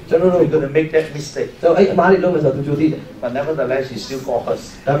it. We're going to make that mistake. ကျွန်တော်အဲ့အမားတွေလုပ်မယ်ဆိုတော့သူကြိုးသိတယ် But nevertheless, He still calls us.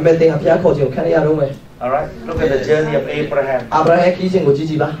 ဒါပေမဲ့သင်ကဘုရားခေါ်ခြင်းကိုခံရတော့မယ် All right? Look at the journey of Abraham. အာဗြဟံရဲ့ခီးခြင်းကိုကြည့်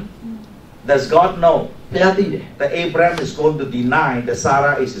ကြည့်ပါ Does God know ဘုရားသိတယ် that Abraham is going to deny that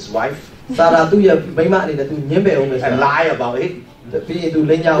Sarah is his wife စာရာသူ့ရဲ့မိန်းမအနေနဲ့သူညှင်းပယ်အောင်မယ်ဆို and တော့ lie about it? ပြီးရင်သူ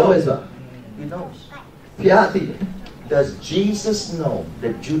လိန်ညာအောင်မယ်ဆိုတော့ He knows. ဘုရားသိတယ် Does Jesus know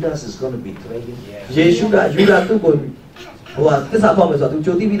that Judas is going to betray him? ယေရှုကယူဒာသူ့ကိုဟိုကသစ္စာဖောက်မယ်ဆိုတော့သူ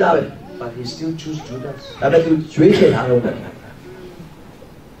ကြိုသိပြီးသားပဲ But he still choose Judas. ဒါပေမဲ့သူရွေးချယ်ထားတော့တယ်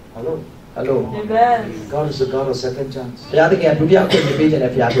Hello? ဟယ်လို Amen. God is a God of second chance. ဘုရားသခင်ကဒုတိယအခွင့်အရေးပေးခြင်း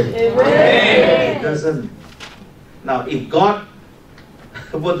နဲ့ဘုရားဖြစ်တယ် Amen. It doesn't. Now, if God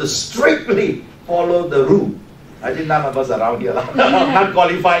were to strictly follow the rule, I think none of us around here not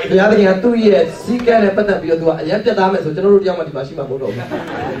qualified. ဘုရားသခင်ကသူ့ရဲ့စီကံနဲ့ပတ်သက်ပြီးတော့သူကအရင်ပြတ်သားမယ်ဆိုကျွန်တော်တို့တယောက်မှဒီမှာရှိမှာမဟုတ်တော့ဘူး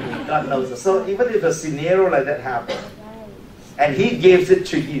God knows us. So even if a scenario like that happened, and He gives it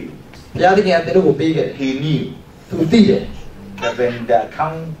to you, ဘုရားသခင်ကသင်တို့ကိုပေးခဲ့တယ် He knew သူသိတယ် that when the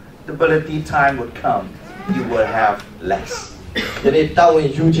accountability time would come, you will have less. ဒီနေ့တာဝန်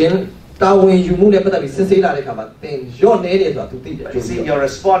ယူမှုနဲ့ပတ်သက်ပြီးစစ်ဆေးလာတဲ့အခါမှာသင်ရော့နေတယ်ဆိုတာသူသိတယ် You see, your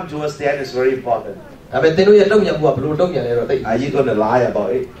response towards that is very important. ဒါပေမဲ့သင်တို့ရဲ့တုံ့ပြန်မှုကဘယ်လိုတုံ့ပြန်လဲတော့သိ Are you going to lie about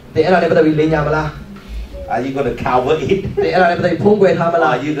it? သင်အဲ့ဒါနဲ့ပတ်သက်ပြီးလိန်ညာမလား Are you going to cover it? သင်အဲ့ဒါနဲ့ပတ်သက်ပြီးဖုံးကွယ်ထားမ Or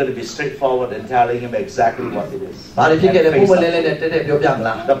လား are you going to be straightforward and telling him exactly what it is? ဘာတွေဖြစ်ခဲ့လဲ And ဖုံး face ကွယ်လဲ up. လဲနဲ့တက်ပြောပြမ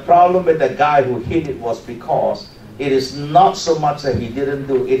လား The problem with the guy who hid it was because it is not so much that he didn't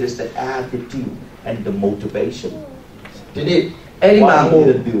do, it is the attitude and the motivation. ဒီနေ့အဲ့ဒီမှာ Why ဟို he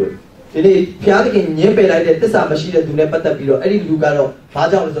didn't do it. ဒီနေ့ဘုရားသခင်ညှင်းပယ်လိုက်တဲ့သစ္စာမရှိတဲ့သူနဲ့ပတ်သက်ပြီးတော့အဲ့ဒီလူကတော့ဘာ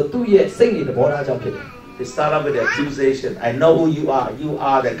ကြောင့်လဲဆိုတော့သူ့ရဲ့စိတ်နေသဘောထားကြောင့်ဖြစ်တယ် They start up with accusation. I know who you are. You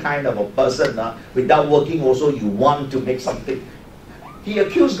are the kind of a person without working also you want to make something. He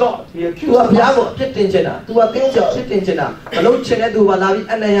accused God. He तू accused ကဘုရားကို God. အပြစ်တင်ချင်တာ तू ကတင်းကြောင်အပြစ်တင်ချင်တာမလုံးချင်တဲ့သူကလာပြီး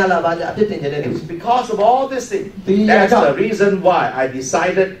အနံ့ရလာပါကြအပြစ်တင်ချင်တဲ့သူ It's because of all this thing. The- That's the reason why I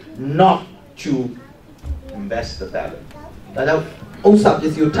decided not to invest the talent. ဒါကြောင့်ဥစ္စာပ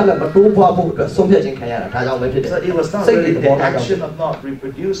စ္စည်းကိုထပ်လက်မတိုးပွားဖို့အတွက်ဆုံးဖြတ်ခြင်းခံရတာဒါကြောင့်ပဲဖြစ်တယ် So it was not စိတ် really တွေသ the ဘောထားကြောင့် action of not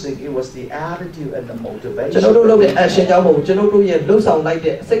reproducing. It was the attitude and the ကျွန်တော်တို့လုပ်တဲ့ motivation. action ကြောင့်မဟုတ်ဘူးကျွန်တော်တို့ရဲ့လှုပ်ဆောင်လိုက်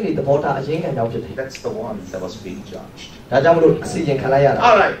တဲ့စိတ်တွေသဘောထားအရင်းခံကြောင့်ဖြစ်တယ် That's the one that was being judged. ဒါကြောင့်မလို့အစီရင်ခံလိုက်ရတာ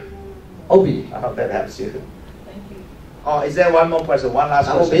All right. ဟုတ်ပြီ I hope that helps you. Oh, is there one more question? One last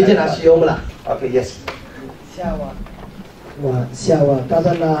ဒါကိုမေးချင်တာ question. ရှိအောင်မလား Okay, yes. ဆရာဝါသာသ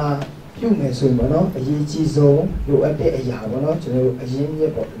နာပြုမယ်ဆိုရင်ပေါ့နော်အရေးကြီးဆုံးလိုအပ်တဲ့အရာပေါ့နော်ကျွန်တော်တို့အရင်းမြ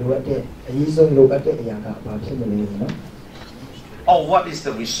စ်ပေါ့လိုအပ်တဲ့အရေးဆုံးလိုအပ်တဲ့အရာကဘာဖြစ်မလဲပေါ့နော် Oh, what is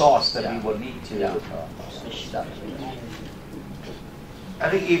the resource that we will need to? I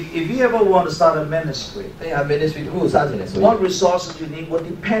think if you ever want to start a ministry, သင်ဟာ ministry တစ်ခုကိုစတင်တယ်ဆိုရင် what resources you need will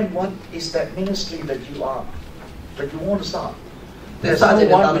depend what is that ministry that you want to start. There's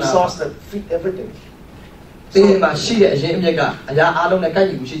no one resource that fit everything. သင်မှာရှိတဲ့အရင်းအမြစ်ကအရာအားလုံးနဲ့ကိုက်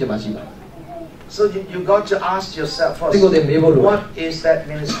ညီမှုရှိချင်မှရှိပါ So you got to ask yourself first, ဒီကိုသင်မေးဖို့လိုတယ် what is that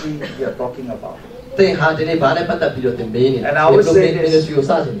ministry you're talking about? သင်ဟာဒီနေ့ဘာနဲ့ပတ်သက်ပြီးတော့သင်မေးနေလဲ And I always say this. ministry ကို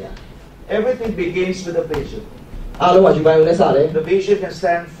စတင်နေရ Everything begins with a vision. အားလုံးကယူပိုင်ုံနဲ့စတယ် The vision can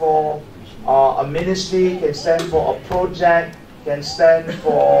stand for a ministry, can stand for a project, can stand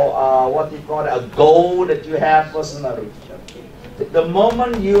for what you call it, a goal that you have personally. The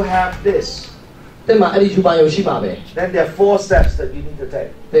moment you have this, သင်မှာအဲ့ဒီယူပိုင်ုံရှိမှာပဲ then there are 4 steps that you need to take.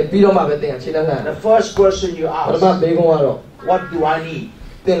 သင်ပြီးတော့မှပဲသင်ကခြေလှမ်းလှမ်း The first question you ပထမ ask, မေးခွန်းကတော့ what do I need?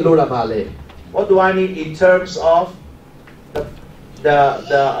 သင်လိုတာပါလေ What do I need in terms of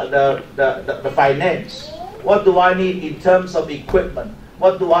the finance? What do I need in terms of equipment?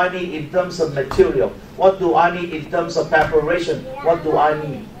 What do I need in terms of material? What do I need in terms of preparation? What do I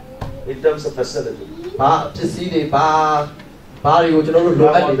need in terms of facility? ဘာပစ္စည်းတွေဘာ ဘာတွေကိုကျွန်တော်တို့လို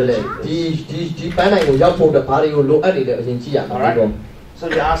အပ်နေတယ်လဲဒီပန်းနိုင်ကိုရောက်ဖို့အတွက်ဘာတွေကိုလိုအပ်နေတယ်အရင်ကြည့်ရမှာဒီကော So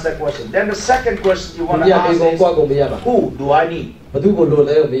you ask that question. Then the second question you want to ask is, who do I need? ဘသူကိုလို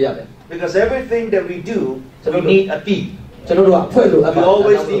လဲကိုမေးရတယ် Because everything that we do, we need a team. ကျွန်တော်တို့ကအဖွဲ့လိုအပ်ပါ We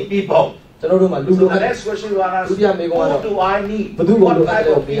always need people. ကျွန်တော်တို့မှာလူလိုအပ် The next question you want to ask, ဒုတိယမေးခွန်းကတော့ who do I need? ဘသူကို What လိုအပ် type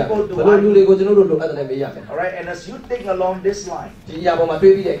လဲကို of မေးရ people do ဘယ်လို I လူ need? တွေကိုကျွန်တော်တို့လိုအပ်တယ်မေးရတယ် All right, and as you think along this line, ဒီအရာပေါ်မှာ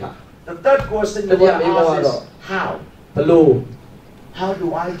တွေးပြီးတဲ့အခါ the third question you want to ask is, how? ဘယ်လို How do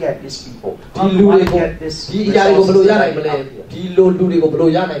I get these people? ဒီ How လူ do I တွေကို get this ဒီအရာတွေကိုဘယ်လိုရနိုင်မလဲ resources? ဒီလိုလူတွေကိုဘယ်လို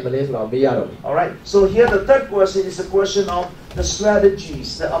ရနိုင်မလဲဆိုတာမေးရတော့ All right, so here the third question is a question of the strategies,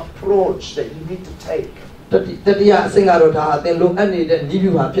 the approach that you need to take တတိယအဆင့်ကတော့ဒါအသင်လိုအပ်နေတဲ့နည်း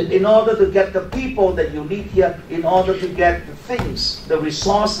ဗျူဟာဖြစ်တယ် in order to get the people that you need here, in order to get the things, the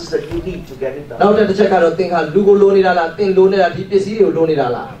resources that you need to get it နောက် done. တစ်ချက်ကတော့သင်ဟာလူကိုလိုနေတာလားသင်လိုနေတာဒီပစ္စည်းတွေကိုလိုနေတာ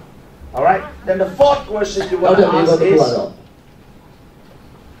လား All right, then the fourth question you နောက် want တစ် to မေးခွန်း ask တစ်ခု is ကတော့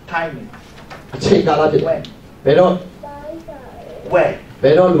timing. အချိန်ကာလဖြစ်တယ် When? ဘယ်တော့ Where? ဘ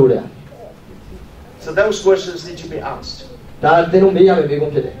ယ်တော့လိုလဲ So those questions need to be asked. ဒါသင်တို့မေးရမယ့်မေးခွ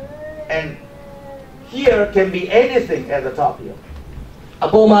န်းဖြစ်တယ် And here can be anything at the top here. အ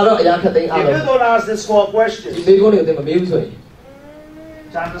ပေါ်မှာတော့အရာခက်သိမ်းအား If လုံး you don't ask these four ဒီ questions, မေးခွန်းတွေကိုသင်မမေးဘူးဆိုရင်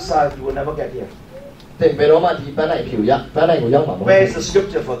chances are you will never get here. သင်ဘယ်တော့မှဒီပန်းနိုင်ဖြူရပန်းနိုင်ကိုရောက်မှာမဟုတ် Where ဘူး is the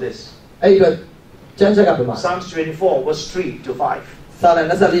scripture for this? အဲ့ဒီတော့ကျမ်းချက်ကပြမှာ Psalms 24, verse 3 to 5. စာလ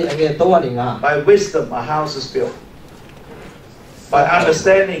24အငယ်3ကနေ5 By wisdom a house is built. By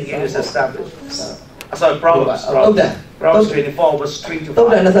understanding it is established. Sorry, Proverbs. Proverbs 24, verse 3 to 3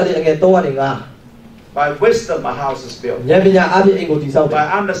နဲ့ 5. 24အငယ်3ကနေ5 By wisdom a house is built. ဉာဏ်ပညာအပြင်အိမ်ကိုတည်ဆောက်တယ် By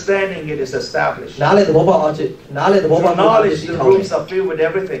understanding it is established. နားလေသဘောပေါက်အောင်ချစ်နားလေသဘောပေါက် Through အောင် knowledge ချစ် the ထောက်တယ် rooms are filled with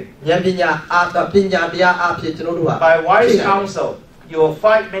everything. ဉာဏ်ပညာအားပညာတရားအဖြစ်ကျွန်တော်တို့ဟာ By wise counsel you will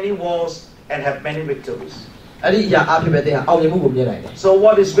fight many wars and have many victories. အဲ့ဒီအရာအဖြစ်ပဲသင်ဟာအောင်မြင်မှုကိုမြင်နိုင်တယ် So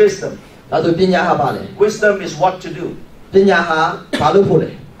what is wisdom? ဒါဆိုပညာဟာပါလေ Wisdom is what to do. ပညာဟာဘာလို့ဖို့လဲ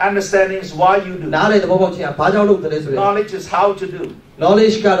Understanding is why you do. နားလေသဘောပေါက်ခြင်းဟာဘာကြောင့်လုပ်တယ်လဲဆိုရင် Knowledge is how to do.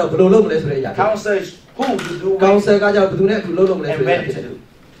 knowledge ကတော့ဘယ်လိုလုပ်မလဲဆိုတဲ့အရာ Counsel is who to do with counsel ကကြောင့်ဘယ်သူနဲ့အခုလုပ်မလဲ and ဆိုတဲ့အ when ရာဖြစ် to တယ် do.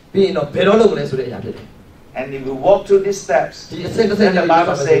 ပြီးရင်တော့ဘယ်တော့လုပ်မလဲဆိုတဲ့အရာဖြစ်တယ် And if you walk through these steps, ဒီအစစ်တစ်စစ် then နဲ့ the ဒီ Bible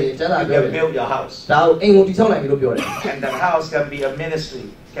မှာ says ကျမ်းစာ you ပြောတ can ယ် build your house. ဒါကိုအိမ်ကိုတည်ဆောက်နိုင်ပြီလို့ပြောတယ် And that house can be a ministry,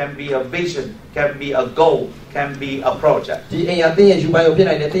 can be a vision, can be a goal, can be a project. ဒီအိမ်ကတင်းရဲ့ယူပိုင်ကိုဖြစ်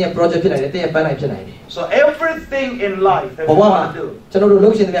နိုင်တယ်တင်းရဲ့ project ဖြစ်နိုင်တယ်တင်းရဲ့ပန်းနိုင်ဖြစ်နိုင်တယ် So everything in life that ဘ we ဝမှာ want to do, ကျွန်တော်တို့လု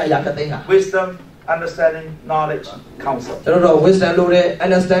ပ်ရှင်တဲ့အရာခက်သိမ်းတာ wisdom, understanding, knowledge, counsel. ကျွန်တော်တို့ wisdom လို့တဲ့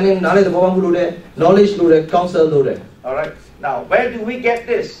understanding နားလေသဘောပေါက်မှုလို့တဲ့ knowledge လို့တဲ့ counsel လို့တဲ့ All right. Now, where do we get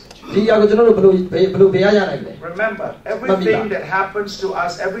this? ဒီအရာကိုကျွန်တော်တို့ဘယ်လိုဘယ်ရရနိုင်လဲ Remember, everything that happens to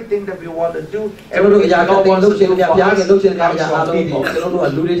us, everything that we want to do, ကျွန်တော်တို့ everything အရာ that က God တင် wants လုပ် to ရှင် do တဲ့ for ဘုရားက us လုပ်ရှင်တဲ့အ comes ရာအား from လုံးဒီ people. ကျွန်တော်တို့က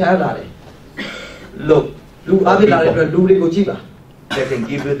လူတွေထားလာတယ် Look, လူအပြစ်လာတဲ့အတွက်လူတွေကိုကြည့်ပါ they can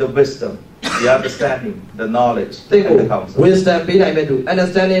give you the wisdom, the understanding, the knowledge, သိကို and the counsel. wisdom ပေးနိုင်မဲ့သူ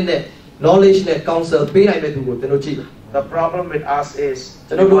understanding နဲ့ knowledge နဲ့ counsel ပေးနိုင်မဲ့သူကိုကျွန်တော်ကြည့်ပါ The problem with us is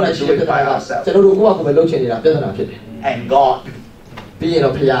ကျွန် we တော်တို့ want လည်း to ရှိ do တဲ့ပြ it ဿနာ by က ourselves. ကျွန်တော်တို့ကိုယ့်အကူပဲလုပ်ချင်နေတာပြဿနာဖြစ်တယ် And God, ပြီးရင်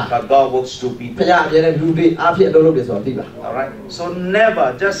တော့ဘုရား but God works through ဘု people. ရားအပြည့်နဲ့လူတွေအားဖြင့်အလုပ်လုပ်တယ်ဆိုတော့သိပါ All right. So never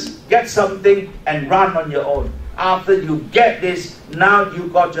just get something and run on your own. After you get this, now you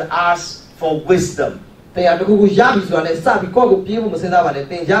got to ask for wisdom. တင်ရတခုခုရပြီဆိုတာနဲ့စပြီးကိုယ့်ကိုပြေးဖို့မစင်စားပါနဲ့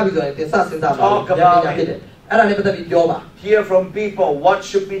တင်ရပြီဆိုရင်တင်စစဉ်းစားပါလို့ဉာဏ်ပညာဖြစ်တယ်အဲ့ဒါနဲ့ပတ်သက်ပြီးပြောပါ Hear from people what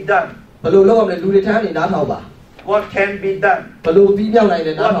should be done, ဘယ်လိုလုပ်ရမလဲလူတွေထမ်းနေနားထောင်ပါ what can be done, ဘယ်လိုပြီးမြောက်နိုင်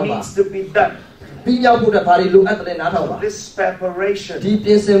လဲနား what ထောင်ပါ needs to be done. ပြီးမြောက်ဖို့အတွက်ဘာတွေလိုအပ်တယ်နားထောင်ပါ This preparation ဒီပြ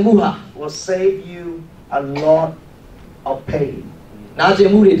င်ဆင်မှုဟာ will save you a lot of pain. နာကျင်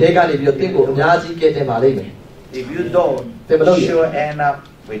မှုတွေထဲကနေပြီးတော့တင့်ကိုအများကြီးကဲတင်ပါလိမ့်မယ် If you don't, you sure end up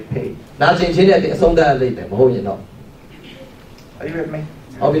with pain. နာကျင်ခြင်းနဲ့တင်အဆုံးသတ်ရလိမ့်မယ်မဟုတ်ရင်တော့ Are you with me?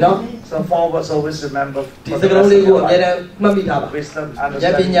 ဟုတ်ပြီနော် So four words always remember. ဒီ for စ the ကားလုံး rest လေး of ကို your အများ life. နဲ့မှတ်မိထားပါ Wisdom, ဉာဏ်ပ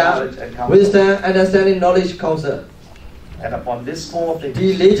understanding, ညာ knowledge, and counsel. wisdom understanding knowledge counsel And upon these four ဒီ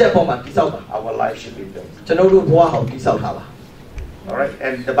things, လေးချက်ပေါ်မှာတည်ဆောက်ပါ our life should be built. ကျွန်တော်တို့ဘဝဟောင်းတည်ဆောက်ထားပါ All right.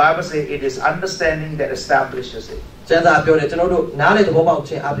 And the Bible says it is understanding that establishes it. ကျမ်းစာပြောတယ်ကျွန်တော်တို့နားလေသဘောပေါက်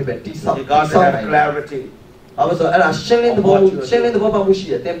ခြင်းအဖြစ်ပဲတည်ဆောက် You got to have clarity. ဘာလို့ဆိုအဲ့ဒါရှင်းလင်းသဘောပေါက်မှုရှိ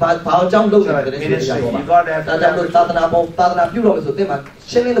တယ်သင်ဘာအကြောင်းလုပ်နေတယ်ဆိုတဲ့အရာပေါ်မှာ You got to have ဒါကြောင့်လို့ clarity. သာသနာပြုလို့မယ်ဆိုသင်မှာ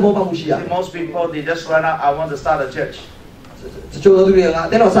ရှင်းလင်းသဘောပေါက်မှုရှိရ See, most people they just run out. I want to start a church. တချို့သူတွေက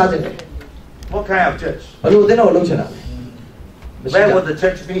သင်တော့စားခြင်းတယ် What kind of church? ဘယ်လိုသင်တော့လုပ်ချင်တာလဲ Where would the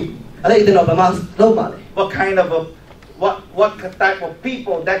church be? အဲ့ဒီသင်တော့ဘယ်မှာလုပ်ပါလဲ What kind of what type of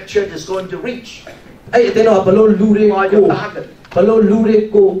people that church is going to reach? အဲ့ဒီသင်တော့ဘယ်လိုလူတွေ What are ကို your target? ဘယ်လိုလူတွေ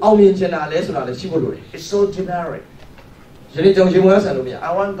ကိုအောင်မြင်ချင်တာလဲဆိုတာလည်းရှိဖို့လိုတယ် It's so generic. ယနေ့ကျွန်တော်ရေမွေးဆန်လို့မရ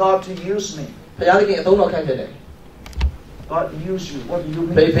I want God to use me. ဘုရားသခင်အသုံးတော်ခံဖြစ်တယ် God use you. What do you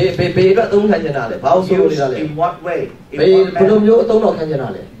mean? ဘေအတွက်သုံးခံချင်တာလေဘာလို့ဆိုလို့ Use နေတာလဲ in what way? In ဘေ what ဘယ်လို manner? မျိုးအသုံးတော်ခံချင်တာ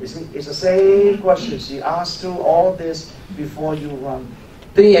လဲ It's the same question. She asked through all this before you run.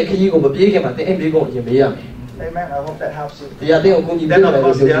 တင်းရဲ့ခကြီးကိုမပြေးခင်မှာတင်းအိမ်ပြေးကုန်အရင်မေးရမယ် Amen. I hope that helps you. တရားတင်းကိုကိုကြီးပြေး Then တယ် of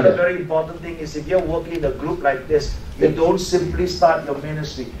လို့ course ပြော the ချင်တ other ယ် very important thing is if you're working in a group like this, you don't simply start your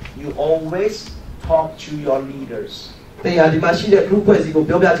ministry. You always talk to your leaders. တင်းဟာဒီမှာရှိတဲ့ group ဖွဲ့စည်းကို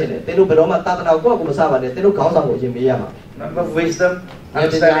ပြောပြချင်တယ်တင်းတို့ဘယ်တော့မှတာသနာကိုကိုမစပါနဲ့တင်းတို့ခေါင်းဆောင်ကိုအရင်မေးရမှာ Number wisdom,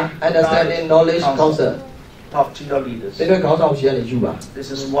 understanding understanding, knowledge counsel talk to your leaders. တင်းတို့ခေါင်းဆောင်ရှိရနေယူပါ This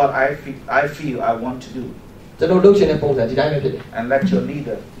is what I feel I want to do. ကျွန်တော်လုပ်ချင်တဲ့ပုံစံဒီတိုင်းပဲဖြစ်တယ် And let your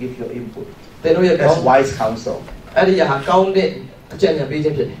leader give your input. တင်းတို့ရဲ့ခေါ That's င်း wise counsel. အဲ့ဒီဟာကောင်းတဲ့အကြံဉာဏ်ပေးခြ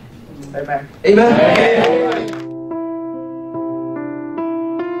င်းဖြစ်တယ် Amen. Amen